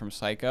Perkins from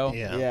Psycho.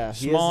 Yeah. Yeah,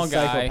 he Small is a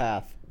guy.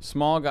 psychopath.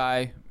 Small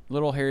guy,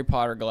 little Harry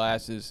Potter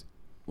glasses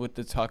with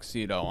the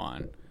tuxedo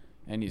on,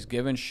 and he's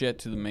giving shit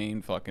to the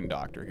main fucking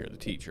doctor here, the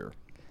teacher,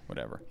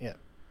 whatever. Yeah.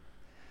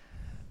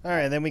 All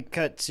right, then we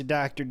cut to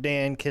Dr.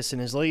 Dan kissing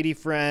his lady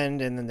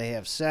friend, and then they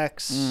have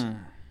sex.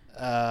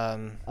 I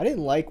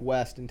didn't like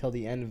West until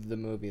the end of the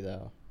movie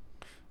though.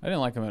 I didn't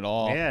like him at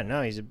all. Yeah,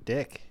 no, he's a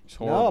dick. It's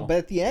horrible. No, but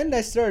at the end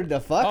I started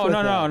to fuck with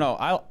him. No.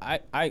 I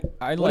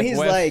When like he's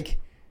West. like,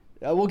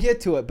 we'll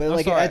get to it, but I'm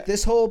like sorry. at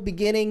this whole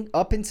beginning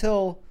up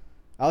until,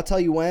 I'll tell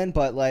you when,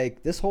 but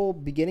like this whole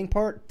beginning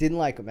part, didn't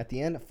like him. At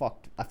the end,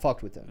 I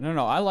fucked with him.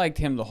 No, I liked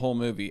him the whole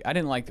movie. I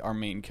didn't like our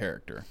main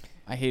character.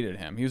 I hated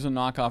him. He was a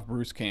knockoff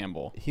Bruce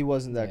Campbell. He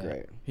wasn't that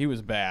great. He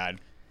was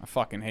bad. I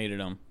fucking hated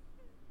him.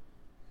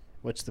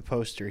 What's the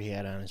poster he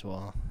had on his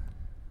wall?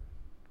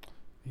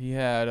 He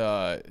had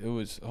it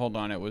was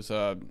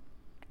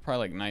probably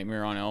like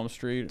Nightmare on Elm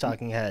Street.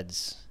 Talking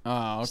Heads. Oh,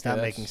 okay. It's not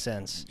that's- making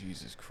sense.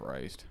 Jesus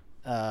Christ.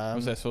 That's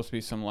Was that supposed to be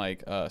some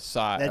like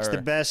side?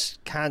 the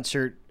best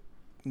concert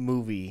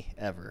movie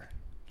ever.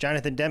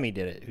 Jonathan Demme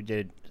did it, who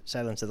did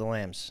Silence of the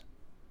Lambs.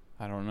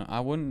 I don't know.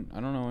 I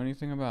don't know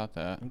anything about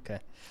that. Okay.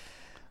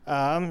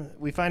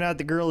 We find out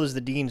the girl is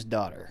the dean's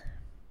daughter.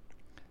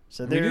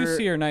 So We do they're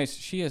see her nice.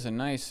 She has a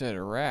nice set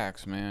of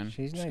racks, man.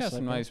 She's She's nice got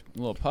some looking. nice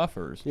little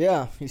puffers.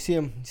 Yeah, you see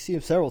him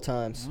several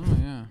times. Oh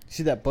yeah. You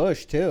see that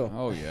bush too.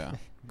 Oh yeah.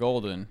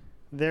 Golden.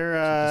 They're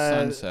the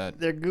sunset.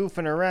 they're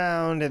goofing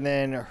around, and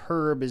then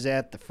Herb is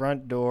at the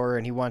front door,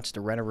 and he wants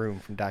to rent a room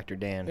from Dr.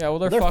 Dan. Yeah. Well,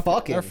 they're They're fucking.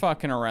 fucking. They're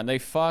fucking around. They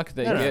fuck.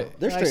 They No, no, get.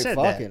 They're I straight said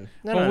fucking. That.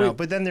 No, But no, we- no.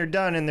 But then they're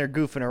done, and they're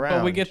goofing around.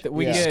 But we get the,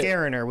 we Yeah. get.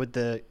 scaring her with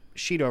the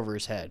sheet over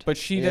his head. But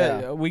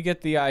Yeah. we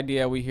get the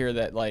idea. We hear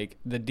that like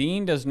the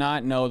dean does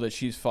not know that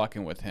she's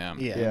fucking with him.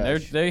 Yeah. Yeah.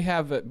 They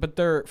have it, but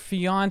they're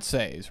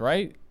fiancés,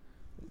 right?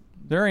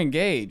 They're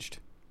engaged.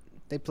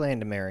 They plan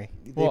to marry.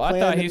 They Well, I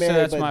plan thought to he said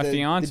marry, that's but my the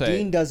fiance.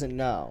 dean doesn't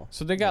know.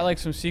 So they got like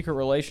some secret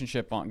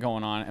relationship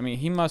going on. I mean,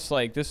 he must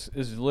like this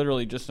is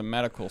literally just a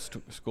medical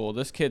school.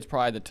 This kid's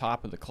probably the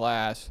top of the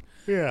class.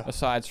 Yeah.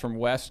 Aside from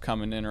West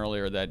coming in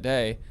earlier that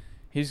day,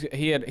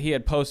 he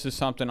had posted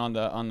something on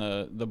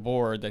the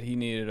board that he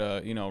needed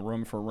a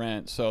room for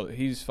rent. So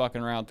he's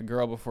fucking around with the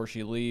girl before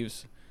she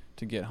leaves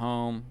to get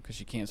home because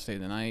she can't stay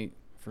the night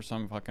for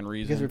some fucking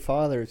reason. Because her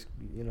father's,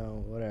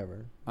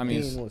 whatever. I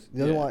mean, Dean it's- he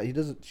doesn't yeah.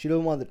 want. She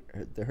doesn't want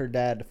her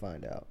dad to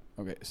find out.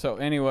 Okay, so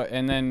anyway,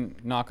 and then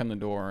knock on the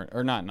door,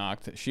 or not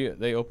knock.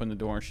 They open the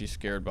door and she's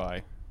scared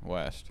by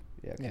West.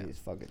 Yeah, 'cause Yeah. he's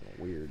fucking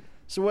weird.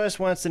 So Wes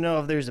wants to know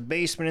if there's a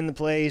basement in the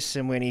place,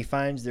 and when he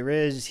finds there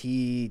is,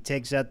 he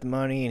takes out the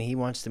money and he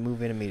wants to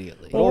move in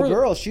immediately. But old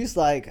girl, she's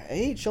like,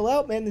 "Hey, chill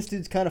out, man. This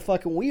dude's kind of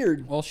fucking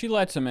weird." Well, she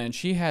lets him in.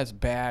 She has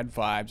bad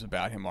vibes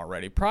about him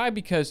already. Probably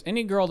because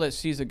any girl that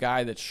sees a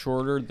guy that's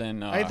shorter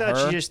than I thought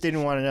her, she just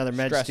didn't want another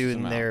med stresses student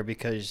him out. there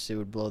because it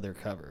would blow their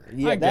cover.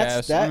 Yeah, I that's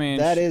guess. that. I mean,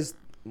 that is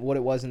what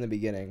it was in the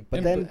beginning.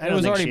 But then I it don't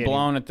was think already she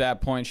blown at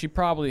that point. She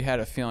probably had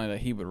a feeling that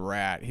he would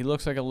rat. He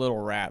looks like a little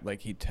rat,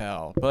 like he'd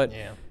tell. But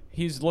Yeah.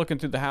 he's looking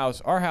through the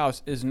house. Our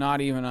house is not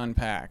even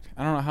unpacked.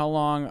 I don't know how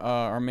long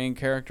our main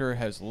character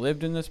has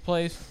lived in this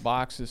place.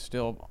 Box is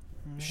still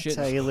shit.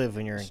 That's how you live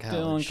when you're in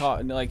Still in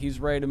college. like he's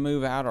ready to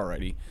move out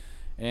already.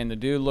 And the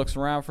dude looks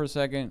around for a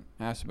second,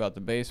 asks about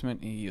the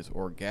basement. He is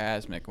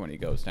orgasmic when he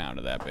goes down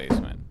to that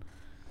basement.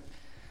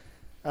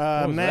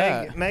 What was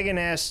that? Megan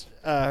asked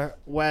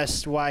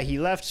West why he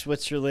left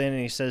Switzerland,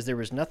 and he says there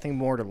was nothing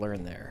more to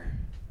learn there.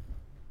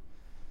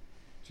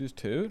 She's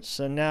toot.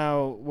 So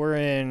now we're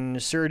in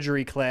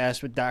surgery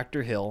class with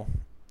Dr. Hill,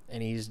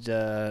 and he's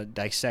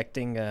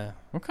dissecting.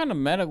 What kind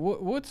of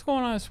what's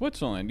going on in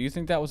Switzerland? Do you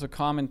think that was a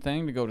common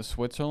thing to go to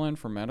Switzerland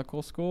for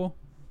medical school?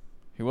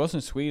 He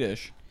wasn't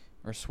Swedish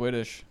or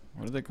Swedish.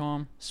 What do they call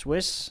him?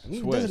 Swiss? He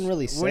Swiss. doesn't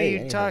really say What are you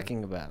anything.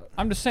 talking about?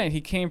 I'm just saying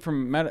he came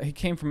from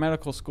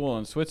medical school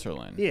in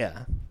Switzerland.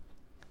 Yeah.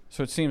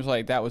 So it seems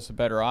like that was the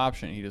better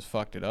option. He just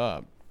fucked it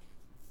up.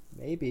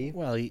 Maybe.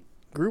 Well,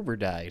 Gruber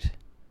died.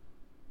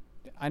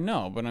 I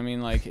know, but I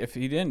mean, like, if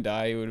he didn't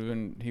die,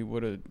 he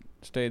would have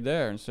stayed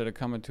there instead of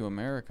coming to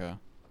America.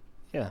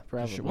 Yeah,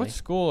 probably. What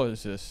school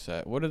is this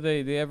at? What did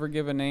they ever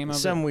give a name of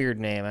Some it? weird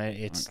name.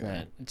 It's Okay.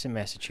 not. It's in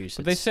Massachusetts.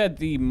 But they said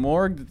the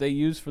morgue that they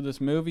used for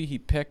this movie he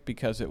picked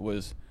because it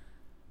was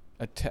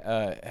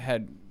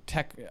had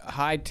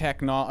high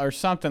technology or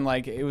something,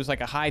 like it was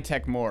like a high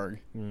tech morgue.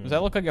 Does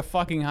that look like a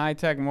fucking high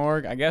tech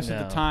morgue? I guess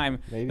at No. the time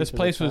Maybe this for the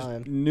place was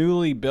time.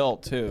 newly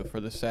built too for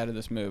the set of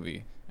this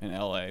movie in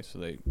L.A. So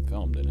they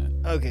filmed in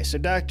it. Okay, so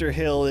Dr.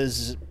 Hill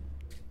is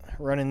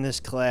running this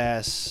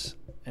class,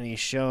 and he's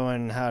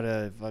showing how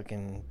to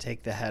fucking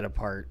take the head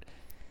apart.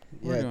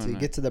 We're Yeah, to doing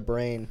get to the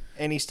brain.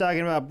 And he's talking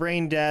about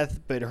brain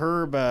death, but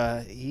Herb,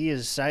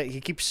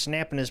 he keeps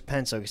snapping his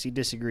pencil because he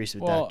disagrees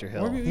with Well, Dr.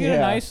 Hill. we get Yeah. a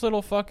nice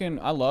little fucking.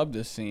 I love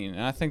this scene,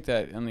 and I think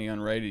that in the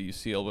unrated you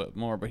see a little bit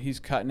more. But he's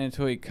cutting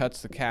into it. He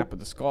cuts the cap of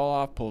the skull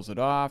off, pulls it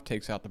off,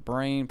 takes out the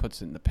brain,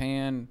 puts it in the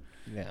pan,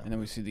 Yeah. and then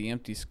we see the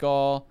empty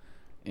skull.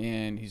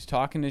 And he's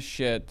talking this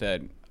shit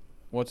that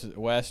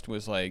West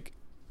was like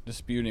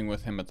disputing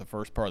with him at the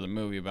first part of the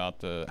movie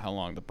about how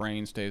long the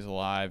brain stays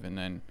alive, and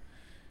then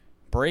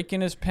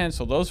breaking his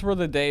pencil. Those were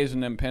the days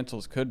when them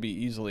pencils could be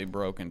easily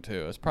broken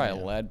too. It's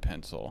probably a lead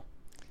pencil,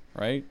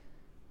 right?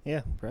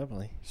 Yeah,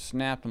 probably.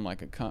 Snapped him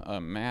like a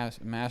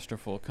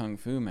masterful kung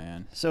fu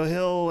man. So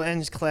Hill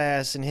ends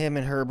class, and him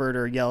and Herbert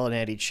are yelling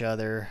at each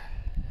other,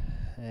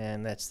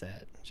 and that's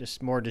that.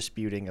 Just more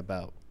disputing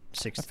about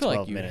 6 I to feel 12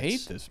 like you minutes.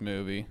 hate this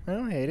movie. I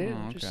don't hate it. Oh,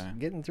 I'm just okay.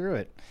 getting through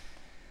it.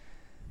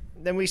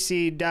 Then we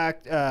see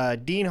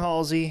Dean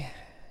Halsey,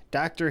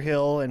 Dr.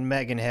 Hill, and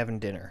Megan having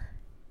dinner.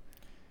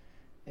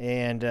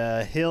 And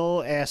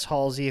Hill asks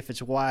Halsey if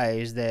it's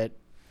wise that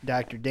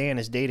Dr. Dan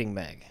is dating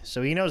Meg.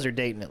 So he knows they're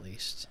dating at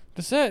least.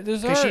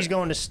 Because she's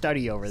going to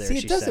study over there, See,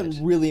 she it doesn't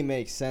said. really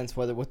make sense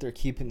what they're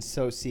keeping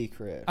so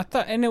secret. I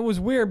thought, and it was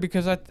weird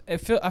because I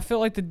feel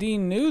like the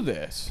dean knew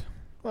this.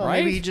 Well,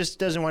 right? maybe he just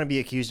doesn't want to be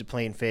accused of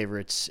playing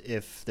favorites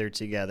if they're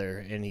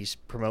together, and he's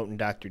promoting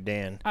Dr.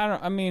 Dan.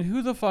 I mean,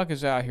 who the fuck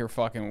is out here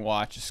fucking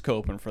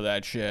scoping for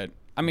that shit?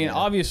 I mean, Yeah.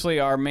 obviously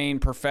our main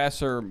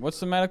professor, what's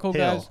the medical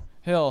Hill. guy's?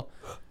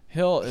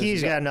 Hill is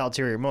He's got an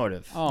ulterior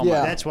motive. Oh, Yeah.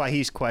 my. That's why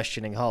he's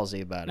questioning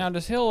Halsey about Now, it.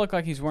 does Hill look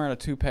like he's wearing a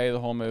toupee the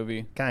whole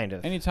movie? Kind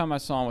of. Anytime I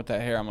saw him with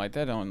that hair, I'm like,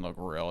 that don't look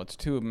real. It's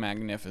too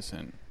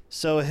magnificent.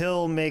 So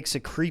Hill makes a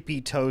creepy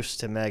toast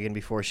to Megan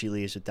before she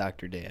leaves with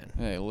Dr. Dan.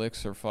 Hey,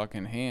 licks her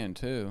fucking hand,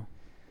 too.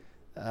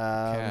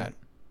 Um,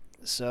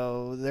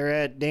 so they're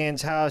at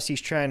Dan's house.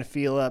 He's trying to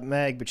feel up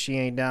Meg, but she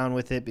ain't down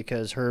with it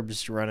because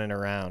Herb's running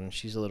around.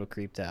 She's a little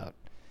creeped out.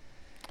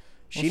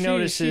 Well, She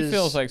notices... She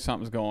feels like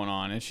something's going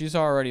on, and she's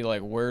already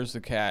like, where's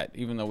the cat?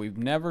 Even though we've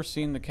never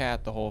seen the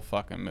cat the whole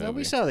fucking movie. No,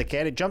 we saw the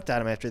cat. It jumped at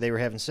him after they were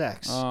having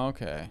sex. Oh,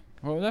 okay.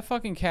 Well, that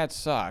fucking cat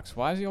sucks.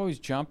 Why is he always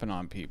jumping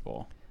on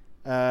people?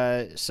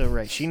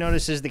 She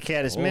notices the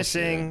cat is Bullshit.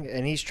 missing,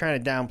 and he's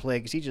trying to downplay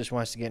because he just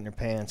wants to get in her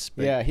pants.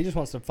 But Yeah, he just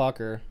wants to fuck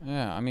her.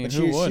 Yeah, I mean, But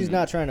who she's wouldn't?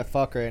 not trying to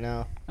fuck right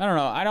now. I don't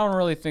know. I don't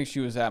really think she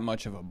was that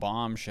much of a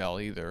bombshell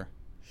either.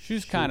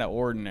 She's kind of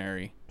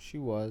ordinary. She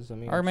was. I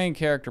mean, Our main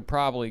character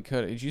probably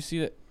could. Did you see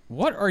that?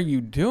 What are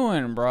you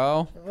doing,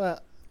 bro?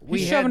 Well,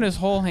 He's shoving his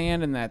whole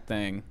hand in that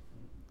thing.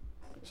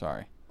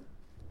 Sorry.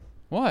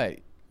 What?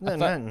 No, I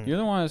thought- nothing. You're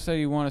the one that said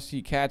you want to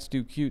see cats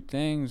do cute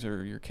things,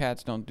 or your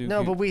cats don't do. No,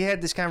 cute. but we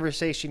had this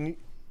conversation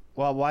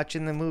while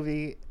watching the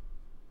movie,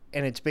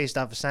 and it's based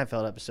off a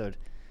Seinfeld episode.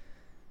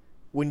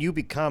 When you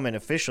become an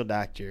official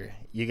doctor,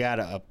 you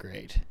gotta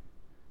upgrade.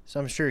 So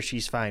I'm sure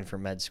she's fine for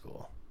med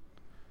school.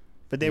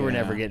 But they were Yeah.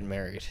 never getting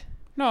married.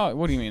 No,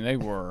 what do you mean? They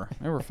were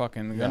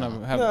fucking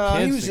gonna have no,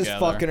 kids he was together. just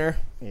fucking her.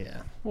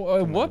 Yeah. Well,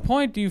 at what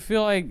point do you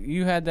feel like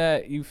you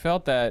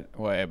felt that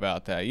way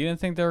about that? You didn't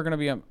think they were gonna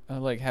be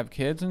like have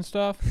kids and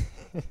stuff?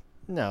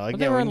 No, they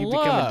again, were when in you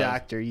become love. a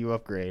doctor, you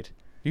upgrade.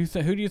 Who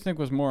do you think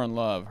was more in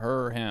love,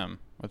 her or him,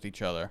 with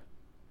each other?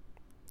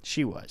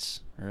 She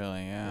was.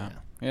 Really?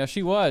 Yeah,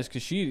 she was,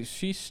 because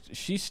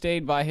she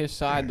stayed by his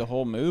side the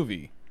whole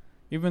movie,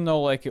 even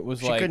though like it was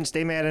She like couldn't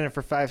stay mad at him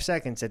for 5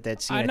 seconds at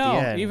that scene I at know,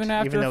 the end. even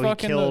after though he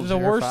fucking killed the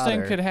her worst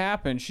thing father. could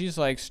happen, she's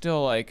like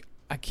still like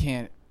I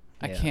can't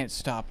Yeah.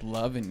 stop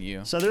loving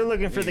you. So they're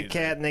looking for the Either.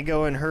 cat, and they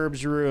go in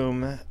Herb's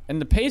room. And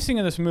the pacing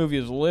of this movie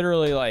is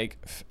literally like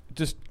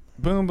just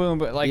boom, boom,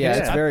 but like Yeah,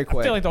 it's very I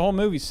quick. feel like the whole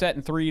movie's set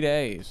in 3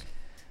 days.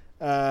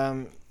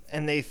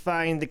 And they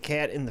find the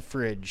cat in the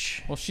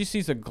fridge. Well, she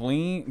sees a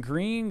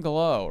green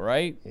glow,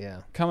 right?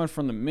 Yeah. Coming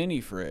from the mini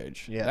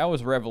fridge. Yeah. That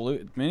was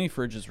mini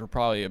fridges were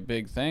probably a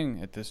big thing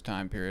at this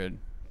time period.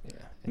 Yeah.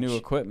 New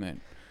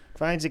equipment.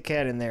 Finds a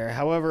cat in there.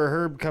 However,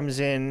 Herb comes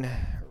in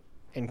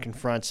and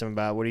confronts him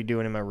about what are you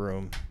doing in my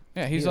room.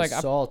 Yeah, He's he's like,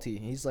 salty.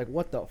 He's like,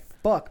 what the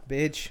fuck,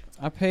 bitch.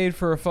 I paid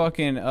for a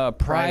fucking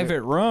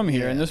private room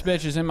here, and yeah. this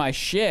bitch is in my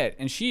shit.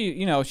 And she,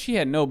 you know, she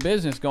had no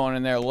business going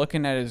in there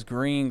looking at his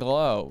green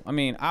glow. I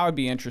mean, I would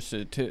be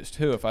interested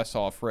too if I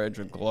saw a fridge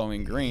with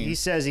glowing green. He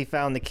says he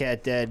found the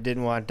cat dead,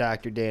 didn't want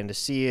Dr. Dan to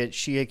see it.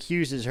 She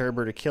accuses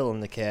Herbert of killing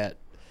the cat.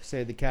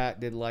 Say the cat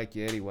didn't like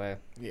you anyway.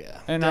 Yeah.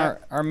 And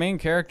our main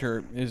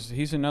character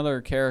he's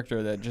another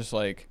character that just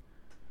like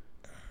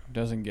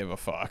doesn't give a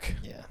fuck.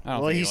 Yeah. I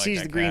don't Well, think he liked sees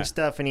that the green cat.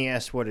 stuff and he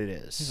asks what it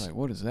is. He's like,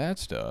 what is that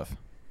stuff?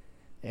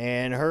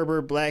 And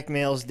Herbert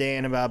blackmails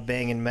Dan about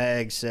banging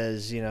Meg,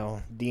 says, you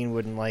know, Dean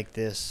wouldn't like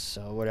this,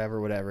 so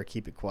whatever,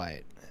 keep it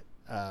quiet.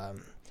 That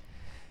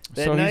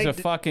So night, he's a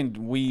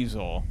fucking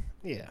weasel.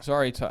 yeah.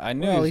 Sorry, I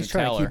knew Well, he was he's a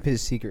trying teller. to keep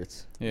his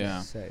secrets.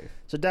 Yeah. Safe.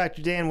 So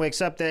Dr. Dan wakes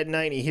up that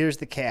night and he hears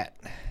the cat.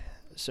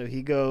 So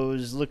he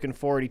goes looking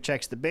for it. He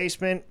checks the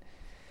basement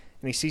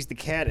and he sees the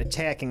cat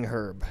attacking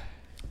Herb.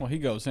 Well, he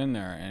goes in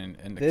there and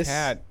the This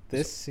cat.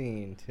 This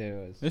scene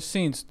too is. This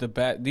scene's the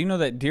best. Do you know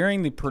that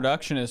during the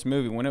production of this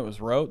movie, when it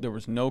was wrote, there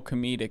was no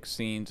comedic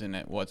scenes in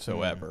it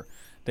whatsoever.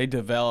 They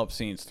developed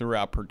scenes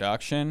throughout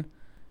production,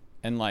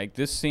 and like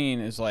this scene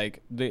is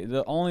like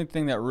the only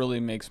thing that really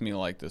makes me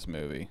like this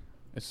movie.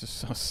 It's just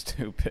so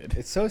stupid.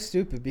 It's so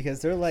stupid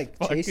because they're like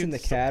Fucking chasing the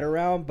cat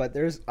around, but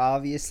there's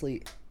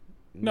obviously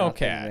No nothing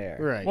cat. there.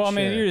 Right. Well, I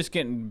mean, sure. you're just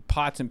getting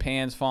pots and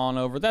pans falling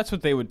over. That's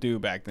what they would do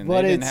back then.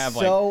 But They didn't it's have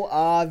so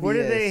obvious. What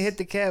did they hit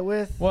the cat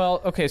with?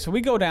 Well, okay, so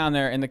we go down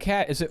there, and the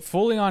cat, is it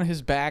fully on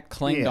his back,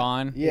 clinged Yeah.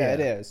 on? Yeah, Yeah. it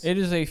is. It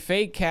is a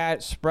fake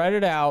cat, spread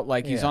it out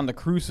like he's Yeah. on the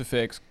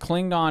crucifix,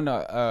 clinged on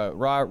to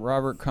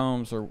Robert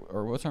Combs, or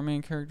what's our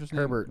main character's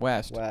name? Herbert.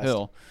 West West.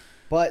 Hill.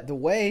 But the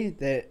way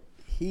that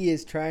he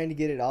is trying to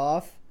get it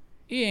off,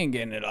 He ain't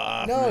getting it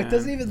off. no, man. it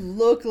doesn't even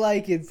look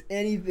like it's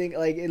anything.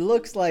 Like it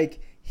looks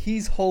like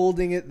he's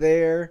holding it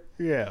there.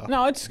 Yeah.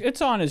 No,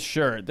 it's on his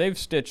shirt. They've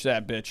stitched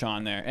that bitch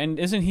on there. And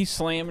isn't he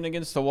slamming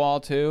against the wall,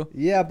 too?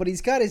 Yeah, but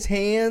he's got his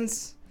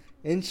hands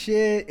and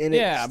shit, and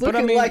Yeah, it's but I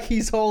looking mean- like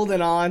he's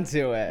holding on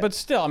to it. But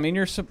still, I mean,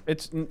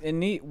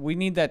 we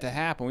need that to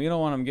happen. We don't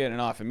want him getting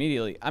it off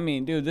immediately. I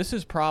mean, dude, this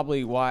is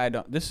probably why I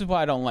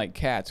don't like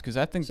cats, because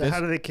I think So how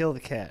do they kill the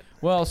cat?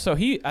 well, so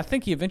I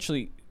think he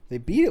eventually, they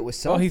beat it with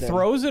something. he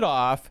throws it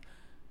off.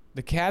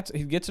 The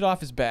he gets it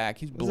off his back.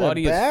 He's Was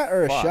bloody it a bat as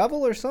or a fuck.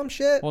 shovel or some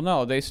shit. Well,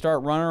 no, they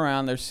start running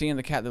around. They're seeing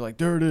the cat. They're like,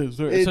 there it is.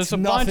 There. So It's it's a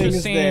bunch of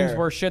nothing's scenes there.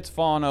 where shit's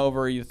falling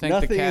over. You think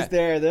Nothing the cat. is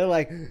there. They're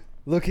like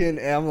looking,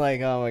 and I'm like,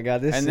 oh my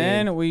god, this. And scene.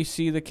 then we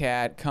see the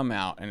cat come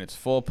out, and it's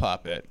full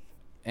puppet,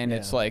 and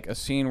it's Yeah. like a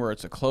scene where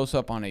it's a close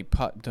up on a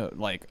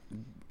like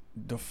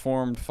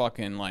deformed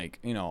fucking like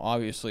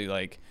obviously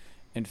like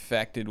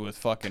infected with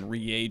fucking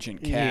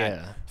reagent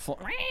cat. Yeah.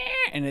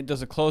 And it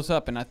does a close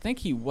up, and I think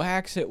he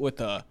whacks it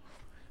with a.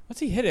 What's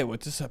he hit it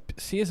with? Just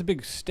he has a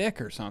big stick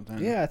or something.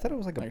 Yeah, I thought it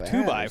was like a Like bat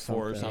 2x4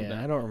 or something. something.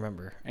 Yeah, I don't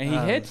remember. And he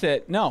hits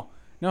it. No,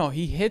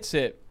 he hits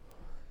it,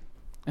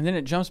 and then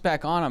it jumps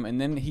back on him, and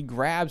then he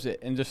grabs it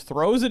and just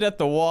throws it at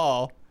the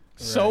wall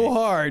so Right.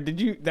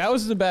 hard. That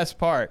was the best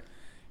part.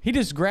 He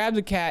just grabbed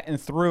the cat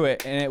and threw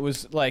it, and it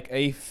was like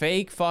a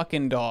fake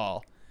fucking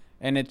doll,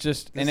 and it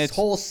just This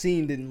whole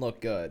scene didn't look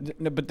good.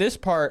 but this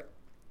part.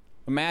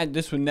 Imagine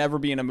this would never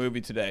be in a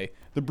movie today.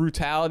 The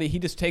brutality. He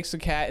just takes the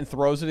cat and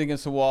throws it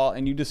against the wall,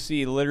 and you just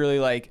see literally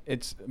like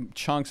its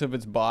chunks of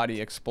its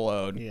body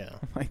explode. Yeah.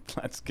 Like,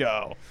 let's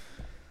go.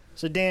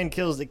 So Dan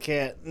kills the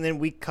cat, and then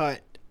we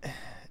cut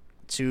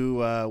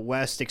to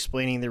West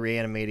explaining the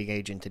reanimating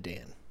agent to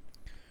Dan.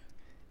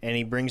 And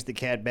he brings the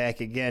cat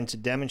back again to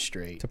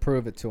demonstrate. To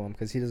prove it to him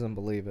because he doesn't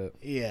believe it.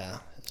 Yeah.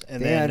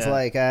 And Dan's then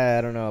like, I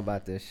don't know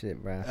about this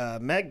shit, bro.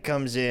 Meg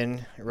comes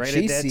in right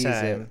She at that sees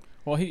time. it.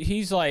 Well,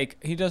 he's like,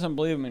 he doesn't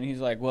believe him, and he's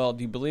like, well,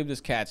 do you believe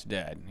this cat's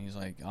dead? And he's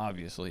like,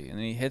 obviously. And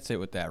then he hits it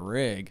with that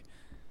rig,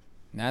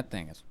 and that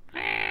thing is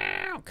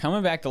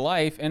coming back to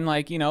life. And,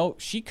 like,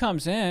 she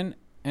comes in,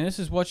 and this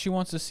is what she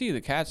wants to see. The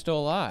cat's still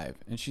alive,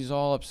 and she's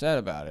all upset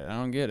about it. I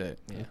don't get it.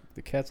 Yeah.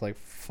 The cat's like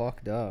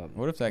fucked up.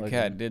 What if that Like,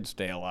 cat did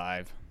stay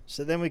alive?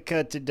 So then we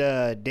cut to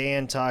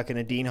Dan talking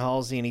to Dean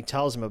Halsey, and he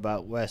tells him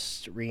about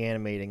West's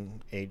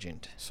reanimating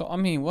agent. So, I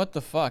mean, what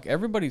the fuck?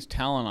 Everybody's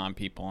telling on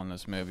people in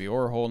this movie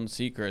or holding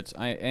secrets.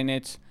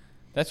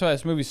 That's why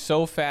this movie's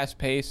so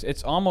fast-paced.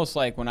 It's almost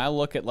like when I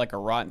look at, like, a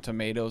Rotten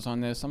Tomatoes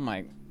on this, I'm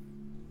like,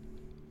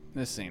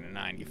 this ain't a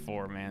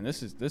 94, man.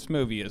 This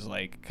movie is,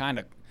 like, kind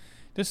of...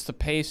 Just the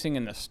pacing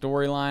and the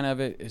storyline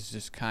of it is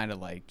just kind of,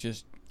 like,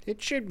 just... It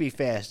should be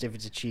fast if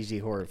it's a cheesy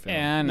horror film.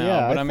 Yeah, I know,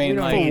 Yeah, but I mean,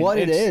 like... for what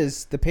it it's-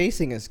 is, the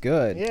pacing is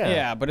good.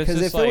 Yeah, but it's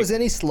Because just if like... it was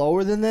any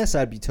slower than this,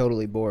 I'd be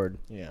totally bored.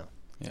 Yeah.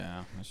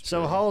 Yeah, that's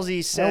So true. Halsey I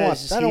don't,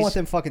 says want, I don't want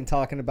them fucking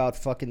talking about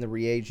fucking the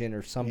reagent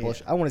or some Yeah.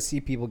 bullshit. I want to see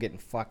people getting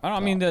fucked. I don't.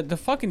 I mean, up. the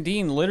fucking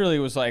dean literally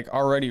was like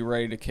already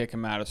ready to kick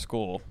him out of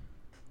school,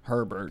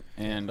 Herbert,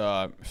 and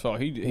so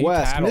he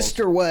West, tattles,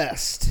 Mr.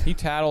 West. He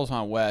tattles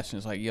on West and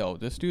is like, "Yo,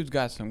 this dude's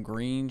got some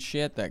green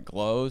shit that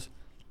glows,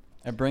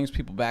 that brings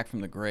people back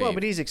from the grave." Well,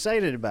 but he's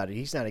excited about it.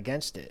 He's not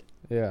against it.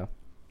 Yeah.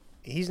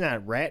 he's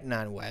not ratting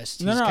on West.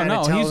 He's No, kind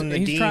of no, telling the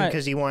he's Dean trying-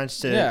 because he wants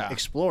to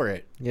explore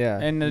it. Yeah.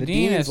 And the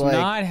Dean is like,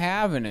 not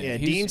having it. Yeah,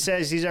 He's- Dean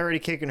says he's already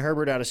kicking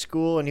Herbert out of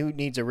school, and he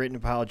needs a written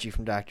apology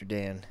from Dr.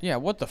 Dan. Yeah,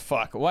 what the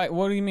fuck? What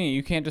do you mean?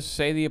 You can't just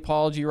say the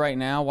apology right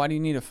now? Why do you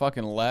need a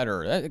fucking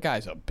letter? That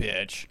guy's a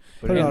bitch.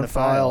 Put it in on the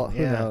file.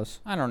 Who yeah.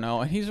 knows? I don't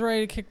know. And he's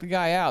ready to kick the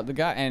guy out. The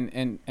guy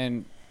and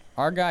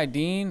our guy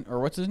Dean, or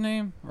what's his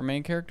name? Our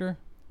main character?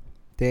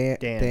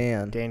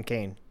 Dan. Dan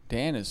Kane.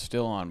 Dan is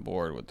still on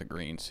board with the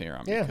green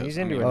serum. Yeah, because, he's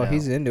into I it mean, Oh, now.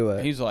 he's into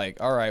it. He's like,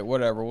 all right,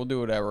 whatever. We'll do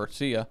whatever.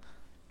 See ya.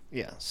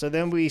 Yeah, so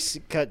then we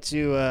cut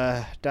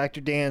to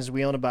Dr. Dan's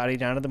wheeling a body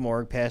down to the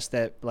morgue past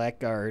that black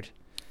guard.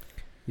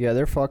 Yeah,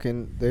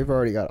 they've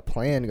already got a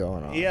plan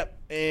going on. Yep,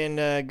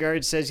 and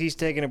guard says he's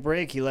taking a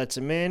break. He lets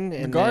him in. The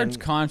And guard's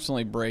then,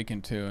 constantly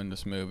breaking too in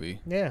this movie.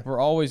 Yeah. We're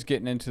always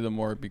getting into the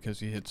morgue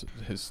because he hits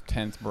his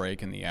 10th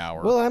break in the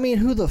hour. Well, I mean,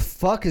 who the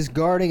fuck is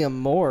guarding a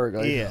morgue?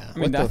 Like, Yeah. I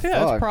mean, what the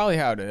that's fuck? probably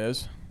how it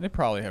is. They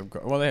probably have,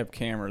 they have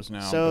cameras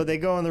now. So but they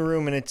go in the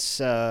room, and it's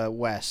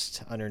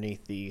West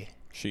underneath the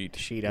sheet.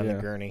 sheet on the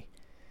gurney.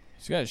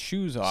 He's got his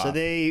shoes off. So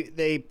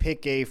they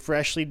pick a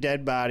freshly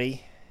dead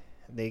body.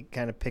 They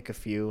kind of pick a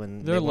few,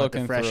 and They're they want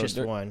looking the freshest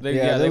for one. They,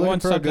 Yeah, they they're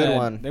want looking for a good something-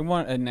 one. They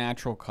want a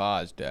natural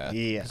cause death.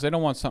 Yeah. Because they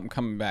don't want something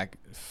coming back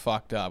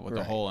fucked up with a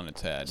Right. hole in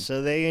its head.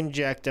 So they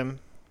inject him.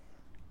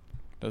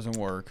 Doesn't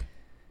work.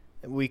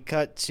 We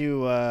cut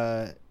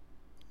to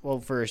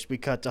first we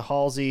cut to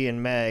Halsey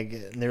and Meg,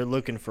 and they're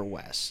looking for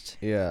West.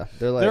 Yeah,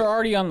 they're like, They're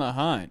already on the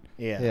hunt.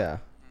 Yeah. yeah,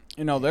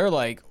 You know, they're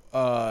like,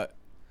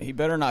 he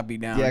better not be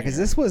down yeah, here. because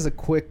this was a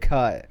quick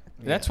cut.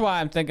 That's why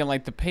I'm thinking,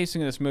 like, the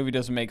pacing of this movie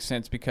doesn't make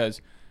sense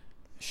because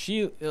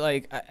she,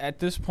 like, at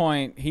this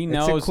point, he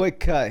knows. It's a quick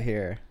cut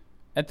here.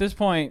 At this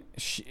point,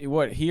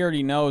 he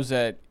already knows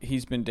that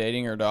he's been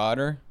dating her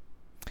daughter.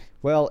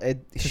 Well,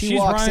 she she's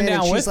walks running in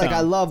and down she's with like, him. "I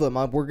love him.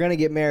 We're gonna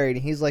get married."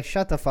 And he's like,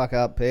 "Shut the fuck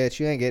up, bitch.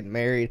 You ain't getting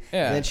married."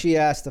 Yeah. And then he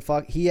asked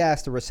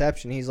the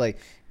reception. He's like,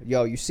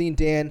 "Yo, you seen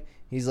Dan?"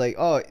 He's like,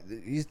 "Oh,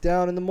 he's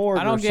down in the morgue."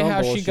 I don't or get some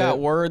how bullshit. she got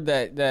word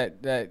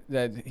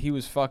that he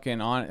was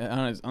fucking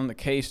on the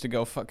case to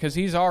go fuck, because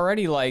he's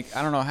already like,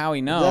 I don't know how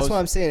he knows. That's what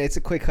I'm saying. It's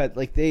a quick cut.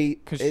 Like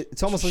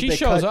it's almost like she they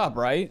shows cut. up,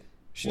 right?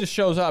 She just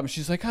shows up and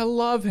she's like, I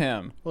love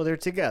him. Well, they're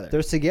together.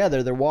 They're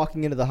together. They're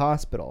walking into the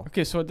hospital.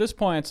 Okay, so at this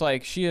point, it's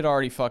like she had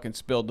already fucking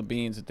spilled the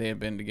beans that they had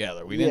been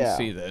together. We didn't Yeah.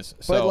 see this.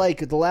 But So,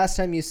 like the last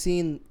time you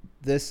seen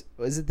this,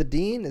 is it the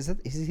dean? Is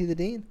he the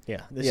dean?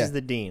 Yeah, this Yeah. is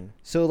the dean.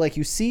 So like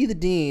you see the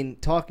dean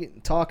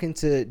talking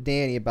to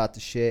Danny about the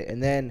shit,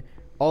 and then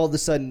all of a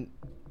sudden,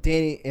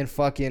 Danny and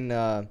fucking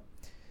and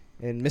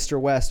Mr.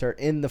 West are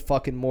in the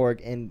fucking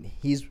morgue, and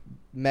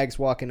Meg's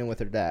walking in with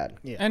her dad.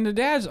 Yeah. and the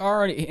dad's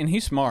already, and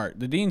he's smart.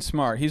 The dean's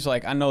smart. He's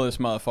like, I know this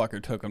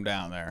motherfucker took him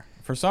down there.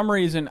 For some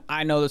reason,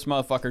 I know this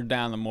motherfucker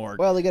down the morgue.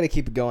 Well, they got to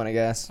keep it going, I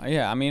guess.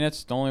 Yeah, I mean,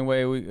 it's the only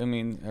way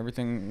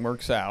everything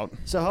works out.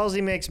 So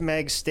Halsey makes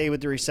Meg stay with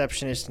the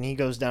receptionist, and he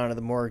goes down to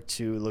the morgue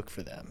to look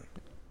for them.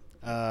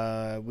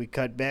 We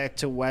cut back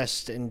to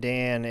West and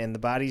Dan, and the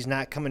body's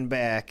not coming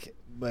back,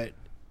 but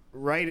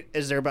right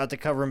as they're about to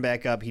cover him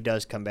back up, he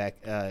does come back.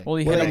 Well,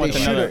 he Well, hit him with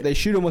another. they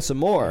shoot him with some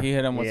more. He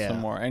hit him with Yeah. some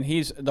more, and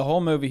the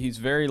whole movie. He's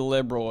very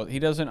liberal. He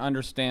doesn't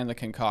understand the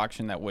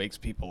concoction that wakes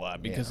people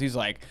up because he's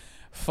like,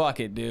 "Fuck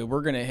it, dude.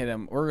 We're gonna hit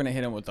him. We're gonna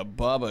hit him with a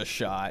Bubba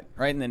shot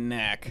right in the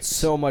neck,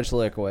 So much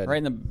liquid. right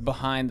in the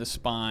behind the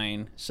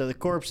spine. So the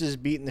corpse is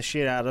beating the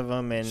shit out of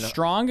him, and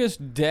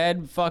Strongest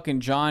dead fucking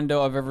John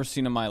Doe I've ever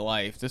seen in my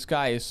life. This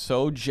guy is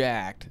so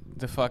jacked.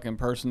 The fucking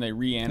person they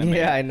reanimate.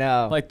 Yeah, I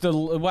know. Like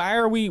why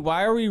are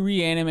we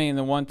reanimating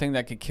the one thing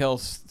that could kill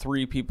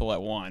 3 people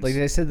at once? Like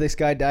they said, this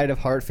guy died of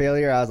heart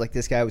failure. I was like,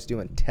 this guy was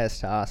doing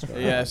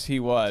testosterone. Yes, he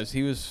was.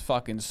 He was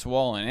fucking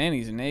swollen, and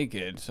he's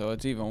naked, so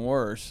it's even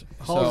worse.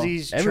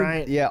 Halsey's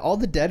trying. Yeah, all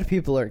the dead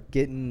people are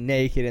getting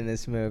naked in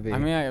this movie. I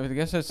mean, I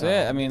guess that's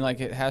it. I mean, like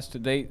it has to.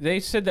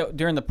 They said that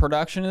during the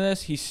production of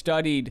this, he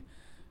studied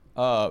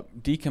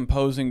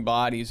decomposing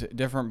bodies,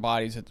 different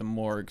bodies at the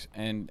morgues,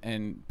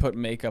 and put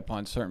makeup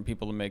on certain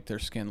people to make their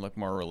skin look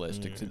more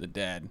realistic to the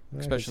dead, can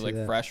especially see like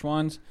that. fresh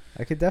ones.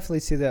 I could definitely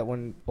see that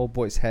when old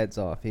boy's head's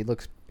off. He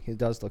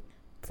does look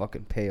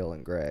fucking pale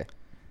and gray.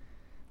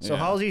 So Yeah.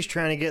 Halsey's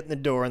trying to get in the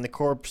door, and the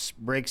corpse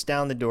breaks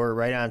down the door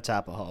right on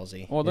top of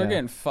Halsey. Well, they're Yeah.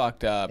 getting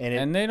fucked up, And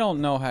and they don't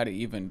know how to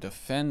even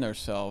defend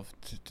themselves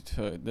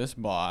to this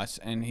boss.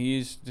 And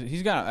he's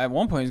got, at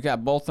one point, he's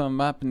got both of them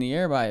up in the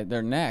air by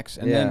their necks,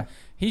 and Yeah. then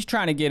he's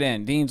trying to get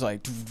in. Dean's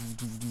like,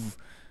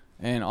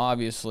 and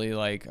obviously,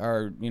 like,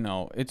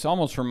 it's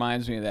almost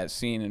reminds me of that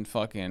scene in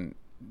fucking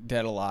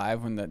Dead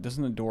Alive when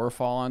doesn't the door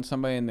fall on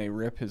somebody and they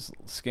rip his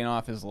skin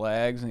off his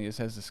legs and he just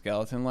has the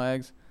skeleton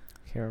legs.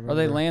 Can't remember. Or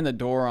they land the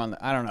door on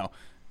I don't know.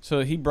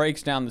 So he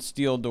breaks down the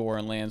steel door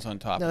and lands on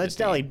top No, of that's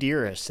the Dolly Dean.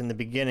 Dearest in the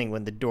beginning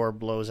when the door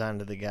blows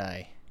onto the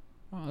guy.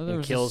 Oh, there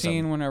was a kills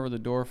scene him. whenever the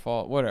door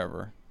falls.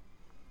 Whatever.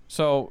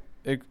 So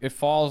it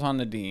falls on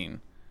the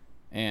Dean,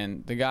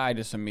 and the guy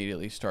just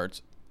immediately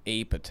starts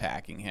ape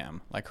attacking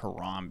him like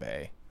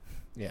Harambe,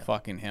 Yeah.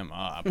 fucking him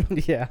up.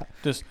 yeah.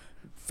 Just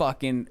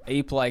fucking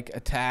ape-like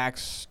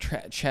attacks,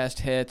 chest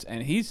hits,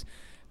 and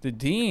the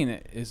Dean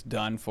is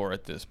done for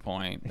at this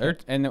point.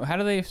 And how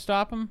do they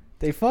stop him?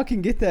 They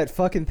fucking get that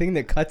fucking thing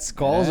that cuts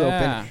skulls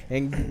open,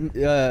 and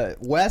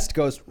West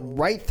goes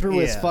right through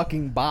his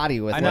fucking body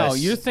with it. I know.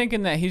 You're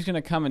thinking that he's going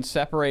to come and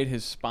separate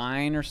his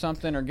spine or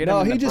something or get him in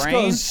the brain? No, he just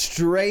goes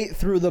straight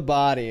through the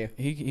body.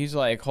 He's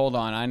like, hold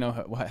on, I know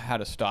how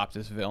to stop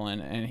this villain.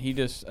 And he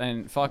just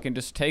fucking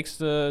just takes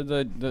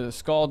the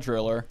skull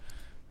driller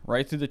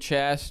right through the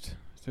chest,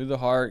 through the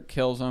heart,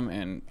 kills him,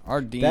 and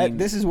our Dean...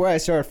 This is where I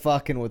started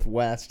fucking with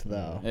West,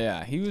 though.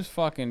 Yeah, he was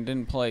fucking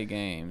didn't play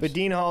games. But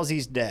Dean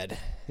Halsey's dead.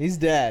 He's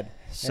dead.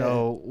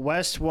 So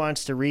West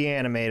wants to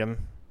reanimate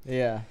him.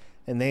 Yeah.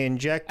 And they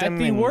inject him at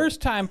the worst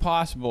time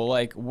possible.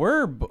 Like,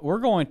 we're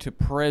going to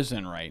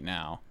prison right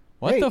now.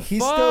 What the fuck?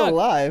 He's still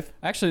alive.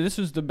 Actually, this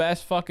was the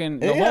best fucking...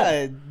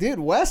 Dude,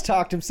 West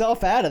talked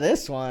himself out of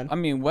this one. I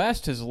mean,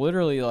 West has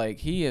literally, like,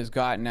 he has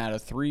gotten out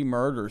of 3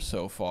 murders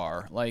so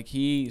far. Like,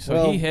 he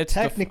hits...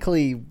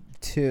 technically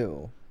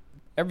 2.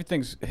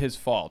 Everything's his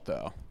fault,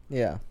 though.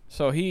 Yeah.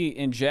 So he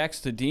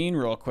injects the Dean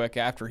real quick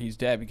after he's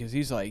dead because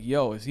he's like,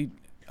 yo, is he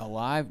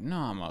alive? No,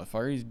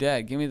 motherfucker, he's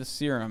dead. Give me the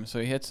serum.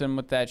 So he hits him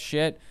with that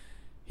shit.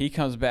 He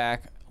comes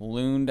back,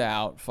 looned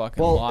out,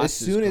 fucking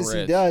lost his as soon as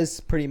he does,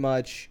 pretty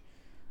much...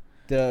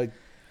 the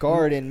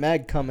guard and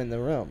Meg come in the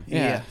room.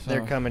 Yeah,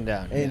 they're coming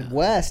down. And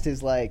West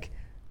is like,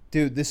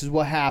 dude, this is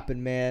what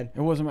happened, man.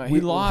 It wasn't. He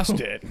lost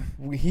it.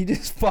 He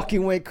just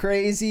fucking went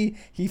crazy.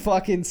 He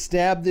fucking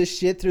stabbed this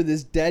shit through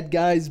this dead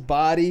guy's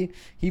body.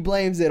 He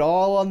blames it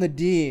all on the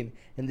Dean.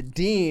 And the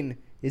Dean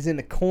is in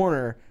the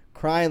corner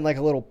crying like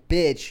a little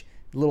bitch,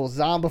 little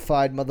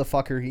zombified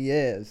motherfucker he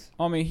is.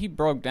 I mean, he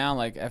broke down.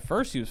 Like, at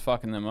first he was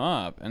fucking them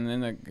up. And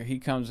then he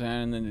comes in,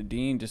 and then the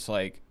Dean just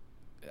like...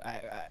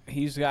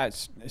 he's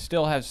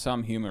still has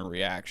some human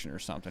reaction or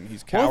something.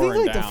 He's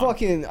cowering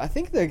down. I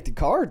think the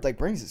guard like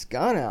brings his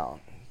gun out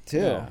too.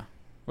 Yeah.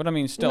 But I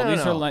mean, still,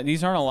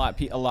 these aren't a lot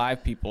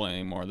alive people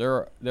anymore.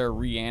 They're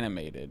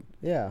reanimated.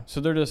 Yeah. So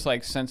they're just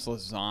like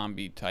senseless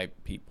zombie type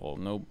people.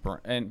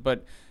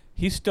 But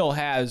he still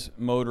has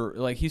motor,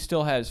 like he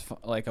still has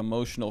like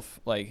emotional,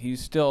 like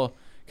he's still,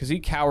 because he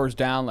cowers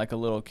down like a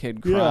little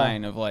kid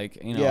crying of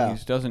like, he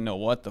doesn't know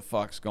what the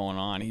fuck's going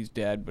on. He's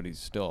dead, but he's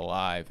still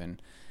alive.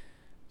 And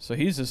so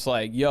he's just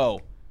like,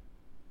 yo.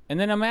 And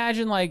then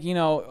imagine like, you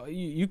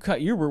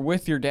were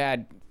with your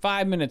dad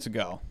 5 minutes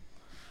ago.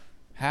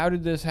 How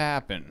did this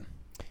happen?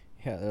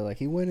 Yeah, they're like,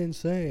 he went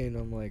insane.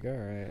 I'm like, all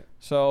right.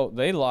 So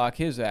they lock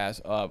his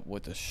ass up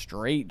with a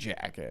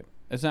straitjacket.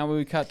 Isn't that what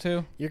we cut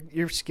to?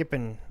 You're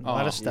skipping a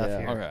lot of stuff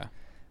here. Okay.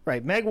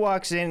 Right, Meg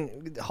walks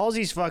in.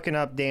 Halsey's fucking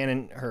up Dan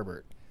and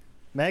Herbert.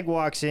 Meg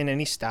walks in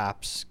and he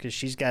stops because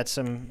she's got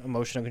some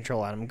emotional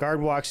control on him.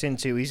 Guard walks in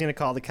too. He's going to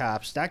call the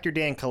cops. Dr.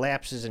 Dan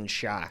collapses in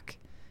shock.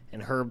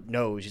 And Herb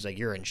knows. He's like,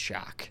 you're in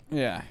shock.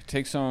 Yeah,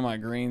 take some of my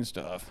green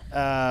stuff.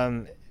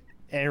 And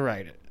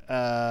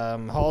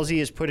Halsey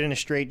is put in a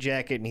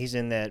straitjacket and he's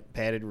in that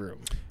padded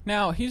room.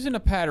 Now, he's in a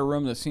padded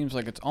room that seems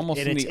like it's almost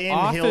in the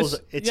office.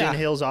 It's in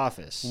Hill's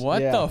office. What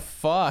the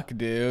fuck,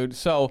 dude?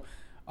 So,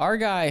 our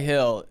guy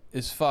Hill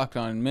is fucked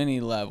on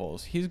many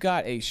levels. He's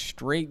got a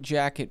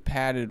straitjacket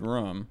padded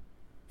room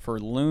for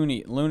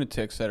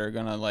lunatics that are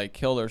going to like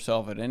kill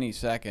themselves at any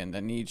second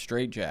that need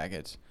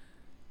straitjackets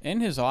in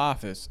his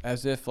office,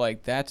 as if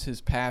like that's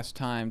his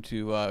pastime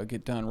to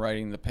get done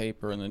writing the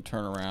paper and then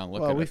turn around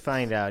look at it. Well, we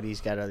find out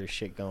he's got other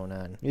shit going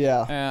on.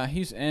 Yeah.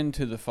 He's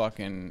into the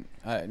fucking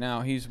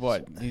now he's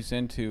what? He's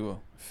into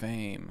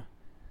fame.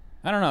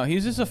 I don't know.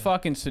 He's just a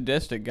fucking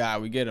sadistic guy.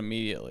 We get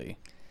immediately.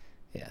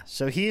 Yeah.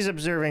 So he's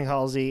observing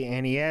Halsey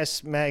and he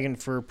asks Megan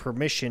for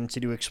permission to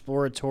do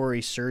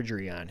exploratory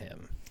surgery on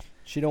him.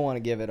 She don't want to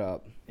give it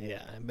up.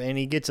 Yeah, and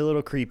he gets a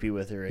little creepy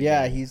with her again.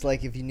 Yeah, he's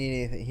like, if you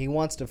need anything, he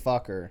wants to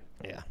fuck her.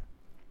 Yeah.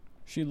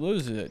 She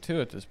loses it,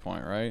 too, at this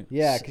point, right?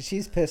 Yeah, because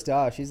she's pissed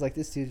off. She's like,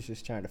 this dude's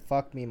just trying to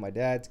fuck me. My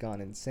dad's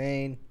gone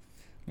insane.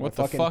 What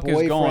the fuck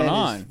is going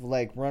on? Is,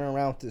 like, running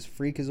around with this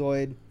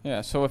freakazoid.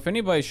 Yeah, so if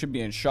anybody should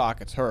be in shock,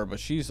 it's her, but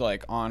she's,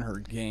 like, on her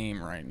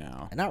game right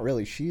now. Not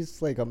really.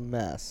 She's, like, a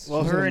mess.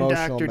 Well, she's her and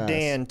Dr.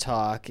 Dan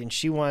talk, and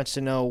she wants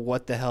to know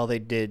what the hell they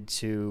did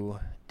to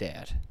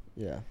Dad.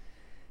 Yeah.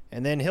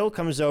 And then Hill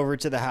comes over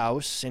to the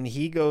house, and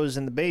he goes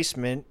in the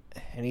basement,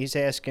 and he's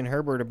asking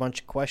Herbert a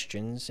bunch of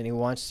questions, and he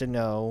wants to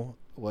know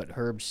what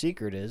Herb's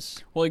secret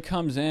is. Well, he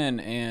comes in,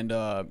 and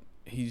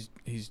he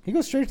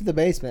goes straight to the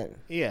basement.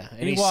 Yeah,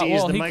 and he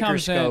sees the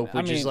microscope,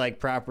 which is like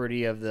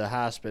property of the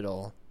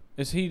hospital.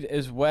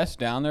 Is Wes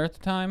down there at the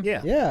time?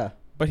 Yeah. Yeah.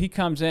 But he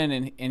comes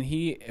in, and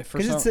he...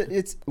 Because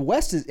it's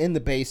West is in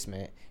the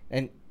basement,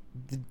 and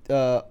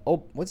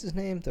what's his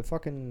name? The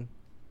fucking...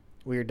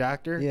 Weird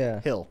doctor?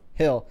 Yeah. Hill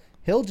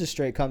Hill just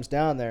straight comes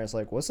down there. It's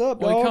like, what's up,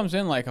 dog? Well, he comes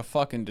in like a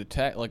fucking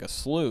like a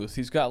sleuth.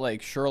 He's got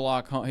like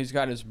Sherlock Holmes. He's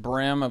got his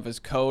brim of his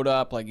coat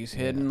up, like he's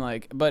hidden.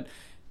 But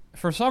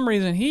for some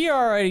reason, he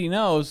already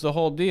knows the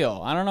whole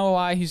deal. I don't know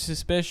why he's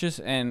suspicious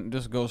and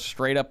just goes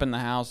straight up in the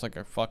house like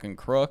a fucking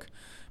crook.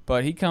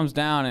 But he comes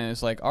down and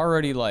is like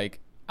already like,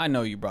 I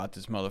know you brought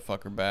this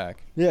motherfucker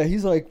back. Yeah,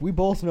 he's like, we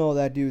both know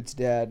that dude's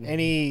dead. And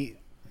he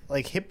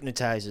like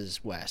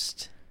hypnotizes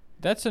West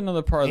That's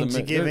another part of the into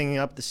movie. giving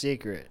up the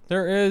secret.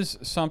 There is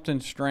something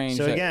strange.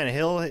 So that- again,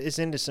 Hill is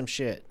into some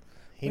shit.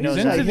 He He's knows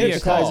into how to the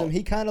hypnotize occult. him.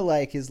 He kind of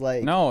like is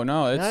like. No, it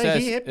No,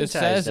 says he it hypnotized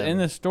says him. in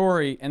the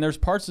story, and there's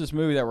parts of this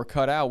movie that were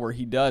cut out where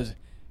he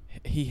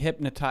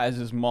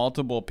hypnotizes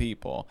multiple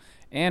people,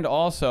 and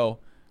also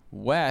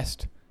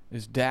West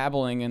is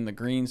dabbling in the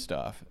green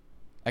stuff.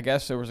 I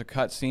guess there was a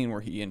cut scene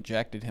where he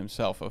injected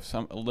himself of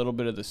a little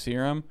bit of the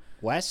serum.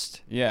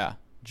 West? Yeah,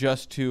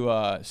 just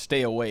to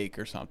stay awake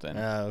or something.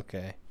 Oh,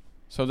 okay.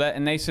 So that,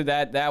 and they said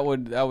that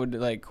would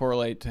like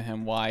correlate to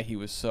him why he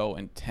was so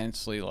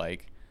intensely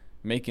like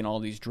making all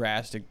these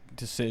drastic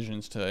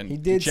decisions to. He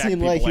did inject seem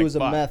people like he was a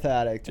fuck. meth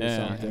addict or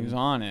Yeah, something. he was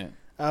on it.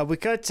 We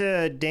cut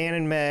to Dan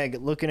and Meg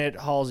looking at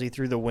Halsey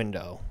through the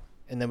window.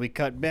 And then we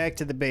cut back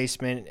to the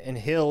basement, and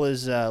Hill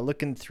is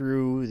looking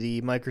through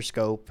the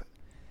microscope.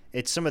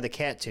 It's some of the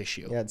cat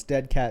tissue. Yeah, it's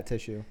dead cat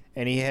tissue.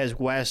 And he has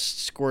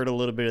West squirt a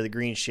little bit of the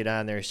green shit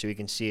on there so he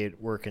can see it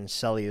working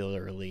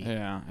cellularly.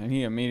 Yeah, and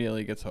he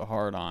immediately gets a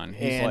hard on.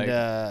 He's And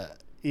like,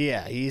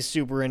 yeah, he's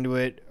super into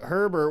it.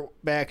 Herbert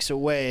backs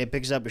away,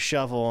 picks up a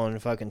shovel,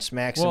 and fucking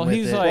smacks him with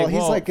he's it. like, Well,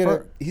 he's like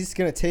for- he's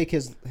gonna take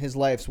his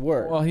life's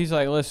work. well, he's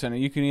like, listen,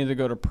 you can either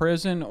go to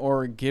prison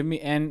or give me.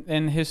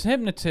 And his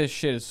hypnotist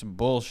shit is some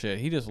bullshit.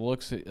 He just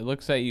looks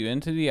at you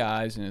into the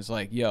eyes and is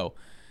like, yo,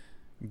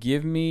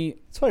 give me.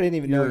 That's why I didn't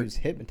even know he your- was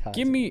hypnotized.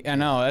 Give me. I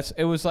know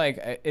it was like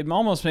it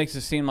almost makes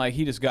it seem like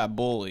he just got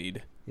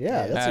bullied.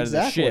 Yeah, that's out of the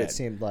exactly what it shit.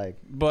 seemed like.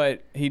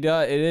 But he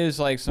does. It is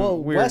like some Well,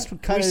 weird. West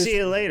would kind We of. see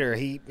it later.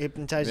 He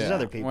hypnotizes yeah,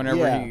 other people. Whenever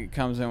Yeah. he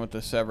comes in with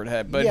the severed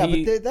head, but yeah,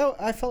 he. but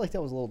I felt like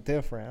that was a little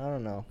different. I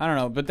don't know. I don't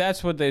know, but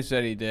that's what they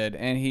said he did,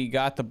 and he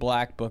got the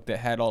black book that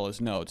had all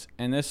his notes.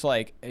 And this,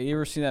 like, you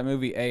ever seen that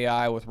movie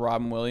AI with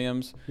Robin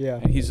Williams? Yeah.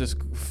 And he's just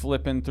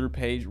flipping through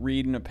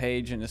reading a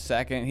page in a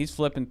second. He's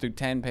flipping through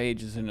 10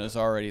 pages and is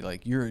already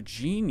like, "You're a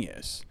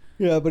genius."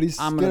 Yeah, but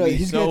I'm gonna be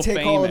he's gonna so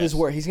take all of his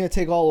famous. work. He's gonna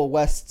take all of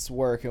West's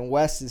work, and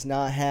West is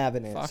not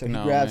having it. Fuck so he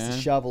no, grabs man. the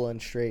shovel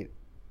and straight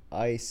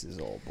ices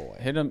old boy.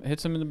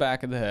 Hits him in the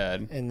back of the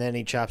head. And then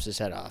he chops his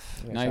head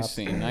off. Yeah, Nice chops-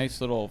 scene, nice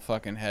little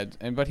fucking head.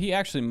 But he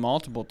actually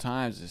multiple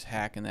times is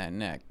hacking that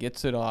neck,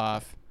 gets it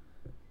off,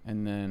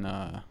 and then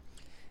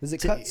Does it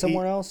cut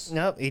somewhere else?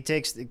 Nope. It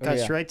cuts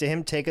yeah. right to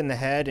him taking the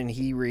head, and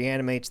he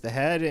reanimates the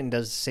head and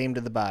does the same to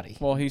the body.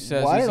 well, he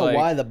says Well, I he's don't know like,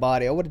 why the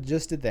body. I would have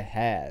just did the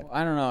head.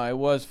 I don't know. It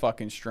was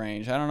fucking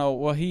strange. I don't know.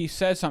 Well, he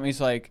said something. He's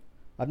like,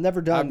 I've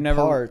never done I've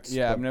never, parts.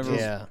 yeah, but I've never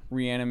Yeah.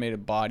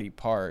 reanimated body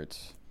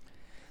parts.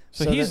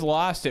 So, So he's that-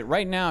 lost it.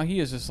 Right now, he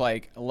is just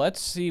like, let's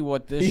see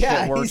what this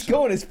Yeah, shit works. he's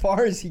going as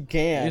far as he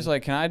can. He's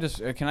like, can I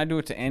do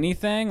it to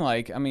anything?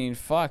 Like, I mean,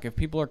 fuck, if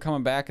people are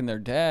coming back and they're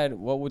dead,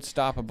 what would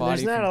stop a body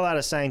There's not from... a lot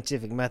of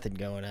scientific method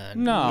going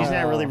on. No. He's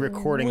not really No.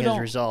 recording We his don't-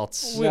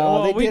 results. we- no,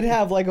 well, they we- did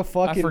have like a I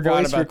fucking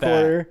forgot voice about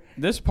recorder.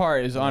 that. This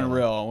part is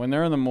unreal. When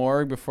they're in the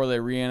morgue before they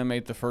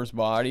reanimate the first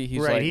body, he's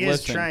right, like, he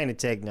is listen, trying to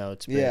take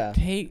notes. But Yeah.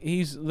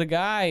 he's the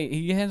guy.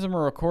 He hands him a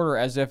recorder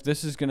as if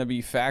this is going to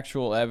be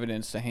factual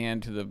evidence to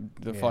hand to the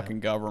Yeah. fucking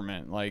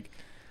government. Like,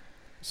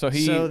 so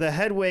the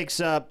head wakes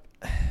up,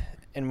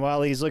 and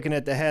while he's looking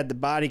at the head, the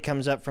body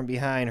comes up from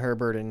behind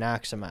Herbert and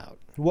knocks him out.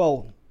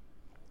 Well,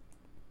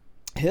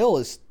 Hill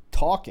is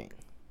talking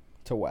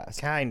to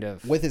West Kind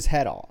of. with his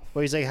head off.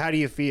 Well, he's like, "How do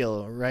you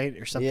feel?" Right,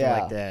 or something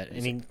Yeah. like that,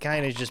 and he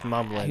kind of just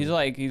mumbling. he's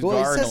like he's Well,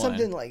 he gargling. says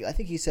something like, I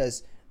think he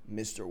says,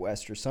 Mr.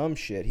 West or some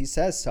shit. He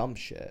says some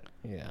shit.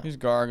 "Yeah." He's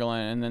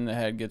gargling, and then the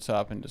head gets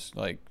up and just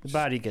like The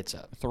body gets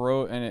up.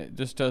 throw, and it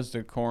just does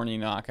the corny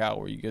knockout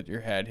where you get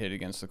your head hit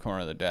against the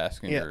corner of the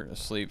desk and Yeah. you're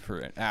asleep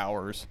for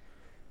hours.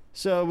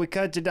 So we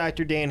cut to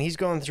Dr. Dan. He's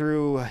going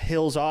through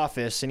Hill's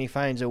office, and he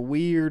finds a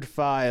weird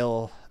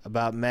file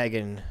about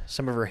Megan.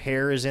 Some of her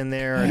hair is in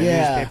there. And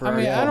Yeah. a newspaper I mean,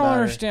 article I don't about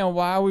her. understand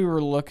why we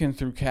were looking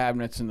through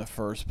cabinets in the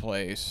first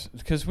place.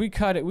 Because we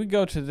cut it, we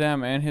go to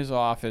them and his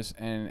office,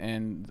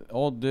 and the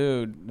old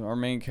dude, our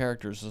main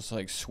character, is just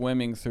like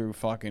swimming through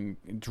fucking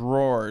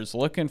drawers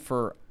looking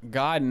for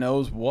God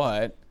knows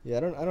what. Yeah, I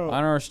don't I don't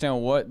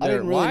understand what. I They're,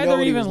 didn't really why know they're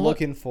what he even was look-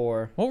 looking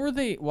for. What were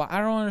they? Why, I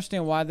don't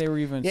understand why they were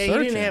even Yeah,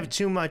 searching. he didn't have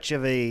too much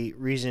of a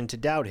reason to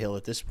doubt Hill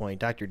at this point.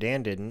 Dr.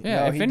 Dan didn't. Yeah,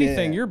 No, if he anything,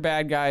 didn't. your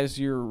bad guy is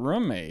your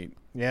roommate.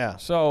 Yeah.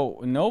 So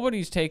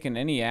nobody's taken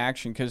any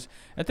action because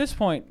at this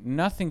point,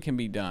 nothing can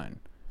be done.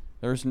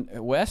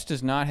 West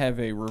does not have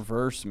a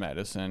reverse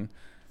medicine.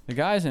 The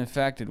guy's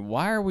infected.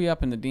 Why are we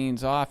up in the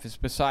dean's office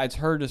besides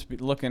her just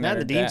looking Not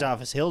at the her dean's dad?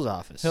 office, Hill's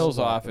office. Hill's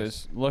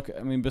office. Look,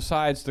 I mean,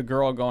 besides the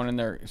girl going in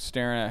there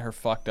staring at her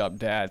fucked up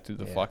dad through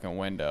the Yeah. fucking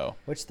window.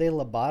 Which they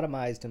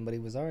lobotomized him, but he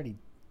was already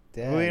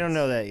dead. We don't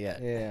know that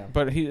yet. Yeah.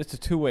 But it's a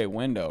two-way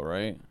window,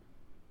 right?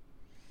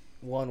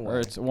 One way. Or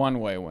it's a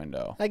one-way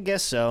window. I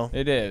guess so.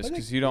 It is I think-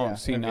 because you don't yeah,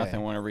 see okay.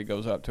 nothing whenever he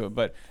goes up to it.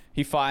 But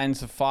he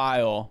finds a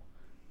file,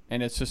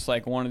 and it's just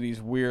like one of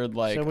these weird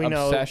like So we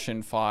know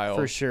obsession files.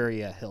 For sure,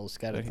 yeah, Hill's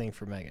got a thing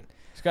for Megan.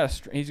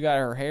 He's got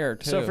her hair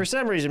too. So for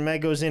some reason,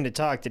 Meg goes in to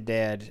talk to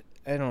Dad,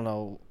 I don't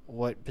know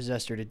what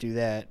possessed her to do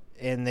that.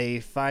 And they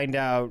find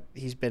out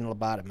he's been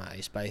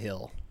lobotomized by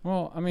Hill.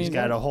 Well, I mean, He's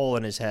got a hole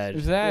in his head.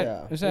 Is that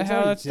Yeah. is that He's how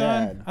already that's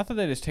dead. done? I thought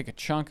they just take a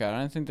chunk out.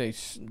 I didn't think they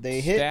They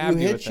stab you.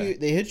 with hit you. that.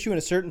 They hit you in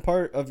a certain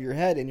part of your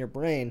head in your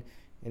brain,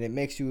 and it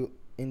makes you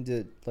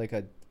into like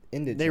a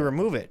indigent. They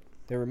remove it.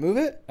 They remove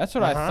it. That's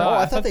what I Uh-huh. thought. Oh,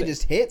 I thought they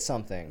just hit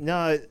something.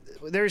 No,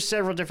 there's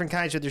several different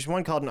kinds. There's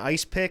one called an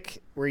ice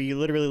pick where you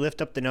literally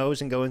lift up the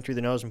nose and go in through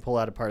the nose and pull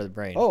out a part of the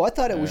brain. Oh, I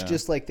thought it was Yeah.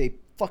 just like they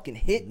fucking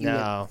hit you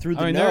No. through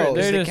the I mean, they're- nose.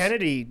 they're the just-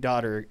 Kennedy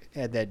daughter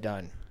had that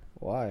done.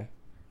 Why?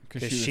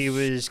 Because she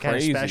was kind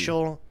of crazy.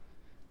 special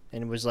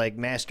and was like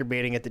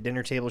masturbating at the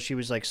dinner table. She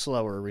was like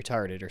slow or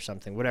retarded or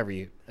something. Whatever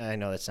I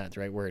know that's not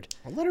the right word.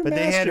 Well, let her But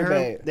they had her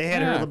masturbate.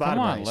 Yeah, lobotomized. come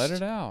on, let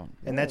it out.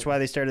 And that's why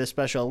they started the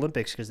Special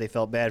Olympics, because they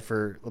felt bad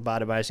for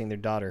lobotomizing their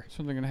daughter.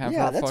 So they're gonna have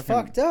Yeah, her that's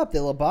fucking. fucked up. They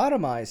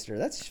lobotomized her.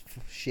 That's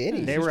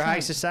shitty. They were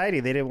high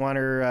society. They didn't want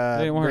her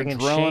They didn't want her bringing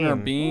drilling her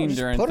shame. bean Just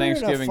during put her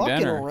Thanksgiving in a fucking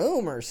dinner.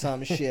 room or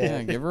some shit.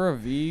 Yeah, give her a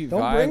V.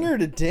 Don't vibe. bring her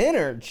to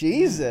dinner.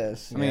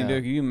 Jesus. I mean, Yeah.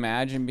 dude, can you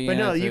imagine being? But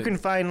no, at you the- can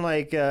find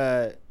like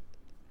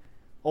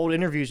old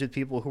interviews with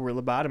people who were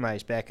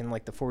lobotomized back in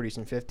like the 40s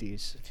and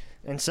 50s.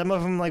 And some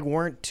of them like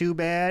weren't too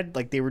bad.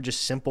 Like they were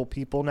just simple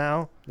people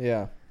now.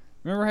 Yeah.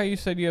 Remember how you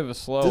said you have a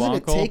slow Doesn't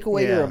uncle? it take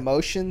away your Yeah.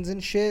 emotions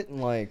and shit?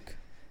 And like,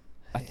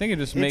 I think it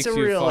just It's makes a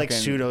you real like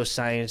fucking.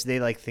 pseudoscience. They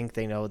like think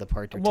they know the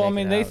part they're Well, I taking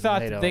mean, they out,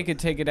 thought and that they don't. could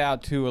take it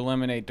out to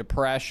eliminate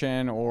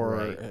depression or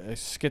Right.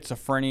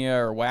 schizophrenia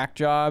or whack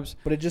jobs.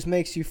 but it just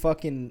makes you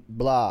fucking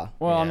blah.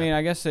 Well, I Yeah. mean,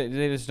 I guess they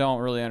just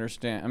don't really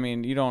understand. I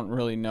mean, you don't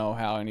really know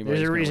how anybody's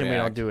There's a gonna reason we don't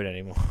react. do it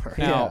anymore.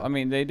 Now, Yeah. I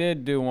mean, they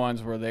did do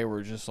ones where they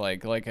were just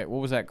like what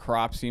was that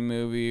Cropsey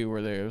movie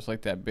where there was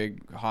like that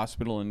big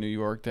hospital in New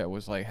York that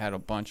was like had a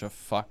bunch of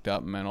fucked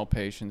up mental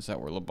patients that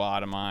were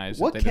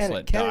lobotomized. What that they just Kennedy?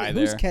 let die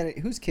Who's there.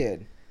 Kennedy? Whose kid?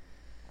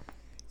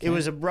 It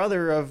was a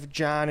brother of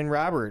John and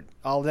Robert,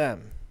 all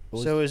them.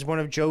 Was- So it was one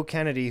of Joe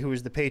Kennedy, who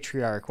was the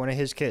patriarch, one of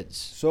his kids.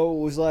 So it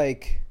was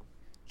like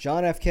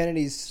John F.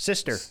 Kennedy's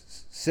Sister.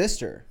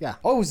 Sister. Yeah.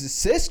 Oh, it was his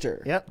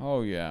sister. Yep.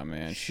 Oh yeah,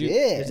 man. Shit.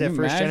 It's that you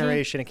first imagine?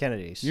 generation of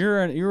Kennedys.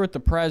 You're with the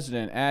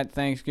president at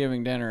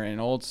Thanksgiving dinner, and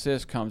old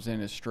sis comes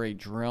in and straight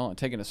drilling,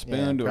 taking a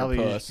spoon to her probably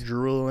puss. just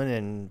drooling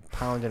and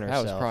pounding That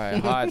herself. was probably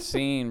a hot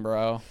scene,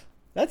 bro.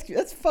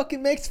 That's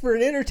fucking makes for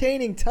an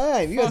entertaining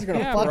time. You guys Fuck are gonna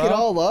yeah, fuck it bro.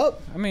 all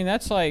up. I mean,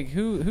 that's like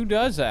who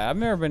does that? I've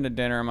never been to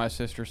dinner and my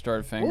sister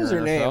started fingering What was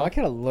her name? herself. I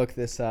gotta look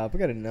this up. I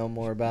gotta know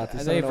more about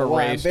this. I They've don't know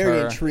why. I'm erased very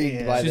her. intrigued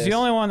Yeah. by She's this. the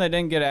only one that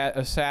didn't get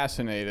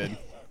assassinated.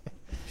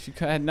 She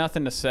had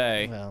nothing to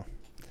say. Well,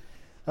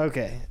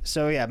 okay.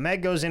 So, yeah,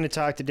 Meg goes in to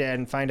talk to Dad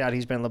and find out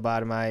he's been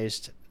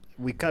lobotomized.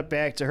 We cut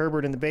back to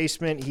Herbert in the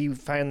basement. He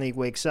finally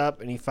wakes up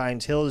and he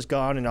finds Hill is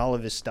gone and all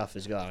of his stuff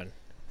is gone.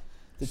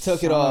 They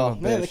took Son it all. of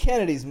a Man, the bitch.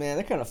 Kennedys, man,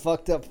 they're kind of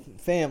fucked up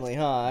family,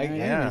 huh? I didn't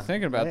Yeah. even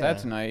thinking about Yeah. that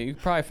tonight. You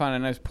could probably find a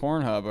nice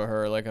Pornhub of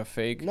her, like a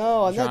fake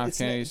No, I'm John not. F.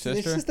 Kennedy's It's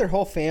sister. just their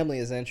whole family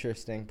is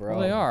interesting, bro. Well,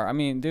 they are. I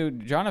mean,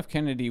 dude, John F.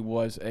 Kennedy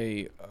was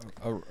a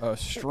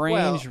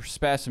strange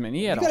specimen.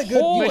 He had You got a a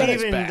good- hole you in But got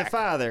his even back. the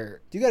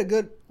father, Do you got a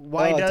good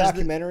Why does the-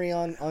 documentary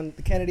on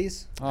the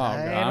Kennedys? Oh, God,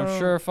 I I'm don't-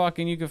 sure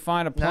fucking you could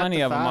find plenty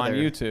the of them on father.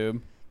 YouTube.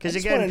 I because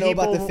just again, want to know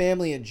about the people-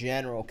 family in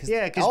general, because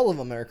Yeah, 'cause- all of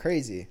them are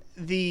crazy.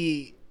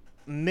 the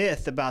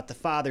myth about the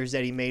father is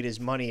that he made his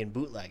money in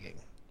bootlegging.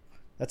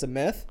 That's a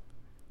myth.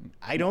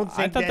 I don't I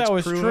think thought that's that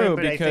was proven, true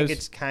but I think because-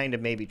 it's kind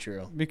of maybe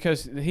true.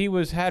 Because he had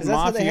 'Cause that's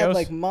how they had mafios.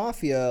 like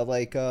mafia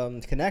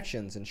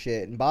connections and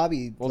shit. And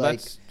Bobby Well,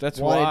 like that's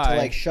wanted why. to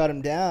like shut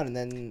him down, and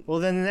then Well,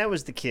 then that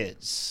was the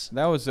kids.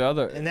 That was the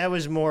other. And that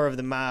was more of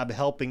the mob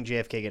helping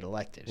JFK get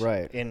elected.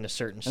 Right. In a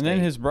certain state. And then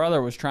his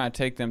brother was trying to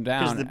take them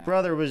Because down. the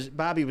brother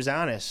Bobby was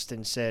honest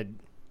and said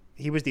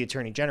he was the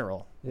attorney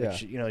general, Yeah.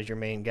 which, is your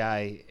main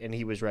guy, and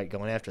he was right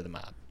going after the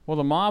mob. Well,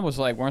 the mob was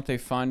like, weren't they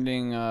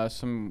funding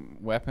some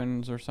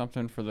weapons or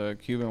something for the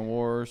Cuban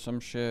War or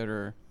some shit?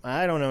 Or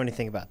I don't know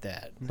anything about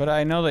that. but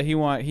I know that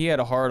he had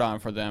a hard on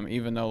for them,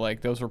 even though like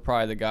those were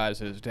probably the guys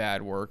that his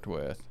dad worked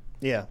with.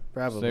 Yeah, So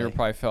probably. they were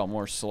probably felt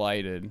more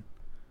slighted.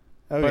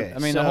 okay, But I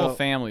mean, the whole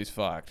family's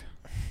fucked.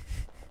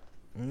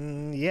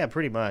 Yeah,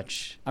 pretty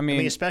much. I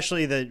mean-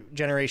 especially the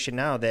generation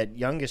now, that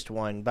youngest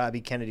one, Bobby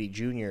Kennedy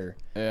Jr.,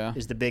 Yeah,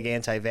 is the big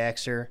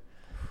anti-vaxxer.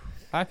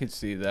 I could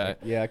see that.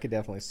 yeah, I could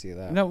definitely see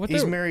that. No, what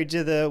He's the, married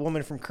to the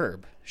woman from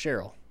Curb,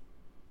 Cheryl.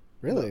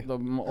 Really? the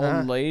old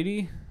Uh-huh.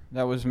 lady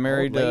that was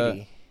married Old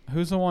lady. to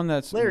who's the one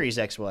that's Larry's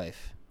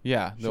ex-wife,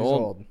 Yeah, the She's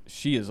old, old.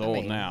 She is old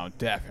mean- now,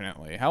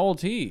 definitely. How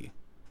old's he?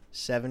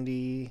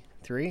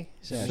 73.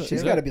 Yeah, So- she's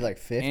is got to there be like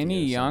 50.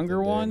 Any or younger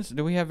something, dude. ones?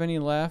 Do we have any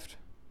left?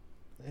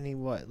 Any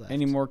what left?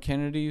 Any more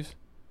Kennedys?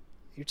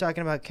 You're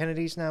talking about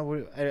Kennedys now?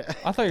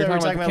 I thought you were we talking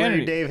about the Larry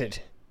Kennedy. David.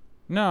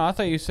 No, I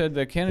thought you said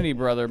the Kennedy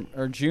brother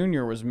or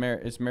Junior was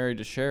is married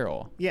to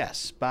Cheryl.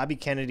 Yes, Bobby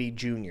Kennedy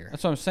Jr.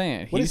 That's what I'm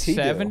saying. What He's does he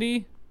do?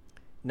 70,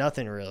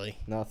 Nothing really.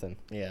 Nothing.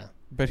 Yeah.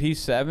 but he's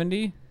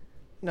 70.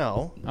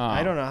 No, Oh.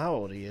 I don't know how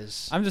old he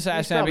is. I'm just He's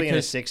asking that probably in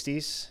his because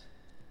 60s.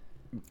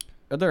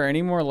 are there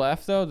any more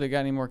left though? They got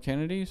any more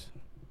Kennedys?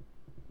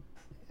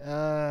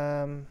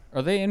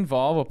 Are they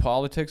involved with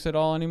politics at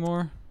all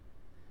anymore?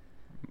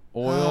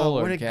 Oil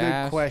or what a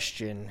gas? good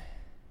question.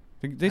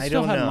 They I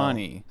still don't had know.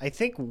 money. I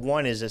think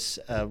one is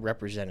a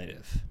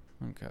representative.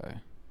 Okay.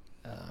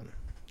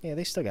 Yeah,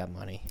 they still got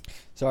money.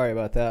 Sorry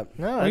about that.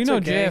 No, Well, you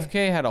that's know, okay.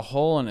 JFK had a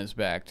hole in his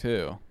back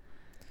too.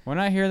 When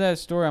I hear that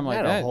story, I'm like,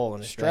 Had a that hole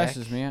in his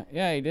stresses back? me out.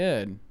 Yeah, he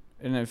did.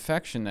 An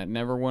infection that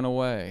never went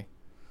away.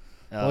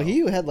 Well, he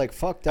had like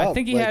fucked up. I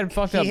think he like, had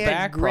fucked up He had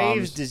back Graves'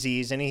 problems.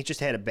 disease, and he just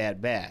had a bad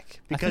back.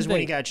 Because think when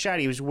they- he got shot,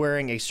 he was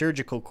wearing a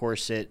surgical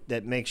corset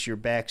that makes your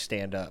back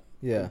stand up.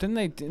 Yeah. Didn't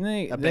they?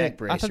 A they- back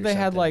brace I thought or they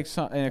had something. like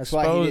an That's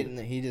why he exposed.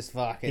 didn't. He just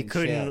fucking. He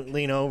couldn't shit.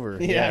 lean over.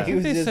 Yeah, he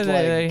was They just said like.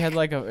 that they had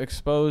like an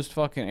exposed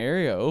fucking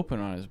area open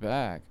on his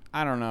back.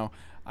 I don't know.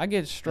 I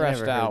get I stressed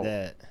never out. heard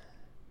that.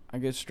 I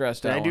get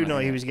stressed But out. I do when know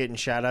he hear- was getting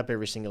shot up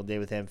every single day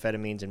with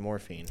amphetamines and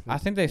morphine. I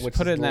think they Which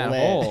put is it in that lit.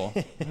 hole.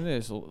 They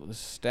just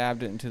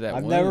stabbed it into that.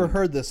 I've wound. never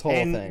heard this whole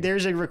And thing.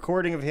 there's a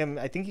recording of him.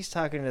 I think he's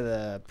talking to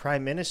the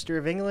Prime Minister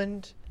of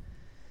England.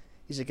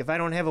 He's like, if I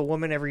don't have a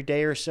woman every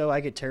day or so, I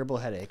get terrible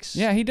headaches.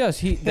 Yeah, he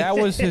does. That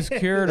was his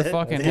cure to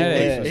fucking That's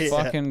headaches. lit. Was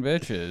Yeah. fucking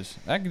bitches.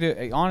 That could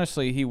do,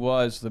 honestly, he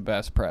was the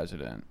best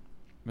president,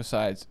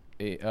 besides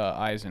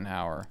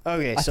Eisenhower.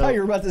 Okay, I so thought you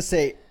were about to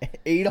say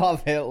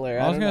Adolf Hitler.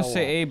 I was don't gonna know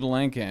say why. Abe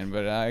Lincoln,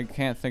 but I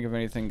can't think of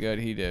anything good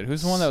he did.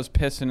 Who's the one that was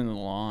pissing in the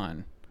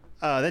lawn?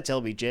 that's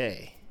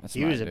LBJ. That's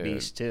He my was a dude.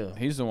 beast too.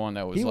 He's the one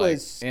that was He like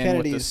was in with the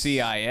Kennedy's-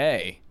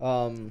 CIA.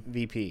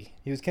 VP.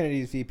 He was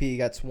Kennedy's VP. He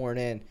got sworn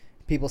in.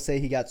 People say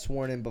he got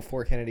sworn in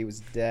before Kennedy was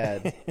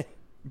dead.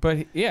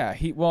 But yeah,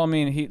 well, I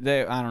mean,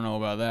 I don't know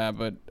about that,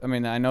 but I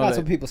mean, I know That's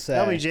that. what people say.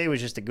 LBJ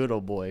was just a good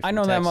old boy. I from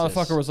know that Texas.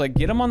 motherfucker was like,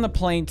 get him on the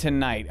plane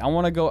tonight. I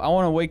want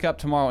to wake up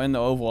tomorrow in the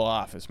Oval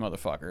Office,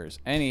 motherfuckers.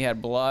 And he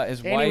had blood.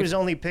 His And wife. he was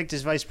only picked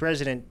as vice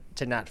president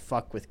to not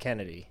fuck with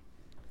Kennedy.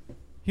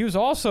 He was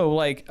also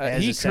like,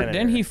 As a senator.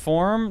 didn't he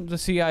form the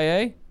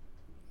CIA?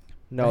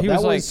 no, he that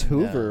was was like-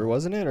 Hoover, No.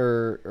 wasn't it?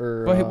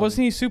 Or But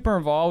wasn't he super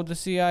involved with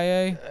the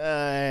CIA?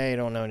 I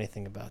don't know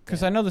anything about that.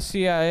 Because I know the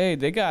CIA,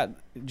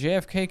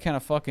 JFK kind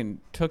of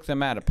fucking took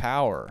them out of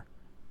power,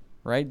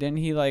 right? Didn't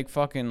he like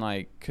fucking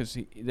like? Because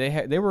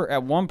they were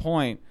at one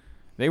point,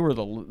 they were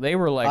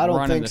like I don't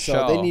running think the so.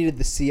 show. They needed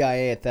the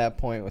CIA at that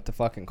point with the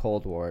fucking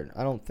Cold War.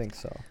 I don't think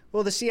so.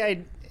 Well, the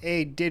CIA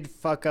did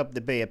fuck up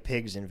the Bay of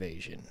Pigs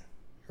invasion,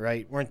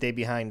 right? Weren't they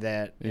behind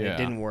that? And Yeah. it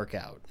didn't work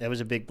out. That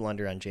was a big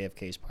blunder on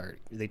JFK's part.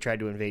 They tried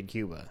to invade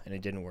Cuba, and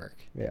it didn't work.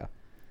 Yeah.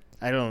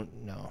 I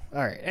don't know.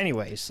 All right.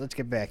 Anyways, let's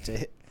get back to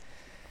it.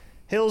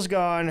 Hill's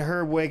gone.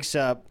 Herb wakes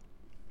up,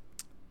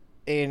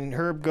 and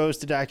Herb goes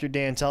to Dr.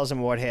 Dan, tells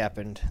him what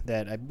happened,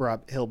 that I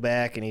brought Hill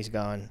back, and he's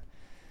gone.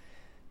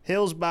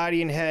 Hill's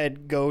body and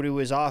head go to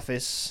his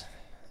office,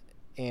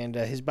 and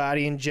his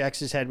body injects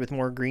his head with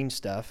more green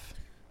stuff.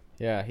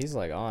 Yeah, he's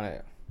like on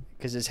it.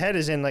 Because his head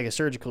is in like a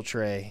surgical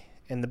tray,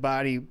 and the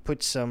body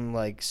puts some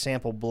like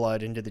sample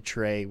blood into the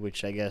tray,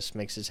 which I guess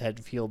makes his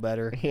head feel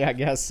better. Yeah, I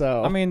guess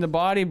so. I mean, the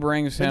body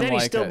brings But him then he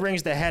like still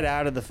brings the head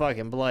out of the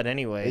fucking blood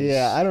anyways.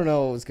 yeah, I don't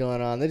know what was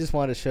going on. They just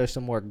wanted to show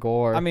some more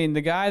gore. I mean,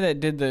 the guy that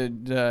did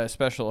the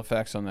special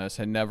effects on this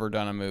had never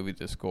done a movie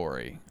this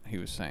gory. He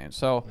was saying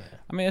so. Yeah.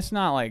 I mean, it's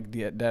not like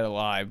Dead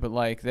Alive, but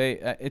like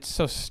it's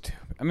so stupid.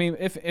 I mean,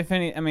 if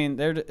any, I mean,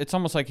 it's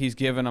almost like he's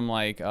giving him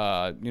like,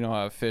 how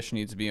a fish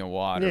needs to be in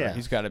water. Yeah.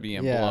 He's got to be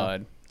in Yeah.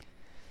 blood.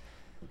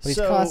 but he's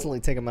So-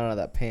 constantly taking him out of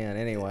that pan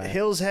anyway.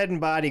 Hill's head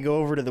and body go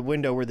over to the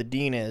window where the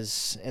dean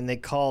is, and they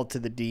call to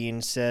the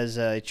dean, says,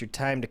 it's your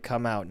time to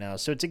come out now.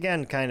 So it's,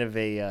 again, kind of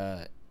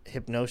a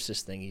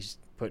hypnosis thing he's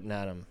putting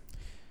on him.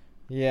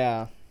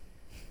 Yeah.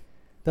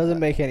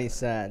 Doesn't make any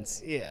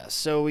sense. Yeah,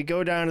 so we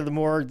go down to the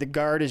morgue. The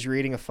guard is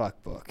reading a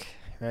fuck book,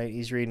 right?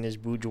 He's reading his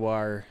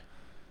boudoir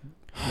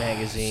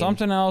magazine.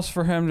 Something else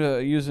for him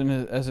to use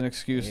as an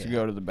excuse to Yeah.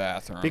 go to the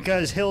bathroom.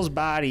 Because Hill's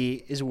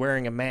body is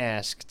wearing a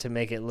mask to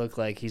make it look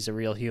like he's a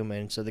real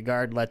human. So the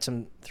guard lets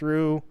him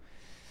through.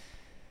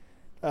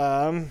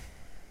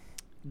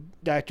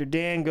 Dr.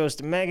 Dan goes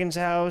to Megan's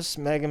house.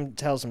 Megan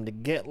tells him to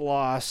get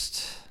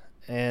lost.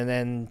 And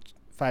then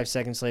 5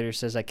 seconds later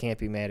says, I can't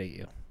be mad at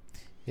you.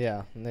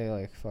 Yeah, and they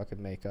like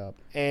fucking make up.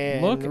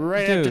 And Look,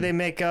 right after dude, they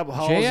make up,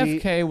 Halsey...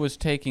 JFK was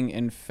taking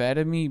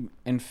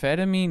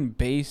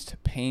amphetamine-based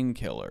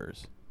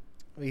painkillers.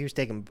 He was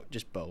taking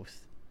just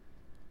both.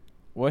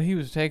 What he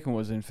was taking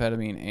was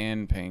amphetamine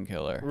and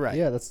painkiller. Right.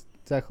 Yeah, that's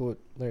exactly what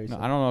Larry No,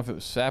 said. I don't know if it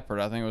was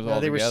separate. I think it was No, all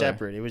they were together.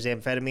 separate. It was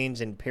amphetamines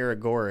and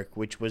paregoric,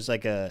 which was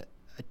like a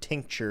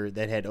tincture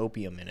that had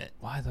opium in it.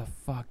 Why the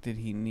fuck did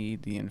he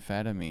need the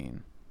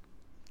amphetamine?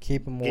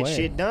 Keep him away. Get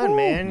shit done,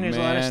 man. There's a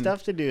lot of man.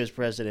 stuff to do as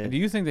president. Do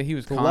you think that he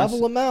was To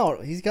level him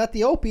out. He's got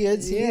the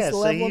opiates. He needs to so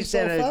level he's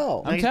at himself a-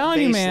 out. I'm nice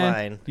telling you, man.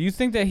 baseline. Do you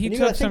think that he And you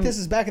took gotta think some? this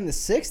is back in the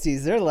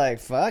 60s. They're like,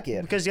 fuck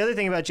it. Because the other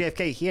thing about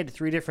JFK, he had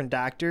 3 different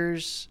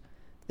doctors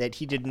that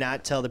he did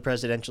not tell the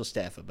presidential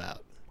staff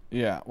about.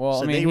 Yeah, well,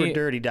 So I mean, they were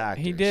dirty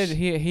doctors. He did.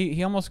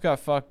 He almost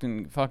got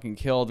fucking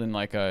killed in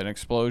like an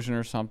explosion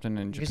or something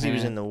in Japan. Because he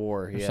was in the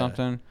war, or yeah.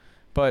 something.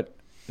 But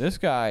This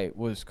guy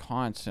was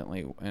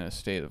constantly in a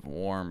state of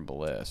warm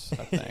bliss, I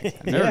think.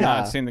 I've never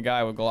not seen the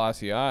guy with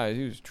glossy eyes.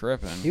 He was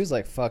tripping. He was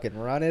like, fucking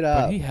run it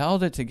up. But he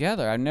held it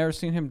together. I've never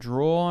seen him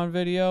drool on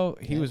video.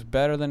 He was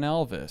better than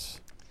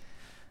Elvis.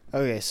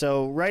 Okay,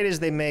 so right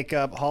as they make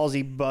up,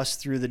 Halsey busts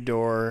through the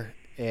door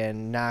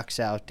and knocks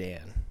out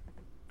Dan.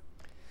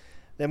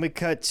 Then we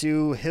cut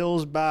to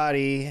Hill's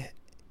body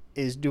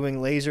is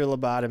doing laser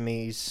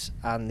lobotomies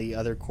on the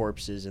other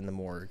corpses in the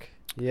morgue.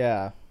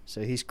 Yeah.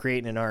 So he's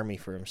creating an army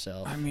for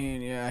himself. I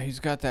mean, yeah, he's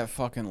got that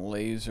fucking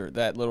laser,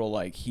 that little,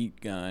 like,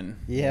 heat gun.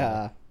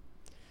 Yeah.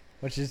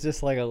 Which is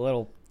just like a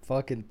little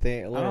fucking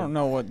thing. I don't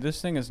know what,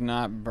 this thing is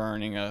not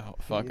burning a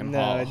fucking No,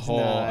 hole. it's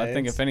not. I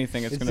think if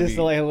anything, it's going to be. It's just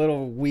like a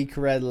little weak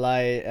red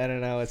light. I don't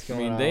know what's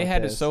going on. I mean, they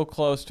had it this. so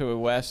close to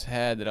West's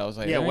head that I was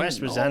like, Yeah,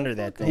 West was under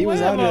that thing. He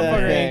was under that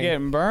motherfucker thing. ain't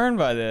getting burned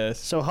by this.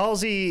 So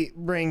Halsey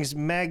brings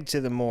Meg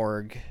to the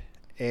morgue,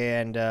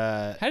 and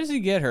How does he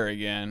get her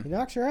again? He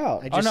knocks her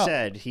out. I just no.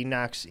 said he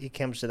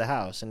comes to the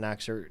house and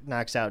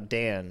knocks out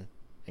Dan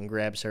and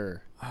grabs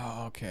her.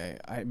 Oh, okay.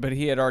 But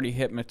he had already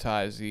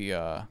hypnotized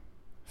the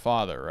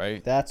father,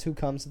 right? That's who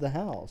comes to the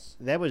house.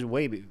 That was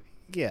way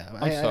yeah.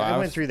 I'm sorry. I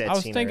went through that I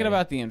was scene thinking already.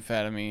 about the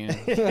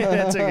amphetamine.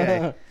 That's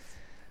okay.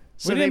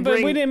 So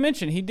we didn't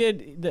mention he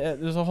did.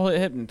 There's a whole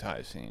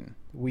hypnotize scene.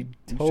 We you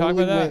talk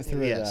totally about that? went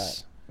through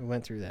Yes, we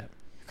went through that.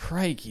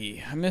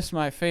 Crikey, I missed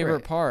my favorite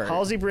Right. part.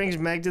 Halsey brings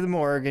Meg to the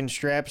morgue and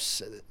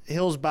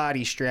Hill's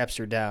body straps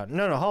her down.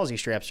 No, Halsey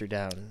straps her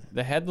down.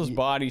 The headless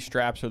body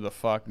straps her the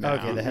fuck down.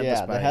 Okay, the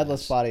headless body. the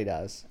headless does. body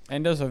does.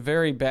 And does a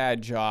very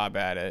bad job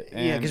at it.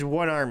 And Yeah, because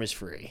one arm is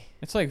free.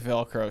 it's like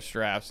Velcro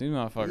straps. These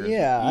motherfuckers.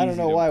 Yeah, I don't easy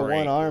know to why break.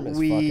 one arm is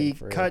We fucking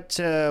free. cut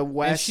to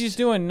West. And she's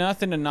doing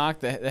nothing to knock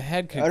the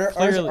head. Could Are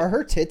clearly.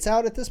 her tits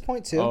out at this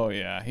point too? Oh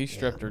yeah, he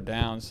stripped her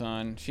down,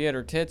 son. She had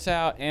her tits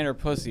out and her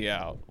pussy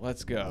out.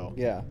 Let's go.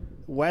 Yeah.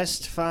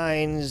 West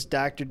finds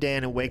Dr.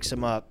 Dan and wakes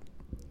him up.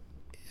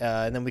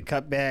 And then we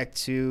cut back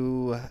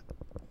to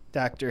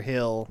Dr.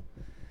 Hill.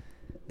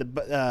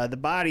 The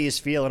body is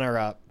feeling her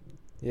up.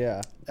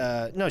 Yeah.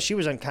 No, she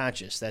was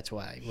unconscious. That's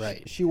why.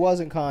 Right. She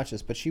wasn't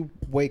conscious, but she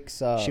wakes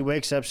up. She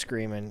wakes up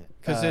screaming.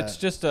 Because it's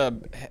just a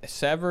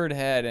severed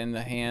head in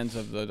the hands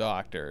of the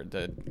doctor.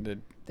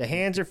 The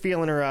hands are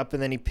feeling her up,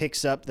 and then he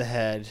picks up the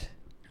head.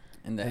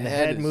 And the And the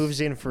head head is moves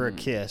in for a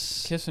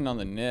kiss. kissing on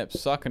the nips,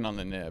 sucking on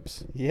the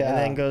nips. Yeah. And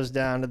then goes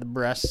down to the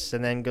breasts,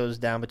 and then goes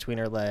down between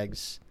her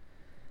legs.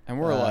 And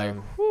we're like,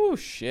 whoo,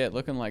 shit,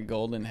 looking like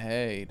golden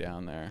hay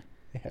down there.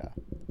 Yeah.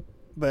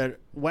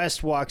 But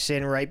West walks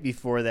in right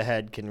before the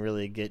head can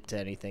really get to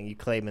anything. You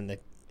claim in the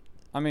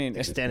I mean,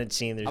 extended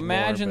scene there's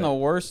imagine more, the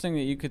worst thing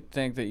that you could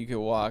think that you could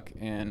walk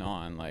in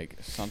on, like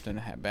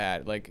something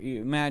bad. Like,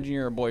 imagine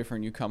you're a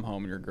boyfriend, you come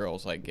home and your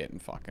girl's like getting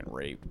fucking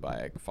raped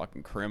by a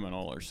fucking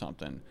criminal or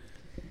something.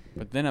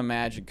 But then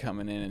imagine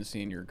coming in and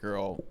seeing your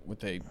girl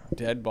with a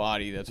dead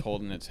body that's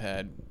holding its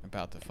head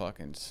about to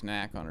fucking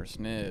snack on her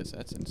sniz.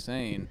 That's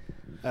insane.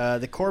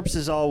 The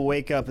corpses all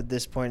wake up at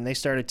this point, and they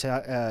start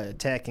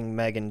attacking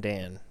Meg and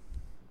Dan.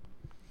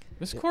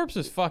 This corpse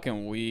is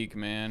fucking weak,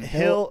 man.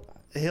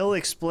 Hill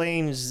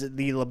explains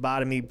the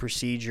lobotomy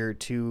procedure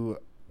to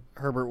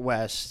Herbert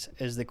West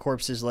as the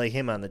corpses lay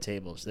him on the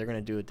tables. They're going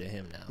to do it to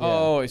him now.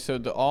 Oh, so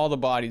all the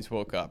bodies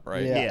woke up,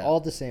 right? Yeah, Yeah. all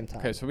at the same time.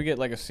 Okay, so we get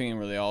like a scene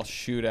where they all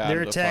shoot out.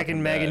 They're of the attacking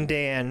fucking Meg bed. and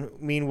Dan.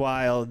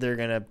 Meanwhile, they're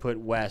going to put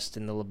West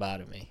in the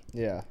lobotomy.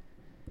 Yeah.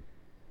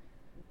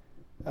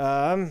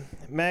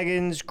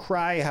 Megan's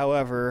cry,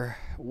 however,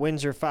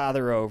 wins her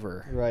father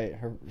over. Right.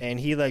 And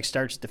he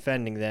starts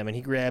defending them, and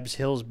he grabs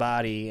Hill's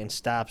body and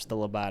stops the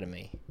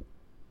lobotomy.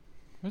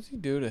 What does he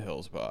do to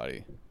Hill's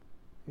body?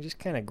 He just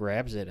kind of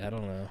grabs it. I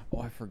don't know.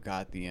 Oh, I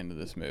forgot the end of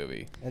this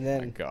movie. And then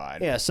My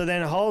God. Yeah, so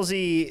then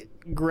Halsey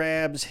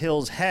grabs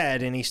Hill's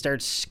head, and he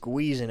starts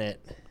squeezing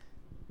it.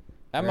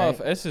 That Right.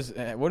 this is.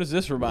 What does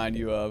this remind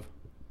you of?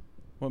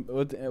 What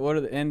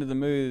at the end of the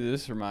movie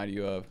does this remind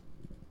you of?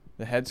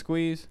 The head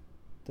squeeze?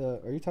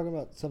 are you talking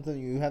about something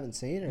you haven't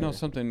seen? Or? No,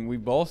 something we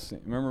both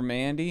seen. Remember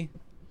Mandy?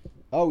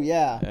 Oh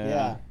yeah,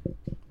 Yeah.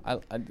 yeah.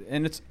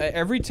 And it's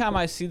every time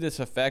I see this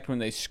effect when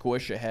they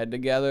squish a head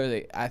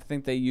together, I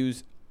think they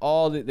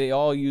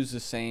all use the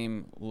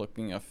same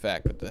looking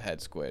effect with the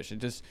head squish. It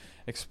just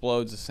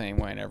explodes the same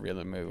way in every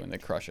other movie when they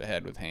crush a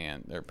head with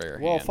their bare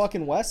hands. Well,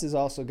 fucking Wes has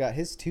also got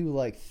his two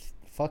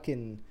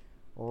fucking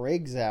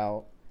rigs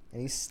out,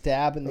 and he's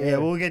stabbing the. Yeah,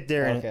 we'll get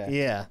there. Okay.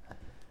 Yeah.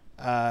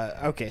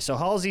 Okay, so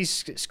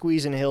Halsey's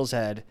squeezing Hill's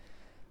head.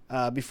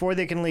 Before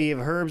they can leave,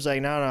 Herb's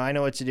like, no, I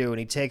know what to do. And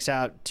he takes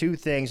out two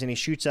things, and he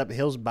shoots up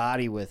Hill's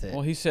body with it.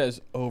 Well, he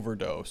says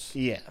overdose.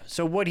 Yeah.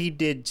 So what he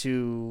did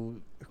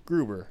to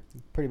Gruber,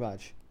 Pretty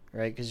much.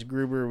 right? Because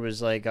Gruber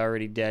was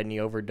already dead, and he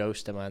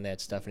overdosed him on that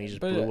stuff, and he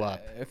just blew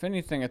up. If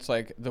anything, it's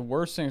like the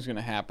worst thing's going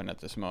to happen at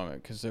this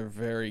moment because they're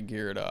very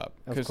geared up.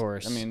 Of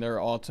course. I mean,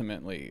 they're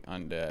ultimately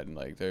undead. And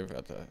they've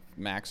got the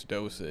max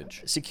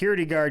dosage.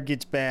 Security guard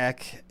gets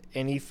back,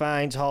 and he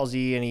finds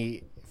Halsey, and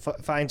he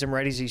finds him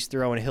right as he's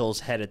throwing Hill's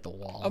head at the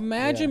wall.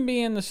 Imagine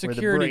being the where the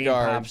security brain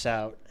guard. pops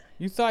out.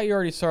 You thought you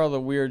already saw the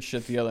weird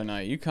shit the other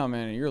night. You come in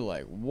and you're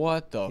like,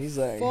 what the He's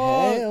fuck? like,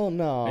 hell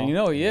no. And you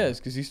know he is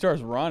because he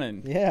starts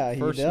running. Yeah,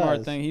 First he does.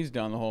 smart thing he's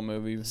done the whole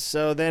movie.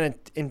 So then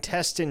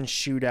intestines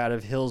shoot out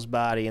of Hill's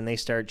body, and they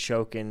start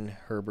choking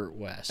Herbert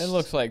West. It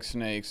looks like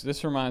snakes.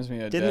 This reminds me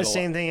of Didn't Dead the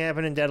same thing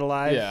happen in Dead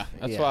Alive? Yeah,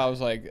 that's why I was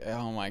like,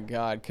 oh my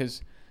god,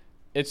 because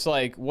it's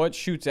like what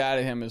shoots out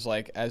of him is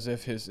like as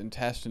if his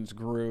intestines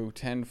grew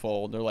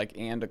tenfold. They're like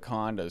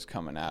anacondas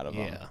coming out of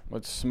him. Yeah.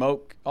 With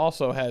smoke,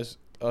 also has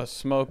a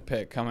smoke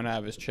pit coming out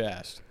of his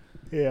chest.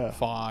 Yeah.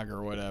 Fog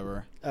or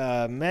whatever.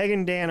 Meg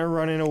and Dan are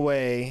running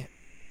away,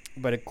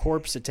 but a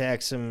corpse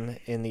attacks him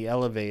in the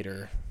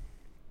elevator.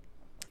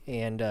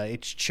 And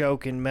it's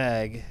choking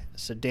Meg,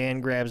 so Dan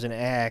grabs an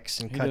axe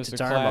and He cuts does its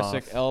the arm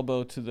classic off.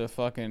 elbow to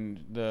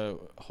the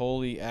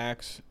holy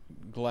axe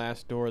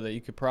glass door that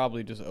you could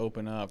probably just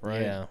open up,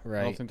 right? Yeah, I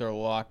right. don't think they're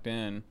locked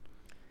in.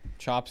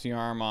 Chops the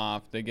arm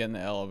off. They get in the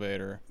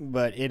elevator.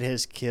 But it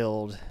has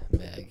killed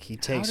Meg. He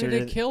takes How her did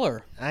to it kill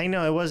her? I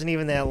know, it wasn't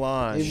even that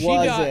long. It She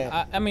wasn't.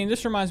 died. I mean,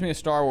 this reminds me of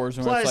Star Wars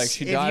when Plus, it's like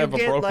she if died you of a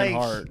get, broken like,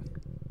 heart.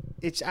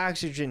 It's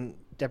oxygen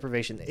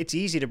deprivation. It's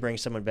easy to bring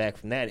someone back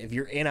from that. If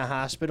you're in a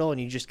hospital and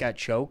you just got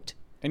choked,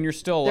 And you're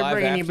still they're alive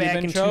bringing after you back you've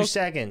in been choked? 2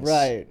 seconds.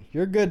 Right.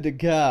 You're good to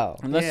go.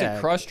 Unless Yeah.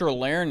 it crushed her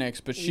larynx,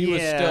 but she was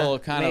Yeah, still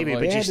kind maybe, of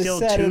They like... but had to still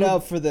set it tube-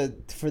 up for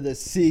the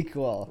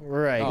sequel.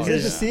 Right. Oh, Is yeah. it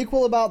the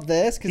sequel about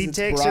this? Because He it's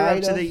takes her up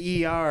Bride to of-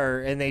 the ER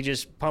and they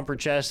just pump her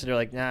chest and they're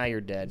like, nah, you're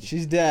dead.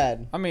 She's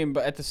dead. I mean,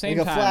 but at the same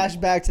Like a time...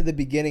 flashback to the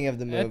beginning of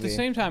the movie. At the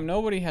same time,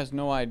 nobody has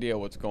no idea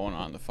what's going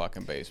on in the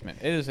fucking basement.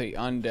 It is a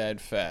undead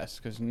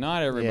fest because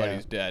not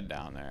everybody's dead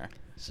down there.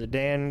 So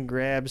Dan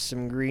grabs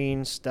some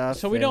green stuff.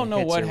 So we and don't know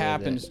hits what her with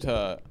happens it.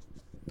 to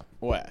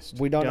West.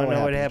 we don't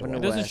know what happened to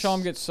It West. doesn't show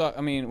him get sucked.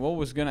 I mean, what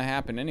was going to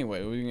happen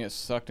anyway? We can get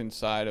sucked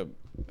inside a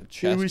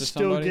She chest was of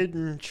still somebody?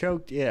 getting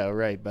choked. Yeah,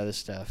 right, by the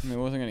stuff. I mean,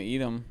 it wasn't going to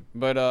eat him.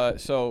 But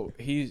so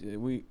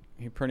he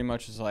pretty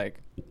much is like,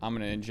 I'm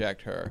going to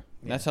inject her.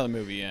 And that's how the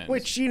movie ends.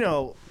 Which, you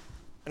know,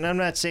 and I'm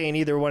not saying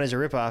either one is a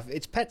ripoff,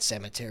 it's Pet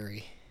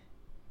Cemetery.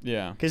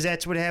 Yeah. Because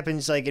that's what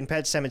happens, like, in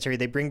Pet Cemetery.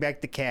 They bring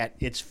back the cat.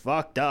 It's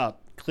fucked up.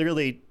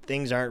 Clearly,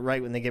 things aren't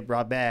right when they get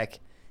brought back.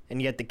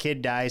 And yet the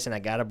kid dies, and I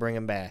gotta bring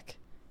him back.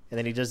 And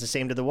then he does the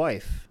same to the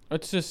wife.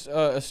 It's just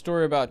a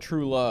story about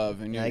true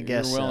love, and I you're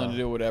guess willing so. to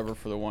do whatever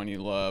for the one you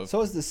love. So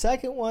is the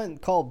second one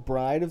called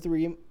Bride of the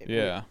Re?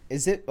 Yeah.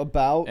 Is it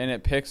about? And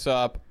it picks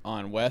up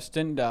on West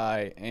didn't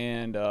die,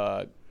 and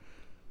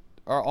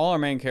all our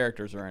main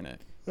characters are in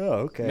it. Oh,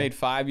 okay. Made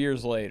 5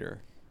 years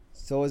later.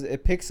 So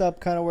it picks up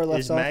kind of where it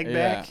left Is off. Meg back?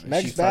 Yeah. Is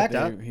Meg's she back?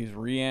 fucked up? He's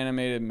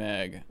reanimated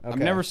Meg. I've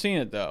Okay. never seen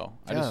it though.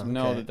 I just Oh,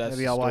 know okay. that that's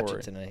Maybe the I'll story. watch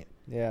it tonight.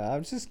 Yeah, I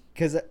was just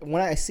because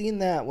when I seen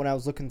that when I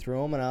was looking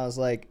through them and I was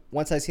like,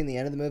 once I seen the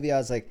end of the movie, I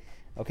was like,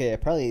 okay,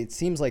 it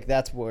seems like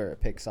that's where it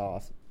picks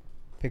up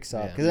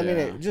Yeah. because I mean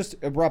Yeah. it just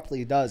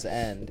abruptly does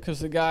end. Because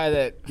the guy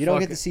that You don't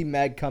get to see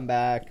Meg come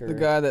back or the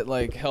guy that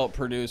like helped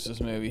produce this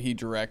movie, he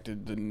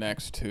directed the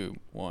next two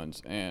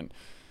ones, and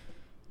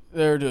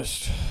they're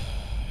just.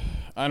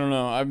 I don't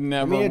know. I've I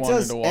never mean, it wanted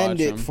does to watch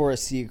end it them. for a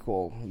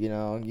sequel. You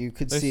know, you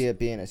could They see s- it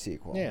being a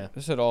sequel. Yeah.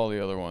 They said all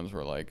the other ones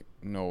were like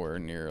nowhere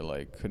near,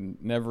 like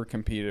couldn't never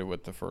competed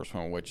with the first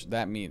one, which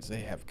that means they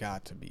have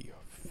got to be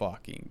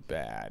fucking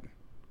bad.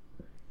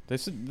 They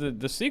said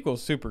the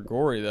sequel's super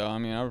gory though. I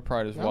mean, I would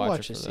probably just I'll watch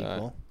watch it the for that.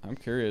 sequel. I'm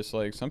curious.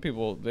 Like some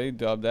people, they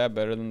dubbed that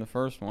better than the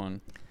first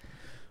one.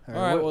 All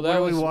right, what- well what that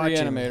are we was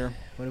watching? Re-Animator.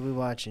 What are we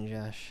watching,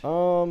 Josh? You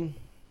want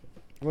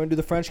to do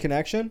the French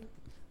Connection?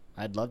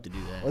 I'd love to do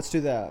that. Let's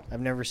do that.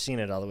 I've never seen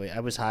it all the way. I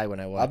was high when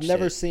I watched I've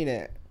never it. seen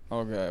it.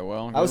 Okay,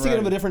 well I was get thinking of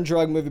a ready. different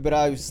drug movie, but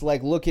I was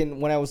like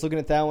when I was looking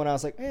at that one, I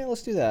was like,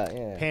 let's do that.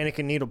 Yeah. Panic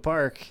in Needle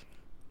Park.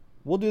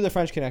 We'll do the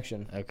French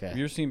Connection. Okay. Have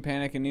you ever seen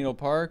Panic in Needle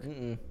Park?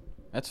 Mm-mm.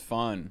 That's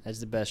fun. That's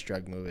the best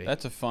drug movie.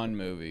 That's a fun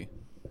movie.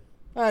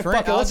 All right, Fran-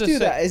 fuck it. I'll Let's just do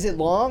say- that. Is it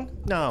long?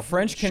 no,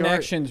 French short.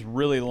 Connection's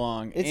really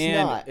long. It's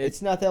and not.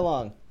 It's not that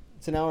long.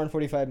 It's an hour and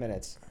 45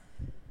 minutes.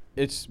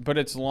 But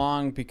it's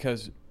long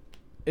because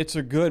it's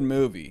a good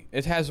movie.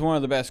 It has one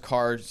of the best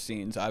car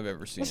scenes I've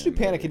ever seen. Let's in do a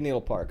Panic movie. in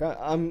Needle Park.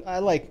 I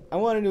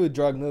want to do a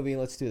drug movie.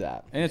 Let's do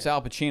that. And it's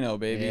Al Pacino,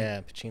 baby.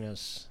 Yeah,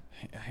 Pacino's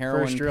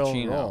Heroin first real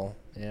Pacino. role.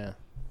 Yeah,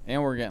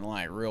 And we're getting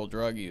like real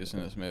drug use in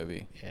this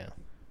movie. yeah.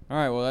 All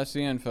right, well that's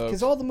the end, folks.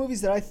 Because all the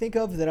movies that I think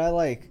of that I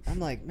like, I'm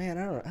like, man,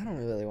 I don't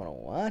really want to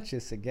watch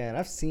this again.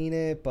 I've seen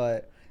it,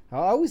 but I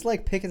always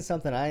like picking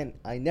something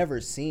I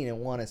never seen and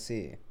want to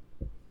see.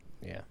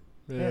 Yeah.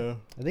 Yeah.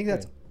 I think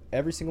that's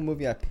every single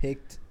movie I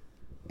picked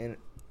in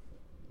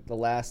the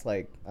last,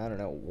 like, I don't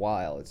know,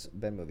 while. It's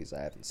been movies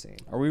I haven't seen.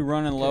 Are we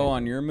running low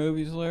on your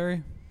movies,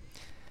 Larry?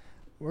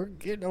 We're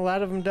getting a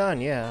lot of them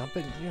done, yeah.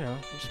 But, you know,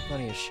 there's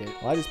plenty of shit.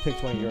 Well, I just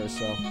picked one of yours,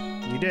 so.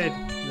 You did.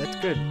 That's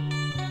good.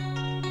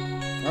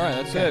 All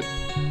right, that's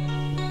it.